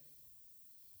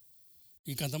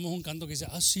 Y cantamos un canto que dice,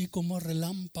 así como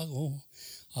relámpago,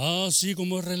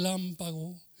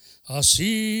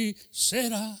 así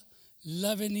será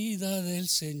la venida del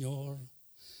Señor.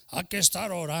 Hay que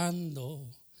estar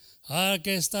orando, hay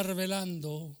que estar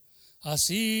velando.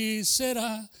 Así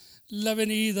será la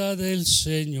venida del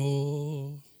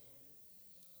Señor.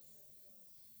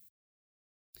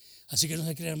 Así que no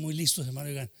se crean muy listos, hermano.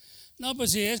 Digan, no,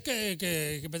 pues si es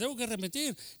que me tengo que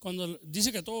arrepentir. Cuando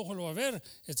dice que todo ojo lo va a ver,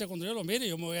 cuando yo lo mire,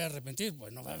 yo me voy a arrepentir.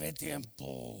 Pues no va a haber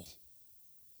tiempo.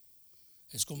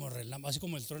 Es como relámpago, así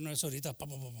como el trueno es ahorita.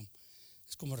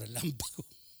 Es como relámpago.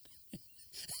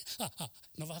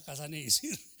 No vas a casar ni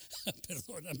decir,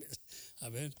 perdóname. A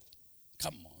ver,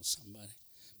 come on, somebody.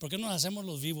 ¿Por qué nos hacemos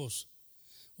los vivos?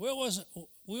 We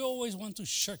always want to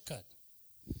shortcut.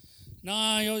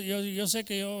 No, yo sé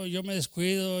que yo me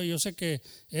descuido, yo sé que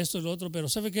esto y lo otro, pero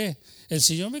 ¿sabe qué? El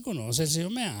Señor me conoce, el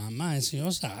Señor me ama, el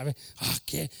Señor sabe.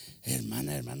 ¿Qué?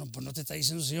 Hermano, pues no te está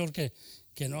diciendo el Señor que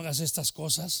no hagas estas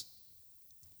cosas.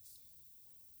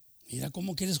 Mira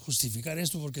cómo quieres justificar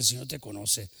esto porque el Señor te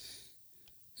conoce.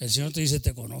 El Señor te dice,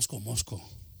 te conozco, mosco.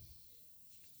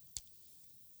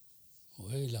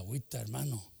 Uy, la agüita,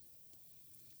 hermano.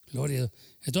 Gloria a Dios.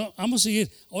 Entonces, vamos a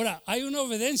seguir. Ahora, hay una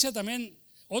obediencia también.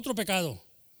 Otro pecado,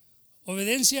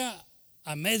 obediencia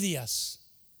a medias.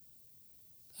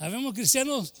 Habemos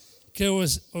cristianos que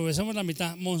obedecemos la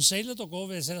mitad. Moisés le tocó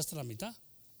obedecer hasta la mitad.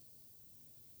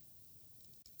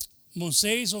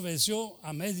 Moisés obedeció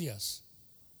a medias.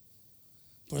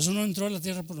 Por eso no entró a la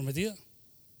tierra prometida.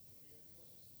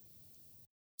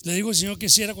 Le dijo el Señor que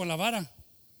hiciera con la vara.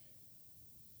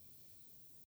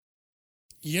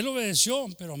 Y él obedeció,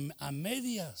 pero a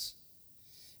medias.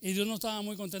 Y Dios no estaba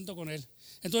muy contento con él.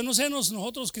 Entonces no seamos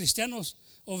nosotros cristianos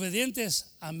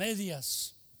obedientes a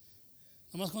medias,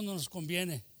 nomás cuando nos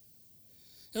conviene.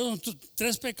 Esos son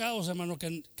 3 pecados, hermano,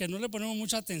 que no le ponemos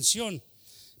mucha atención,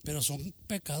 pero son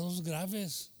pecados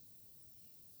graves.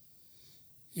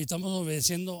 Y estamos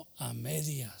obedeciendo a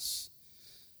medias.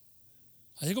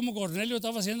 Así como Cornelio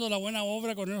estaba haciendo la buena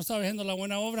obra, Cornelio estaba haciendo la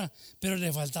buena obra, pero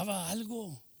le faltaba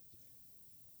algo.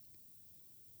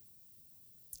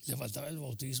 Le faltaba el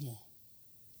bautismo.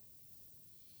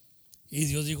 Y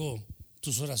Dios dijo,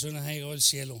 tus oraciones han llegado al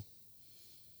cielo.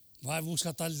 Va a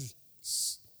buscar tal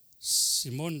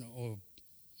Simón o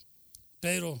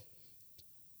Pedro.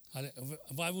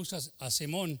 Va a buscar a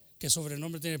Simón, que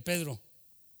sobrenombre tiene Pedro.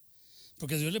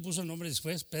 Porque Dios le puso el nombre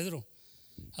después, Pedro.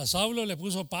 A Saulo le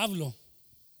puso Pablo.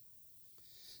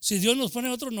 Si Dios nos pone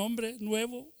otro nombre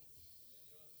nuevo,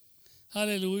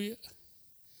 aleluya.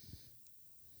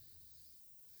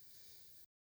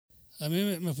 A mí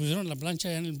me pusieron la plancha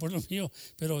allá en el pueblo mío,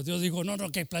 pero Dios dijo,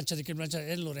 no, ¿qué plancha? ¿De qué plancha?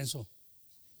 Es Lorenzo.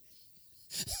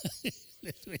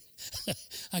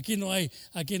 Aquí no hay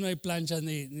planchas,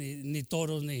 ni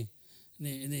toros,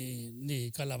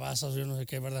 ni calabazas, yo no sé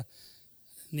qué, ¿verdad?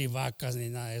 Ni vacas, ni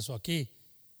nada de eso. Aquí,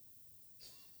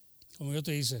 como yo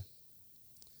te hice.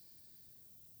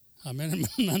 Amén,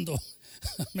 hermano Nando.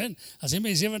 Amén. Así me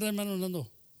decía, ¿verdad, hermano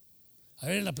Nando? A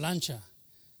ver, la plancha.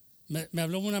 Me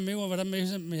habló un amigo, ¿verdad? Me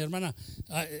dice mi hermana,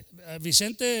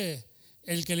 Vicente,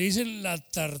 el que le dicen la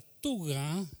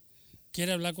tortuga,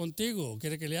 quiere hablar contigo,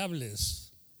 quiere que le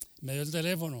hables. Me dio el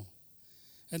teléfono.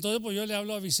 Entonces, pues yo le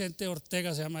hablo a Vicente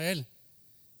Ortega, se llama él,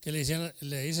 que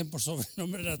le dicen por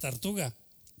sobrenombre la tortuga.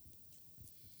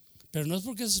 Pero no es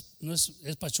porque es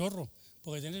pachorro,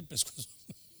 porque tiene el pescuezo.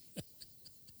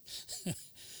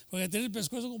 Porque tiene el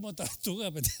pescuezo como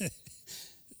tortuga.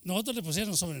 Nosotros le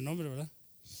pusieron sobrenombre, ¿verdad?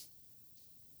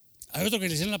 Hay otro que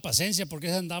le hicieron la paciencia porque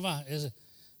esa andaba,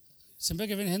 siempre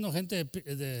que viene siendo gente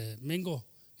de Mingo,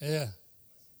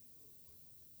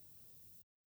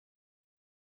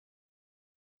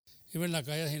 iba en la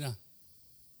calle así,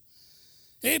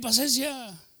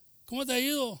 paciencia, ¿cómo te ha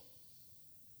ido?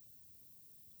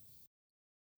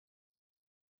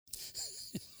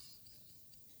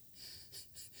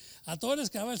 A todos les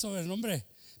quedaba el sobrenombre,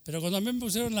 pero cuando a mí me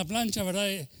pusieron la plancha,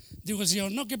 ¿verdad? Dijo el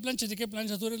Señor, no, ¿qué plancha? ¿De qué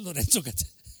plancha? Tú eres Lorenzo.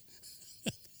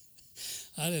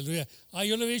 Aleluya.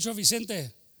 Yo le había dicho a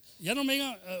Vicente, ya no me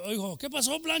digan, dijo, ¿qué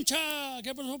pasó, plancha?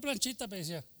 ¿Qué pasó, planchita? Me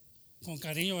decía, con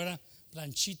cariño, ¿verdad?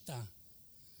 Planchita.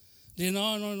 Dije,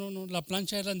 no, la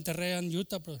plancha la enterré en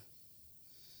Utah. Pero.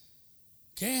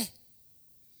 ¿Qué?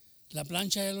 La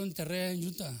plancha ya lo enterré en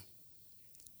Utah.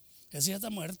 Ese ya está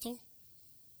muerto.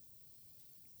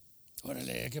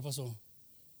 Órale, ¿qué pasó?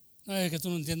 No, es que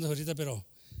tú no entiendes ahorita, pero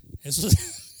eso es.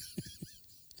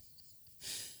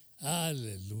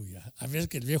 Aleluya. A ver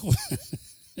que el viejo.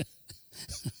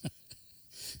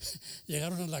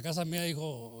 Llegaron a la casa mía,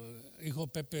 hijo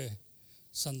Pepe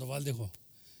Sandoval, dijo,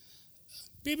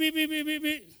 pi.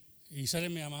 Y sale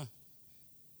mi mamá.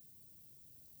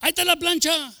 Ahí está la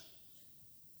plancha.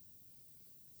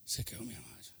 Se quedó mi mamá.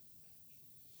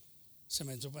 Se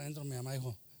me entró para adentro, mi mamá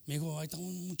dijo, mi hijo, ahí está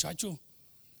un muchacho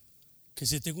que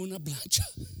si tengo una plancha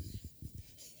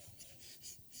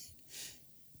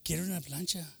 ¿quiere una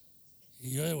plancha?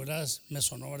 Y yo de verdad me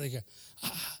sonó, ¿verdad? Dije,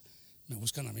 me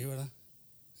buscan a mí, ¿verdad?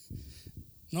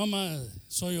 No, más,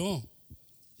 soy yo.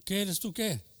 ¿Qué eres tú,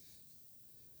 qué?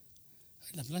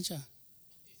 La plancha.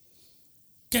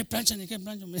 ¿Qué plancha ni qué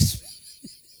plancha?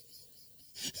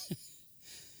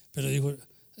 Pero dijo,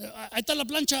 ahí está la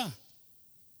plancha.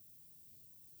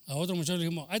 A otro muchacho le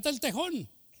dijimos, ahí está el tejón.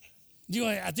 Digo,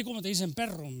 ¿a ti cómo te dicen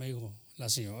perro? Me dijo la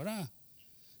señora.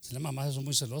 Las mamás son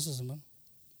muy celosas, hermano.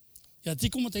 ¿Y a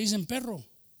ti cómo te dicen perro?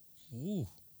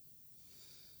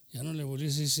 Ya no le volví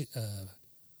a decir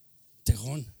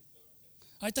tejón.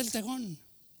 Ahí está el tejón.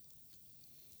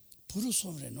 Puro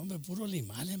sobrenombre, puro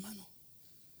animal, hermano.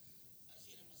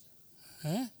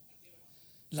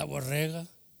 La borrega.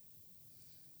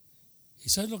 ¿Y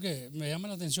sabes lo que me llama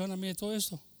la atención a mí de todo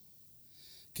esto?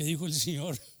 Que dijo el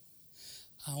Señor,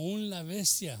 aún la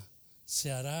bestia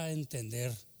se hará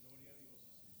entender.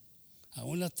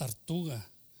 Aún la tartuga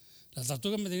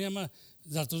me tenía más.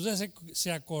 La tartuga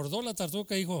se acordó, la tartuga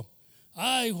que dijo,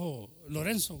 hijo,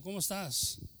 Lorenzo, ¿cómo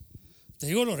estás? Te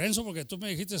digo Lorenzo porque tú me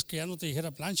dijiste que ya no te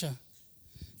dijera plancha,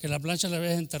 que la plancha la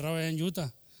habías enterrado allá en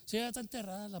Utah. Sí, ya está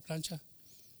enterrada la plancha.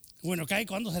 Bueno, cada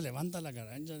cuando se levanta la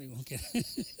carancha, digo, que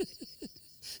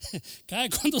cada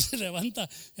cuando se levanta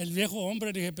el viejo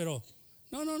hombre, dije, pero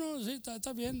no, sí,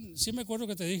 está bien, sí me acuerdo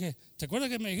que te dije. ¿Te acuerdas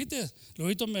que me dijiste?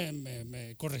 Luego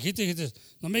me corregiste y dijiste,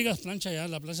 no me digas plancha ya,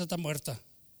 la plancha está muerta.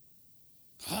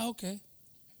 Ok.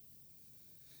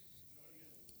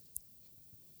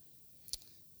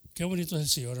 Qué bonito es el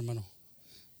Señor, hermano.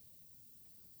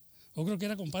 Yo creo que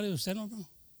era compadre de usted, ¿no, hermano?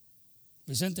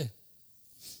 Vicente.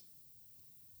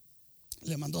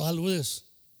 Le mandó saludes.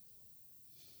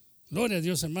 Gloria a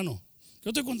Dios, hermano.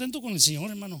 Yo estoy contento con el Señor,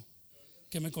 hermano,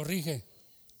 que me corrige.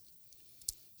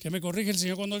 Que me corrige el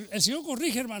Señor. Cuando el Señor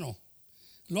corrige, hermano,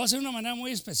 lo hace de una manera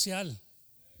muy especial.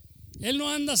 Él no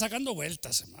anda sacando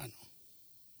vueltas, hermano.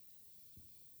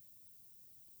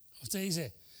 Usted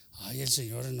dice, el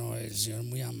Señor no, el Señor es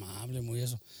muy amable, muy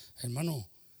eso. Hermano,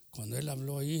 cuando Él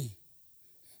habló ahí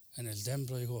en el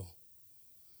templo, dijo,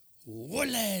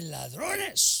 ¡huele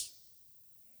ladrones!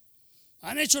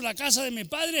 Han hecho la casa de mi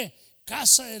padre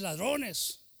casa de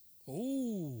ladrones.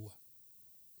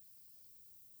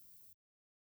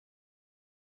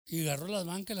 Y agarró las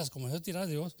bancas y las comenzó a tirar a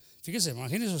Dios. Fíjese,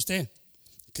 imagínese usted,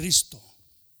 Cristo,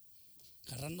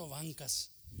 agarrando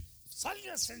bancas.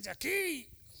 ¡Sálganse de aquí!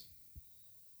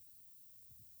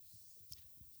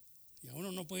 Y a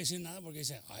uno no puede decir nada porque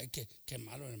dice, qué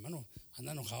malo, hermano,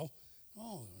 anda enojado.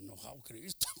 No, enojado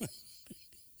Cristo.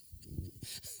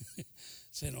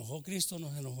 ¿Se enojó Cristo o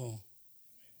no se enojó?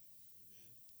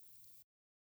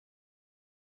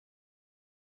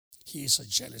 He is a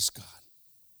jealous God.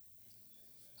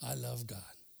 I love God.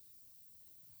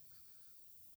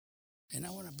 And I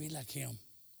want to be like Him.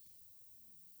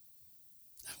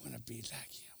 I want to be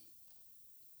like Him.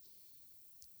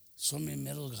 Son mis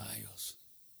meros gallos.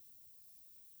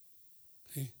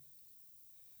 ¿Sí?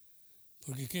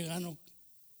 Porque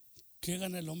 ¿qué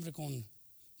gana el hombre con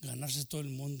ganarse todo el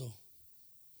mundo?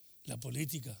 La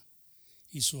política,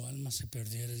 y su alma se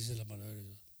perdiera, dice la palabra de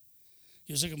Dios.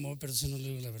 Yo sé que me voy a perder si no le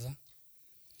digo la verdad.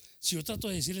 Si yo trato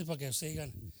de decirles para que ustedes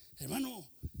digan, hermano,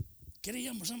 ¿quiere ir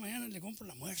a almorzar mañana? Le compro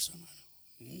el almuerzo,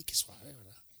 hermano. Qué suave,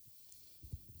 ¿verdad?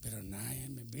 Pero nadie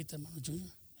me invita, hermano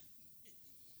Junior.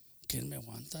 ¿Quién me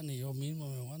aguanta? Ni yo mismo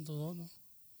me aguanto todo, ¿no?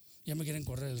 Ya me quieren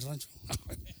correr del rancho.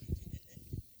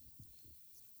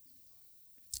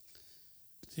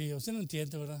 Sí, usted no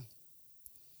entiende, ¿verdad?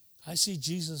 I see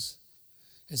Jesus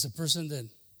as a person that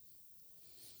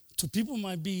to people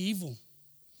might be evil.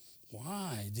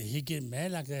 Why did He get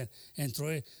mad like that and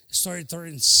started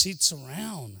throwing seats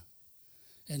around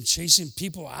and chasing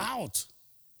people out?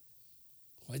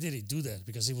 Why did He do that?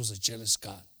 Because He was a jealous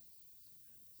God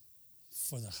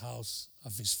for the house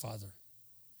of His Father.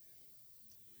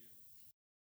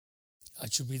 I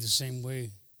should be the same way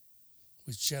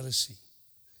with jealousy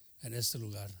en este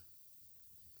lugar.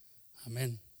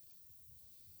 Amén.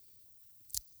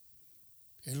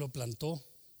 Él lo plantó.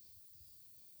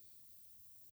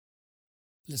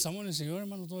 Le estamos en el Señor,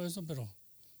 hermano, todo esto, pero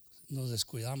nos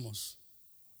descuidamos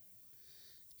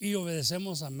y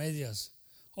obedecemos a medias.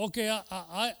 Okay,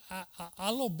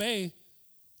 I'll obey,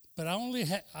 but I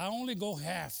only go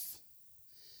half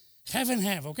and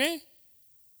half, okay?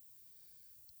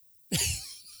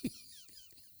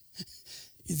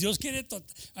 Y Dios quiere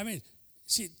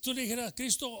si tú le dijeras,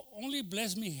 Cristo, only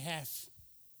bless me half,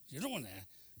 you don't want that.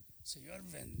 Señor,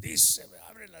 bendice,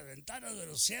 abre las ventanas de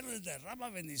los cielos, derrama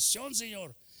bendición,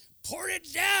 Señor. Pour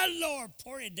it down, Lord,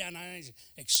 pour it down. I'm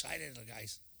excited,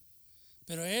 guys.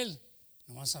 Pero Él,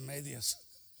 nomás a medias.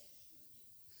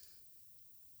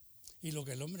 Y lo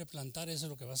que el hombre plantar, eso es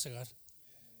lo que va a cegar.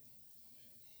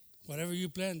 Whatever you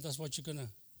plant, that's what you're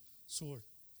gonna sow.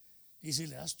 Y si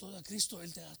le das todo a Cristo,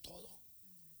 Él te da todo.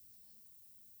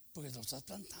 Porque lo estás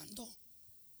plantando.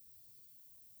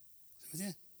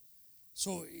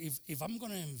 So if I'm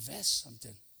going to invest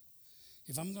something,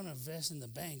 if I'm going to invest in the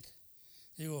bank,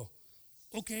 digo,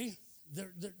 okay,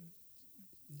 the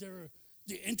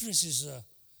interest is,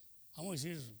 vamos a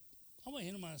decir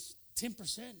más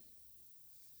 10%.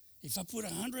 If I put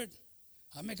 100,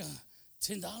 I make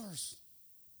 $10.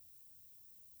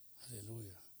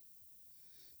 Aleluya.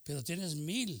 Pero tienes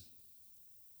 1,000.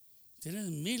 Tienes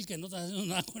 1,000 que no estás haciendo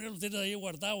nada con él, lo tienes ahí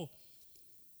guardado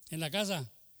en la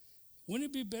casa. Wouldn't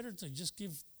it be better to just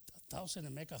give 1,000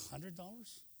 and make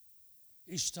 $100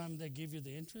 each time they give you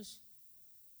the interest?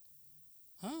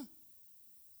 ¿Ah?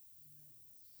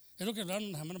 Es lo que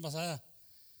hablaron la semana pasada.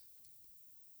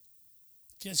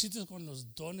 ¿Qué hiciste con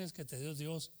los dones que te dio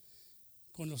Dios?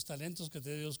 Con los talentos que te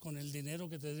dio Dios, con el dinero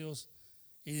que te dio Dios.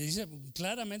 Y dice,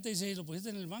 claramente dice, ¿y lo pusiste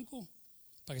en el banco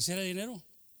para que hiciera dinero?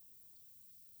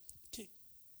 ¿Qué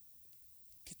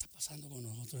está pasando con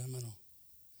nosotros, hermano?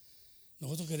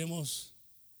 Nosotros queremos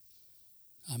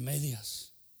a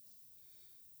medias.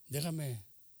 Déjame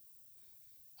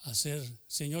hacer,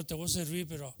 Señor, te voy a servir,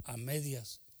 pero a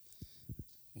medias.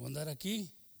 Voy a andar aquí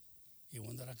y voy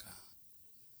a andar acá.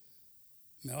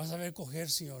 Me vas a ver coger,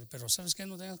 Señor, pero ¿sabes qué?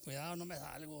 No tengas cuidado, no me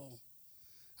da algo.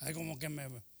 Hay como que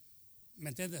 ¿me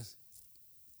entiendes?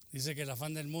 Dice que el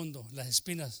afán del mundo, las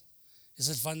espinas, es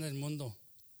el afán del mundo.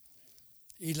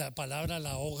 Y la palabra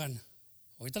la ahogan.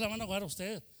 Ahorita la van a ahogar a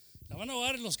ustedes. La van a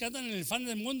ahogar los que andan en el afán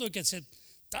del mundo y que se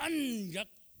tan ya.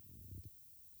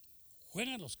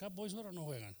 ¿Juegan los Cowboys ahora o no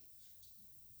juegan?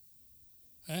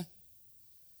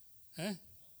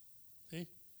 ¿Sí?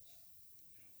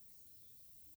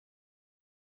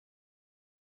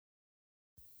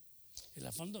 El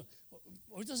afán,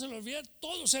 ahorita se le olvida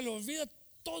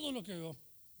todo lo que vio.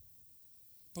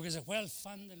 Porque se fue al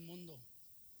fan del mundo.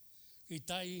 Y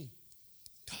está ahí.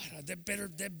 God, they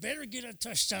better get a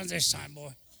touchdown this time,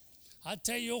 boy. I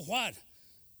tell you what.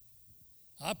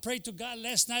 I prayed to God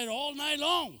last night all night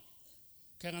long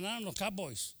que ganaron los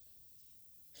Cowboys.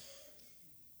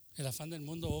 El afán del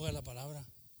mundo ahoga la palabra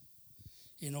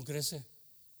y no crece.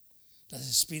 Las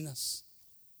espinas.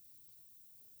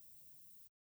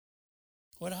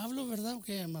 Ahora, ¿hablo verdad o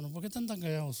qué, hermano? ¿Por qué están tan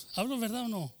callados? ¿Hablo verdad o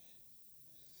no?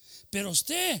 Pero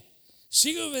usted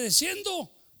sigue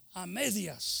obedeciendo a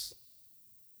medias.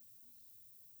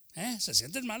 Se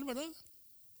sienten mal, ¿verdad?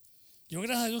 Yo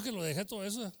gracias a Dios que lo dejé todo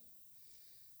eso,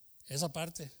 esa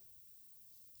parte.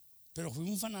 Pero fui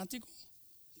un fanático.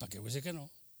 ¿Para qué voy a decir que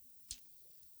no?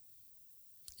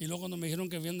 Y luego cuando me dijeron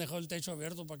que habían dejado el techo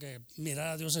abierto para que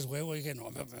mirara a Dios el juego, dije,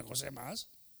 no, me gocé más.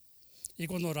 Y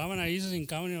cuando oraban ahí, se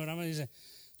hincaban y oraban y dice,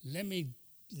 let me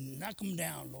knock them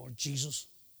down, Lord Jesus.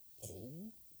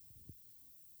 Oh.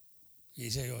 Y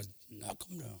dice yo, knock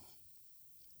them down.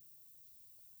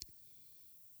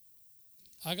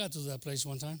 I got to that place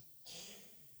one time.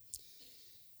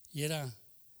 Y era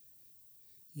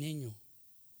niño.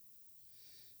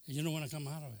 And you don't want to come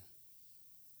out of it.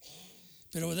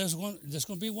 But there's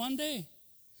going to be one day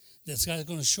that God's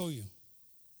going to show you.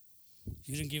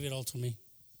 You didn't give it all to me.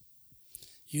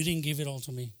 You didn't give it all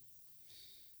to me.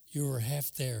 You were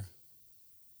half there.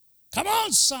 Come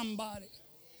on, somebody.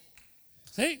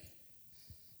 See?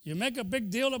 You make a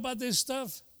big deal about this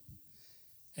stuff,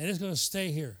 and it's going to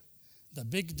stay here. The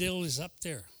big deal is up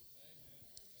there.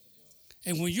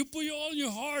 And when you put all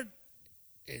your heart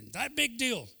in that big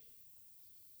deal,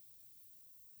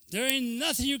 there ain't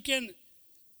nothing you can,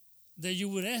 that you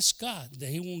would ask God that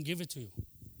He won't give it to you.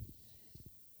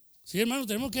 Sí, hermano,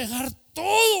 tenemos que dejar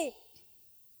todo.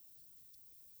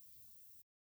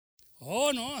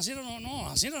 Oh, no, así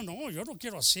no, yo no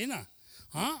quiero así.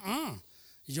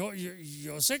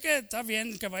 Yo sé que está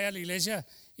bien que vaya a la iglesia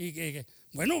y que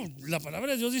bueno, la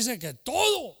palabra de Dios dice que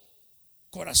todo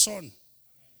corazón,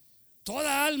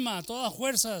 toda alma, todas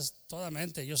fuerzas, toda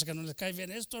mente. Yo sé que no les cae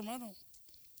bien esto, hermano.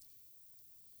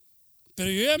 Pero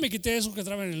yo ya me quité eso que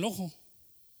trae en el ojo.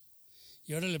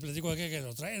 Y ahora le platico a aquel que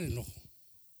lo trae en el ojo.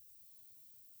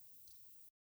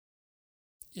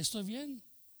 Y estoy bien.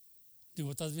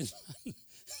 Digo, ¿estás bien?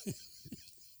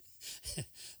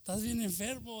 ¿Estás bien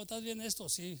enfermo? ¿Estás bien esto?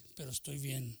 Sí, pero estoy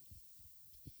bien.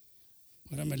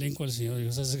 Ahora me linco al Señor.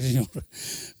 Digo, ¿sabes qué, Señor?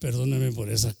 Perdóname por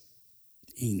esa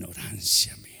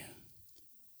ignorancia mía.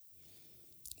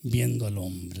 Viendo al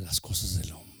hombre, las cosas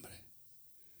del hombre.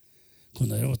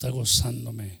 Cuando debo estar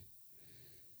gozándome.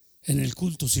 En el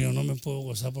culto, Señor, no me puedo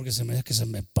gozar porque se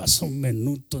me pasa un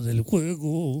minuto del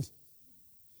juego.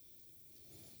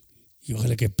 Y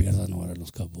ojalá que pierdan ahora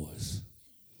los Cowboys.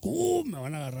 Me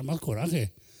van a agarrar más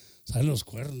coraje. Salen los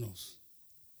cuernos.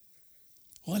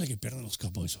 Ojalá que pierdan los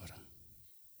Cowboys ahora.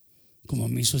 Como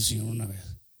me hizo el Señor una vez.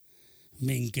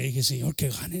 Me hinqué y dije, Señor, que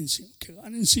ganen, Señor, que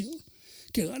ganen, Señor,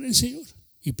 que ganen, Señor.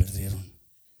 Y perdieron.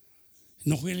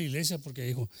 No fui a la iglesia porque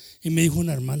dijo, y me dijo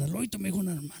una hermana, Loito, me dijo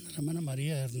una hermana, la hermana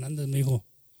María Hernández, me dijo,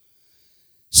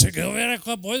 se quedó a ver a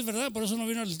Cowboys, ¿verdad? Por eso no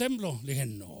vino al templo. Le dije,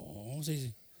 no,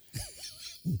 sí.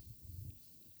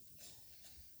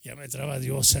 Ya me traba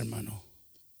Dios, hermano.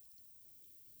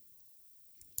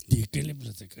 Dije, ¿qué le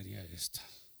platicaría a esta?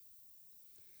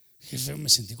 Qué feo me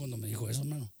sentí cuando me dijo eso,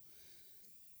 hermano.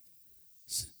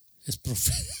 Es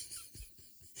profe.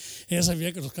 Ella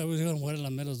sabía que los Cowboys iban a jugar a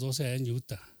las menos 12 allá en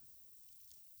Utah.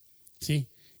 Sí,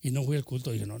 y no fui al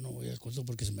culto. Dije, no voy al culto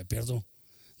porque si me pierdo,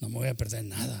 no me voy a perder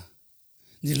nada.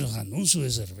 Ni los anuncios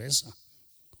de cerveza.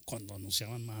 Cuando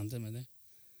anunciaban más antes, ¿verdad?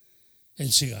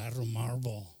 El cigarro,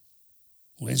 Marlboro,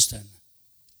 Winston.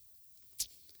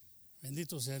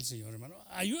 Bendito sea el Señor, hermano.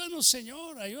 Ayúdanos,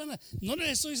 Señor, ayúdanos. No les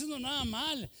estoy diciendo nada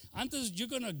mal. Antes, you're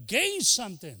going to gain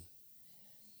something.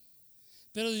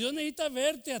 Pero Dios necesita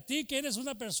verte a ti, que eres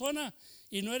una persona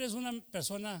y no eres una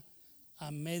persona a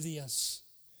medias.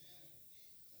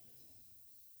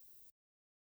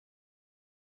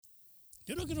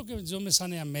 Yo no quiero que Dios me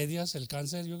sane a medias el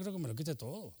cáncer, yo creo que me lo quite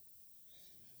todo.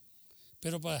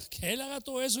 Pero para que Él haga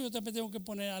todo eso, yo también tengo que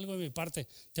poner algo de mi parte.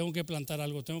 Tengo que plantar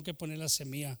algo, tengo que poner la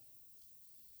semilla.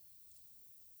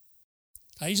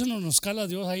 Ahí se nos cala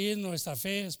Dios, ahí nuestra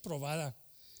fe es probada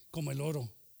como el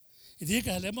oro. Y dice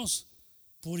que salemos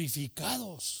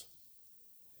purificados.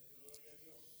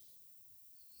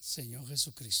 Señor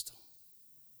Jesucristo.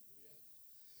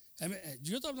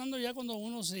 Yo estoy hablando ya cuando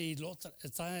uno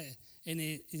está en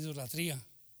idolatría.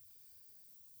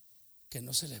 Que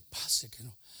no se le pase, que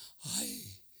no.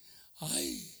 Ay.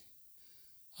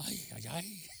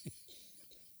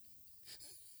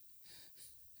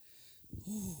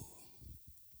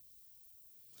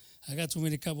 I got too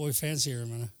many Cowboy fans here,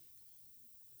 hermana.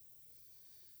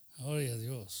 Gloria a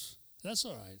Dios. That's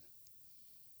all right.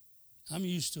 I'm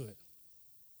used to it.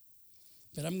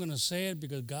 But I'm going to say it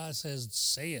because God says,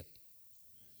 say it.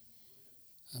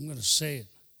 I'm going to say it.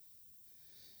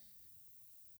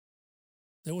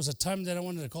 There was a time that I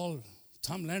wanted to call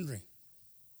Tom Landry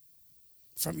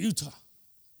from Utah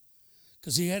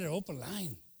because he had an open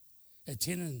line at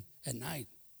 10 at night.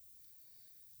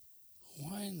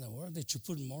 Why in the world did you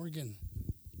put Morgan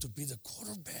to be the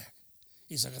quarterback?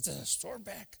 He's like, I got the store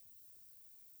back.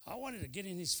 I wanted to get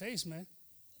in his face, man.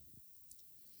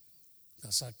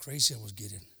 That's how crazy I was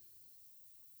getting.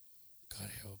 God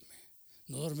help me.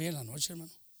 No dormía en la noche,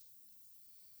 hermano.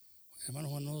 Hermano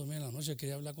Juan no dormía en la noche.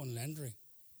 Quería hablar con Landry.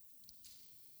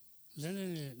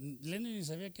 Lenny ni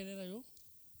sabía quién era yo.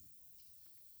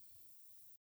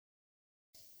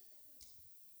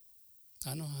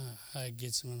 I know how it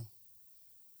gets, hermano.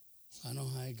 I know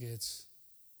how it gets.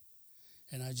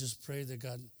 And I just pray that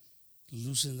God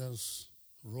loosen those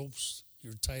ropes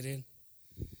you're tied in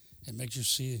and makes you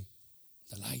see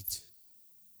the light.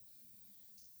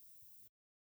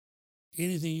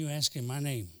 Anything you ask in my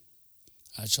name,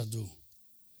 I shall do.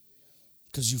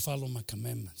 Because you follow my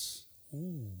commandments.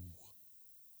 Ooh.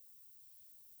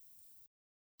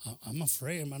 I'm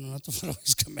afraid, hermano, not to follow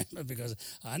his commandments because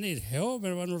I need help,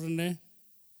 hermano Rene.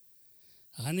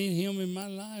 I need him in my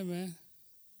life, man.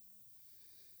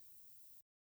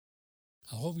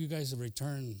 I hope you guys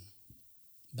return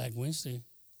back Wednesday.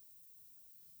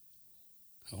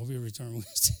 I hope you return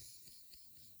Wednesday.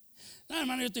 No,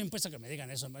 hermano, yo estoy impuesto a que me digan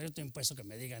eso, hermano. Yo estoy impuesto a que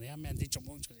me digan. Ya me han dicho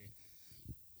mucho.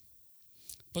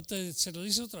 Pero se lo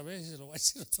dice otra vez y se lo voy a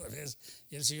decir otra vez.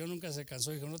 Y el Señor nunca se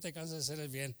cansó. Dijo, no te canses de hacer el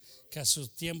bien, que a su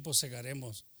tiempo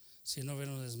segaremos si no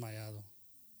hubiéramos desmayado.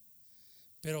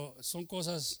 Pero son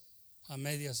cosas a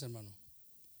medias, hermano.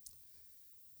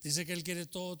 Dice que Él quiere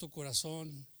todo tu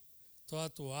corazón, toda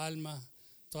tu alma,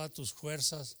 todas tus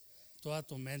fuerzas, toda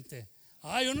tu mente.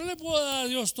 Yo no le puedo dar a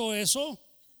Dios todo eso.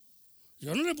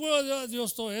 Yo no le puedo dar a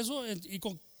Dios todo eso. ¿Y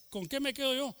con qué me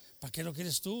quedo yo? ¿Para qué lo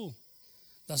quieres tú?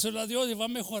 Dáselo a Dios y va a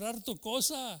mejorar tu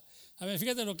cosa. A ver,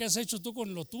 fíjate lo que has hecho tú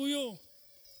con lo tuyo.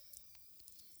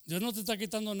 Dios no te está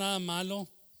quitando nada malo.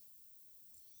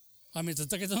 A mí te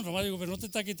está quitando lo malo, digo, pero no te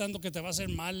está quitando que te va a hacer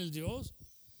mal el Dios.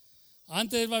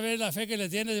 Antes Él va a ver la fe que le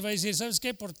tienes y va a decir, ¿sabes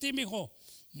qué? Por ti, mijo,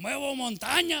 muevo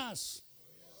montañas.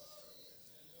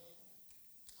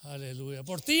 Aleluya.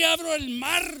 Por ti abro el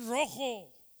mar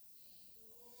rojo.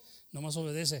 Nomás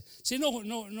obedece. Si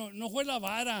no fue la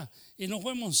vara y no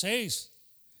fue Moisés,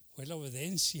 fue la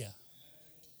obediencia.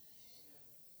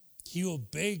 He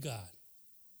obeyed God.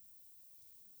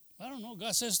 I don't know.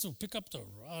 God says to pick up the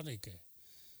rod.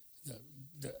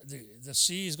 The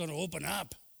sea is going to open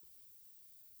up.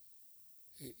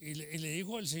 Y le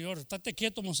dijo el Señor, estate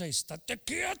quieto, Moisés, estate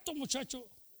quieto, muchacho.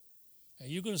 And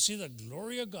you're going to see the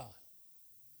glory of God.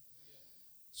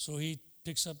 So he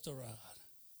picks up the rod.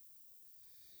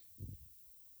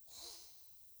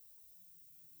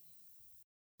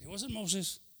 It wasn't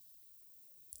Moses.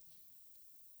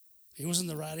 It wasn't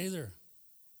the rod either.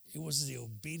 It was the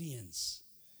obedience.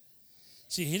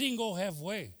 See, he didn't go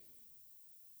halfway.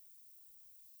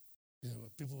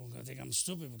 People think I'm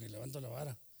stupid porque levanto la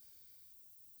vara.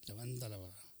 Levanta la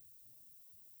vara.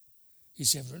 Y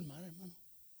se abrió el mar, hermano.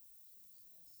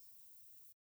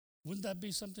 Wouldn't that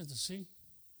be something to see?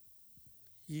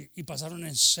 Y pasaron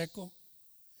en seco.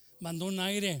 Mandó un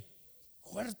aire,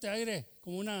 fuerte aire,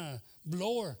 como una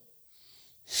blower.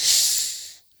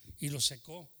 Y lo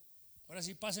secó. Ahora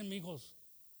sí pasen, mijos.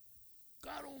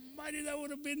 God Almighty, that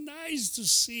would have been nice to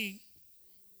see.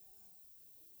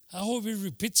 I hope he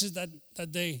repeats it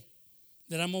that day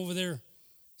that I'm over there.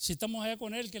 Si estamos allá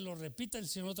con él, que lo repita el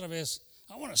Señor otra vez.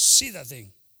 I want to see that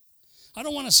thing. I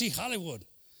don't want to see Hollywood.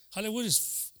 Hollywood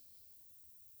está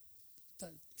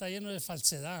lleno de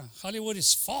falsedad. Hollywood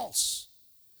is false.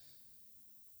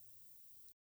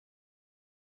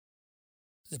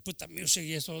 They put the music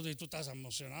y eso y tú estás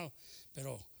emocionado.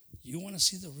 Pero you want to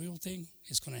see the real thing?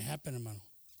 It's going to happen, hermano.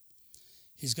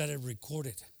 He's got it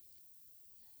recorded.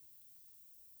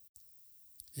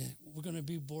 Yeah, we're going to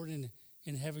be bored in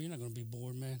heaven. You're not going to be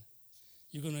bored, man.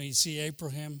 You're going to see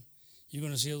Abraham. You're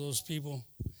going to see all those people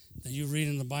that you read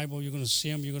in the Bible. You're going to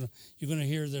see them. You're going to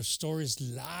hear their stories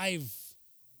live.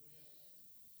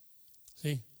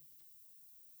 Sí.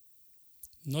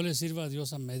 No le sirva a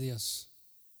Dios a medias.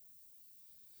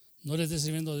 No le esté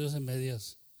sirviendo a Dios en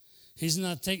medias. He's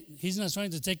not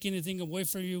trying to take anything away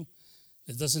from you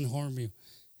that doesn't harm you.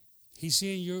 He's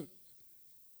saying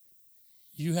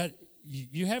you have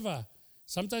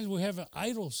sometimes we have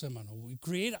idols, hermano. We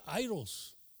create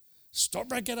idols.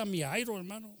 Storberg era mi idol,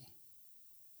 hermano.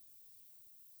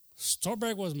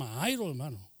 Storberg was my idol,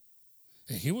 hermano.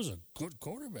 He was a good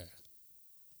quarterback.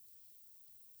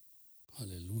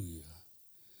 Hallelujah.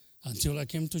 Until I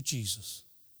came to Jesus.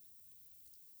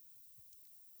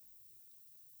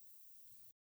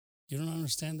 You don't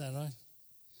understand that, right?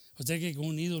 Usted cree que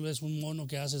un ídolo es un mono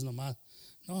que haces nomás.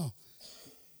 No.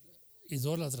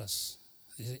 Idólatras.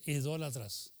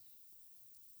 Idólatras.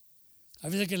 A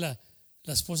veces que la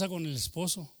esposa con el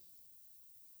esposo.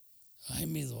 Ay,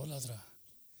 mi idólatra.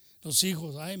 Los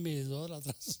hijos, ay, mi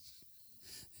idólatras.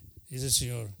 Dice el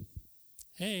Señor,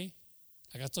 hey,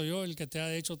 acá estoy yo, el que te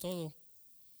ha hecho todo.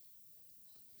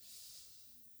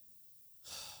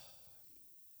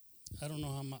 I don't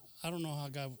know how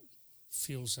God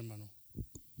feels, hermano.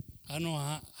 I know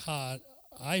how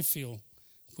I feel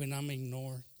when I'm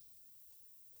ignored.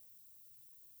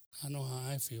 I know how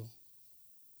I feel.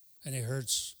 And it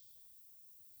hurts.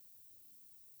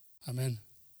 Amén.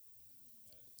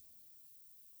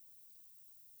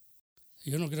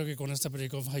 Yo no creo que con esta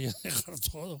predicación vaya a dejar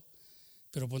todo.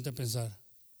 Pero ponte a pensar.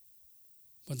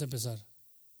 Ponte a pensar.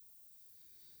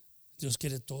 Dios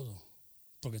quiere todo.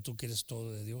 Porque tú quieres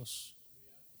todo de Dios.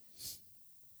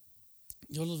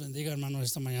 Dios los bendiga, hermano,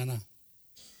 esta mañana.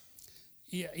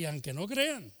 Y aunque no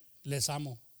crean, les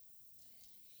amo.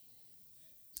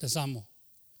 Les amo.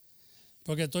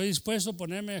 Porque estoy dispuesto a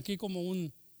ponerme aquí como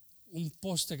un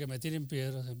poste que me tiren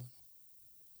piedras, hermano.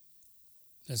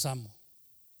 Les amo.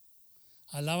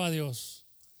 Alaba a Dios.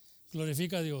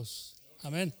 Glorifica a Dios.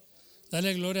 Amén.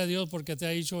 Dale gloria a Dios porque te ha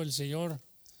dicho el Señor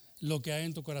lo que hay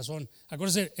en tu corazón.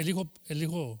 Acuérdese, el hijo,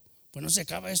 pues no se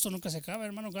acaba esto, nunca se acaba,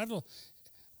 hermano Carlos.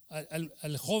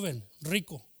 Al joven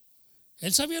rico,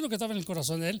 él sabía lo que estaba en el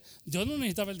corazón de él. Dios no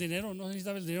necesitaba el dinero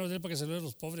de él para que se lo diera a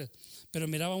los pobres, pero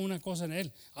miraba una cosa en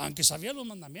él, aunque sabía los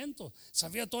mandamientos,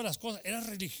 sabía todas las cosas, era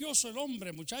religioso el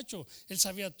hombre, muchacho, él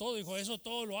sabía todo, dijo, eso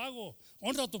todo lo hago,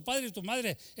 honra a tu padre y tu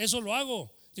madre, eso lo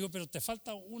hago. Digo, pero te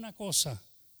falta una cosa.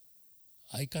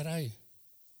 Ay, caray,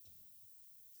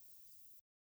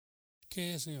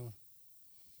 ¿qué es, Señor?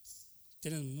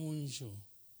 Tienes mucho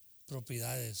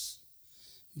propiedades.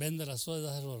 Véndelas todas y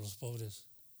dáselo a los pobres.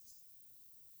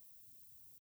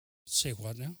 Say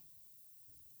what now?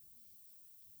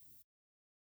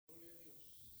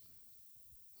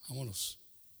 Vámonos.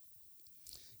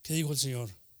 ¿Qué dijo el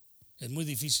Señor? Es muy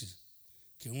difícil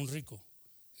que un rico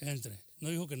entre. No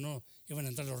dijo que no iban a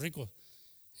entrar los ricos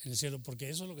en el cielo, porque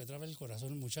eso es lo que trae el corazón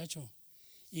del muchacho.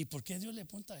 ¿Y por qué Dios le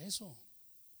apunta a eso?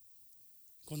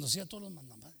 Conocía todos los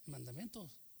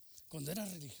mandamientos, cuando era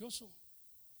religioso.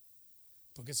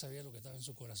 Porque sabía lo que estaba en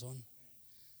su corazón.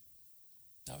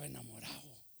 Estaba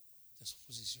enamorado de sus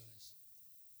posiciones.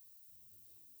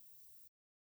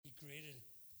 He created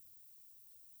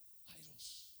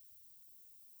idols.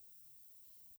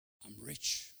 I'm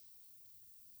rich.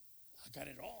 I got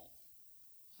it all.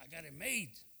 I got it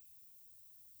made.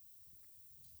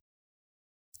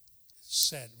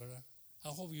 Sad, ¿verdad? I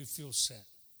hope you feel sad.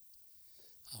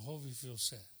 I hope you feel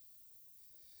sad.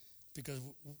 Because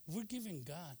we're giving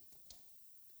God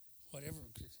whatever.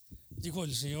 Dijo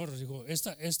el Señor, dijo,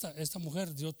 esta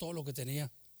mujer dio todo lo que tenía.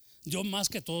 Dio más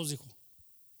que todos, dijo.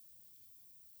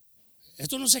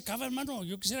 Esto no se acaba, hermano.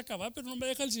 Yo quisiera acabar, pero no me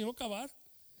deja el Señor acabar.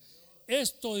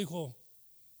 Esto, dijo,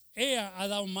 ella ha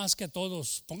dado más que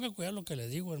todos. Ponga cuidado lo que le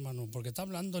digo, hermano, porque está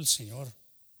hablando el Señor.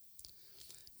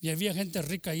 Y había gente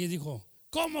rica allí y dijo,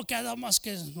 ¿cómo que ha dado más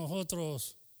que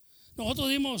nosotros? Nosotros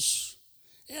dimos,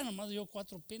 ella nomás dio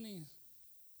 4 pennies.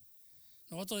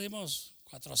 Nosotros dimos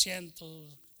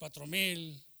 400,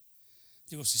 4,000.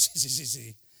 Digo,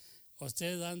 sí.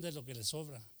 Ustedes dan de lo que les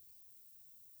sobra.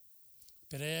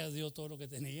 Pero ella dio todo lo que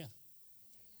tenía.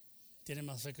 Tiene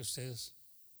más fe que ustedes.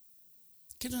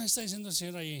 ¿Qué nos está diciendo el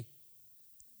Señor ahí?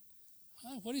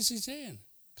 What is he saying?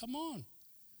 Come on.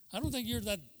 I don't think you're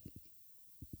that.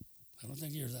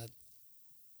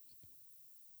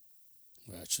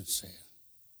 Well, I shouldn't say it.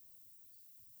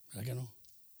 ¿Verdad que no?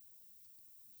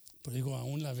 Pero digo,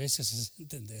 aún a veces es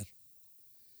entender.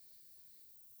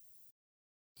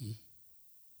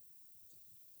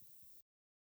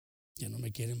 Ya no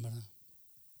me quieren, ¿verdad?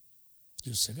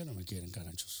 Yo sé que no me quieren,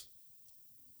 caranchos.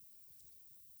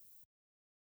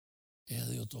 Ella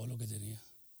dio todo lo que tenía.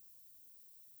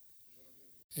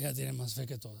 Ella tiene más fe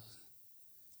que todas.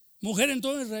 Mujer en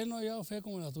todo Israel no ha hallado fe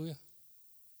como la tuya.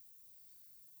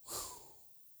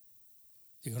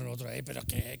 Dijo el otro, pero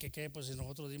 ¿qué? Pues si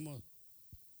nosotros dimos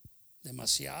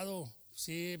demasiado.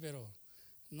 Sí, pero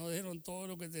no dieron todo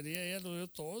lo que tenía. Ella lo dio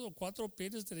todo. 4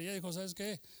 pines tenía. Dijo, ¿sabes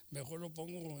qué? Mejor lo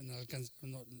pongo en alcance.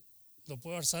 No, lo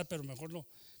puedo alzar, pero mejor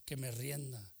que me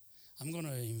rienda. I'm going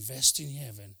to invest in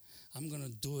heaven. I'm going to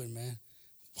do it, man.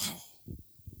 Wow.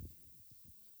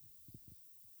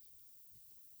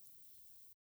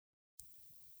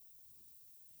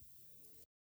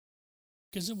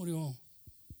 ¿Quién se murió?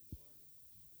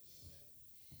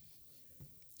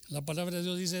 La palabra de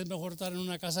Dios dice, es mejor estar en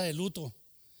una casa de luto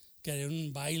que en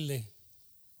un baile.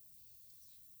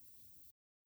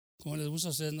 ¿Cómo les gusta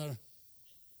a ustedes andar?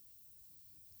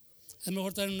 Es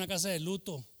mejor estar en una casa de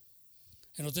luto,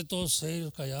 que no estén todos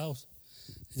serios, callados.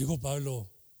 Y dijo Pablo,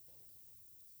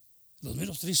 los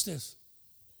miro tristes,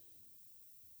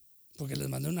 porque les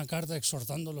mandé una carta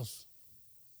exhortándolos,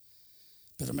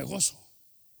 pero me gozo.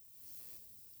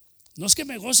 No es que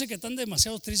me goce que están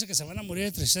demasiado tristes, que se van a morir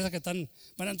de tristeza, que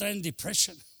van a entrar en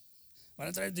depression. Van a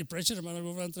entrar en depression,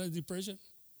 hermano, van a entrar en depression.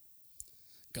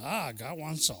 God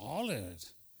wants all of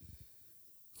it.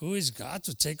 Who is God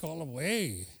to take all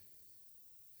away?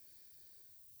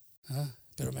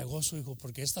 Pero me gozo, hijo,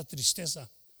 porque esta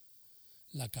tristeza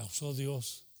la causó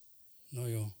Dios, no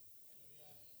yo.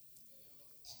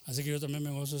 Así que yo también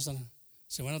me gozo.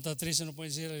 Se van a estar tristes, no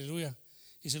pueden decir aleluya.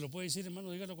 Y si lo puede decir,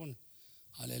 hermano, dígalo con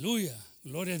aleluya,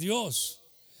 gloria a Dios.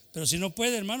 Pero si no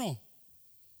puede, hermano,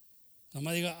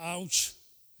 nomás diga ouch,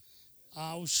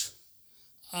 ouch,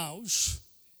 ouch,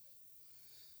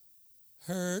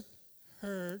 hurt.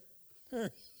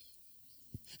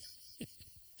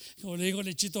 Como le dijo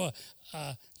Lechito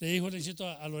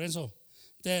a Lorenzo,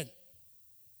 Dad,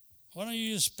 why don't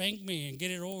you just spank me and get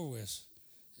it over with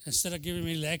instead of giving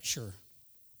me lecture?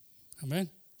 Amén.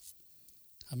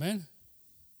 Amén.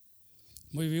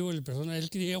 Muy vivo el persona, él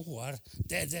quería jugar.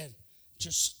 Dad,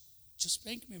 just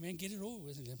spank me, man, get it over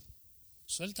with.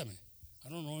 Suéltame. I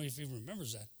don't know if he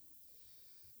remembers that.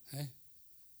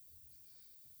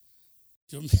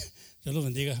 Dios los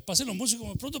bendiga. Pasen los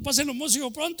músicos,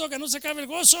 pronto, que no se acabe el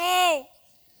gozo.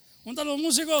 ¿Dónde están los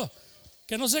músicos?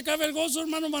 Que no se acabe el gozo,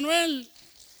 hermano Manuel.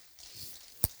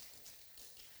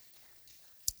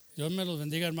 Dios me los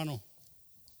bendiga, hermano.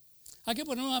 Hay que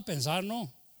ponernos a pensar,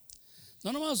 ¿no?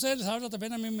 No nomás a ustedes les habla,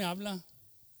 también a mí me habla.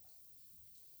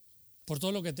 Por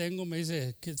todo lo que tengo, me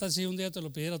dice, ¿qué tal si un día te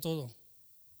lo pidiera todo?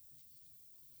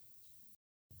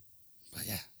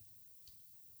 Vaya.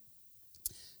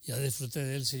 Ya disfruté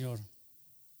de él, Señor.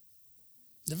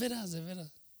 De veras.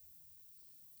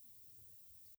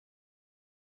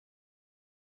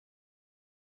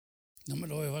 No me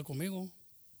lo voy a llevar conmigo.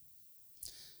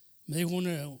 Me dijo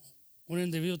un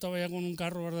individuo, estaba allá con un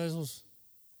carro, ¿verdad? Esos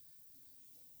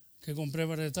que compré,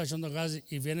 ¿verdad? Está echando gas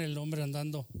y viene el hombre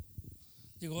andando.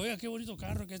 Digo, oiga, qué bonito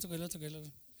carro, que esto, que el otro, que el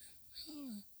otro.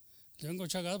 Le vengo a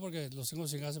echar gas porque los tengo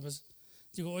sin gas. Pues.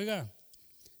 Digo, oiga,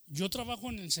 yo trabajo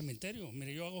en el cementerio.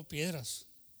 Mire, yo hago piedras.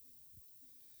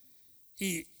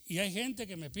 Y hay gente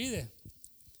que me pide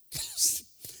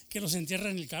que los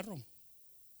entierre en el carro.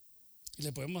 Y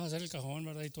le podemos hacer el cajón,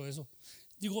 ¿verdad? Y todo eso.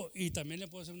 Digo, y también le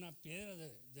puedo hacer una piedra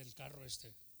del carro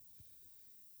este.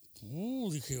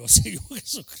 Dije, oh Señor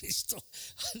Jesucristo,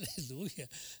 aleluya.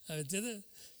 ¿Me entiendes?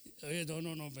 Oye,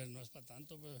 no, pero no es para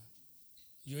tanto. Pero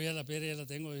yo ya la piedra ya la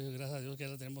tengo, gracias a Dios que ya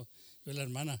la tenemos, yo y la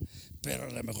hermana. Pero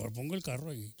a lo mejor pongo el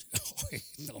carro y,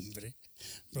 no, hombre.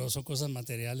 Pero son cosas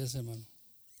materiales, hermano.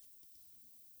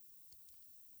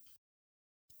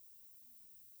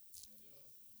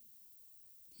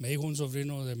 Me dijo un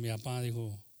sobrino de mi papá,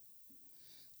 dijo,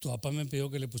 tu papá me pidió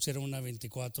que le pusiera una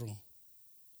 24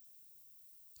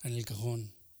 en el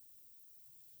cajón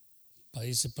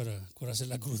para curarse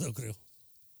la cruda, creo.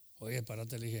 Oye,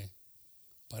 párate, le dije,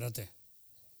 párate,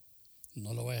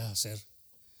 no lo vayas a hacer.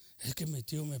 Es que mi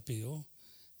tío me pidió,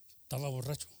 estaba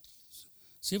borracho.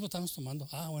 Sí, pues estamos tomando.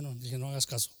 Bueno, dije, no hagas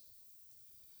caso.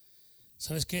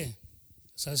 ¿Sabes qué?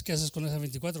 ¿Sabes qué haces con esa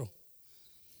 24?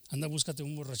 Anda, búscate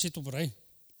un borrachito por ahí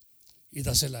y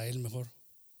dásela a él mejor.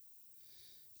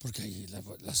 Porque ahí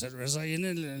la cerveza ahí en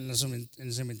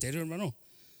el cementerio, hermano,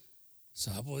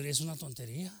 se va a podrir, es una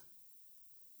tontería.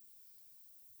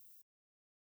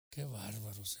 Qué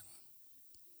bárbaros, hermano.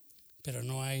 Pero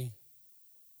no hay.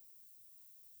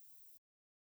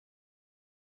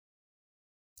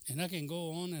 And I can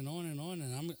go on and on and on,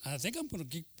 and I think I'm going to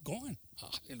keep going.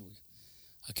 Hallelujah.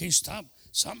 I can't stop.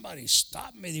 Somebody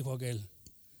stop me, dijo aquel.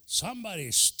 Somebody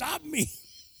stop me.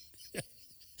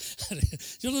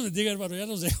 Dios los bendiga, hermano, ya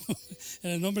los dejo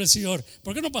en el nombre del Señor.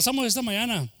 ¿Por qué no pasamos esta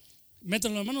mañana?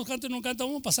 Mientras los hermanos canten un canto,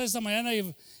 vamos a pasar esta mañana y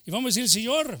vamos a decir,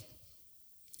 Señor,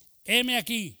 heme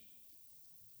aquí,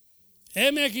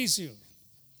 Señor.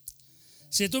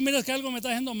 Si tú miras que algo me está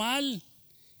haciendo mal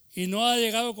y no ha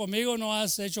llegado conmigo, no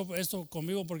has hecho esto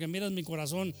conmigo porque miras mi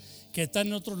corazón que está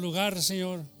en otro lugar,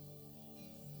 Señor,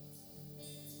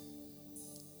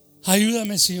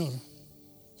 ayúdame, Señor.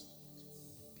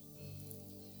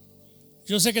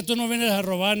 Yo sé que tú no vienes a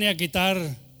robar ni a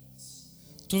quitar,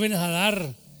 tú vienes a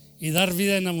dar y dar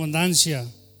vida en abundancia.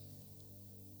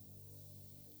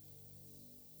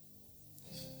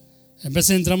 En vez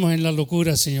de entramos en la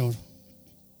locura, Señor,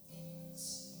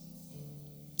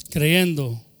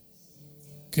 creyendo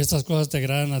que estas cosas te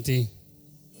agradan a ti.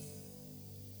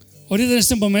 Ahorita en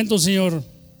este momento, Señor,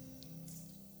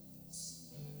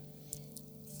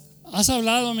 has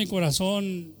hablado a mi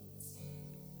corazón.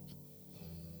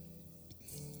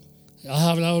 Has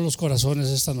hablado a los corazones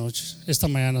esta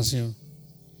mañana, Señor.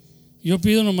 Yo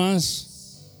pido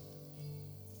nomás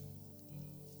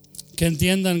que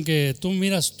entiendan que tú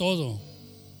miras todo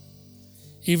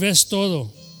y ves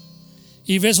todo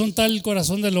y ves un tal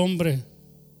corazón del hombre.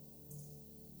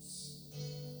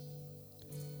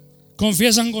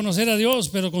 Confiesan conocer a Dios,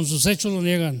 pero con sus hechos lo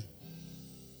niegan.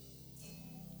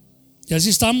 Y así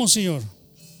estamos, Señor.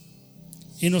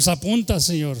 Y nos apuntas,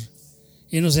 Señor,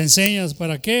 y nos enseñas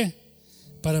para qué.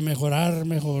 Para mejorar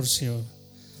mejor, Señor.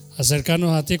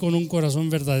 Acercarnos a ti con un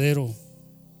corazón verdadero.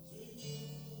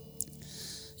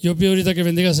 Yo pido ahorita que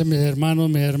bendigas a mis hermanos,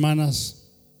 mis hermanas,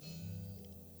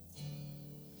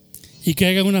 y que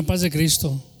hagan una paz de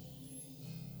Cristo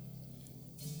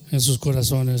en sus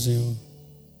corazones, Señor.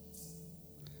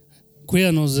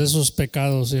 Cuídanos de esos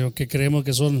pecados, Señor, que creemos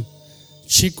que son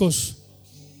chicos.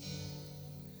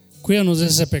 Cuídanos de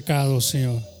ese pecado,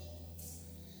 Señor.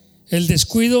 El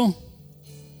descuido,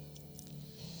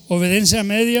 obediencia a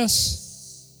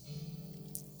medias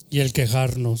y el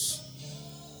quejarnos.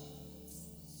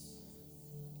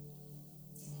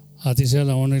 A ti sea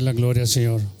la honra y la gloria,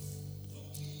 Señor.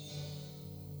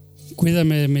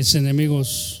 Cuídame de mis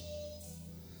enemigos.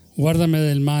 Guárdame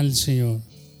del mal, Señor.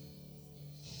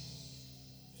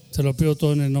 Te lo pido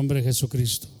todo en el nombre de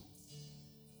Jesucristo.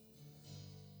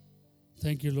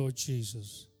 Thank you, Lord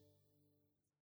Jesus.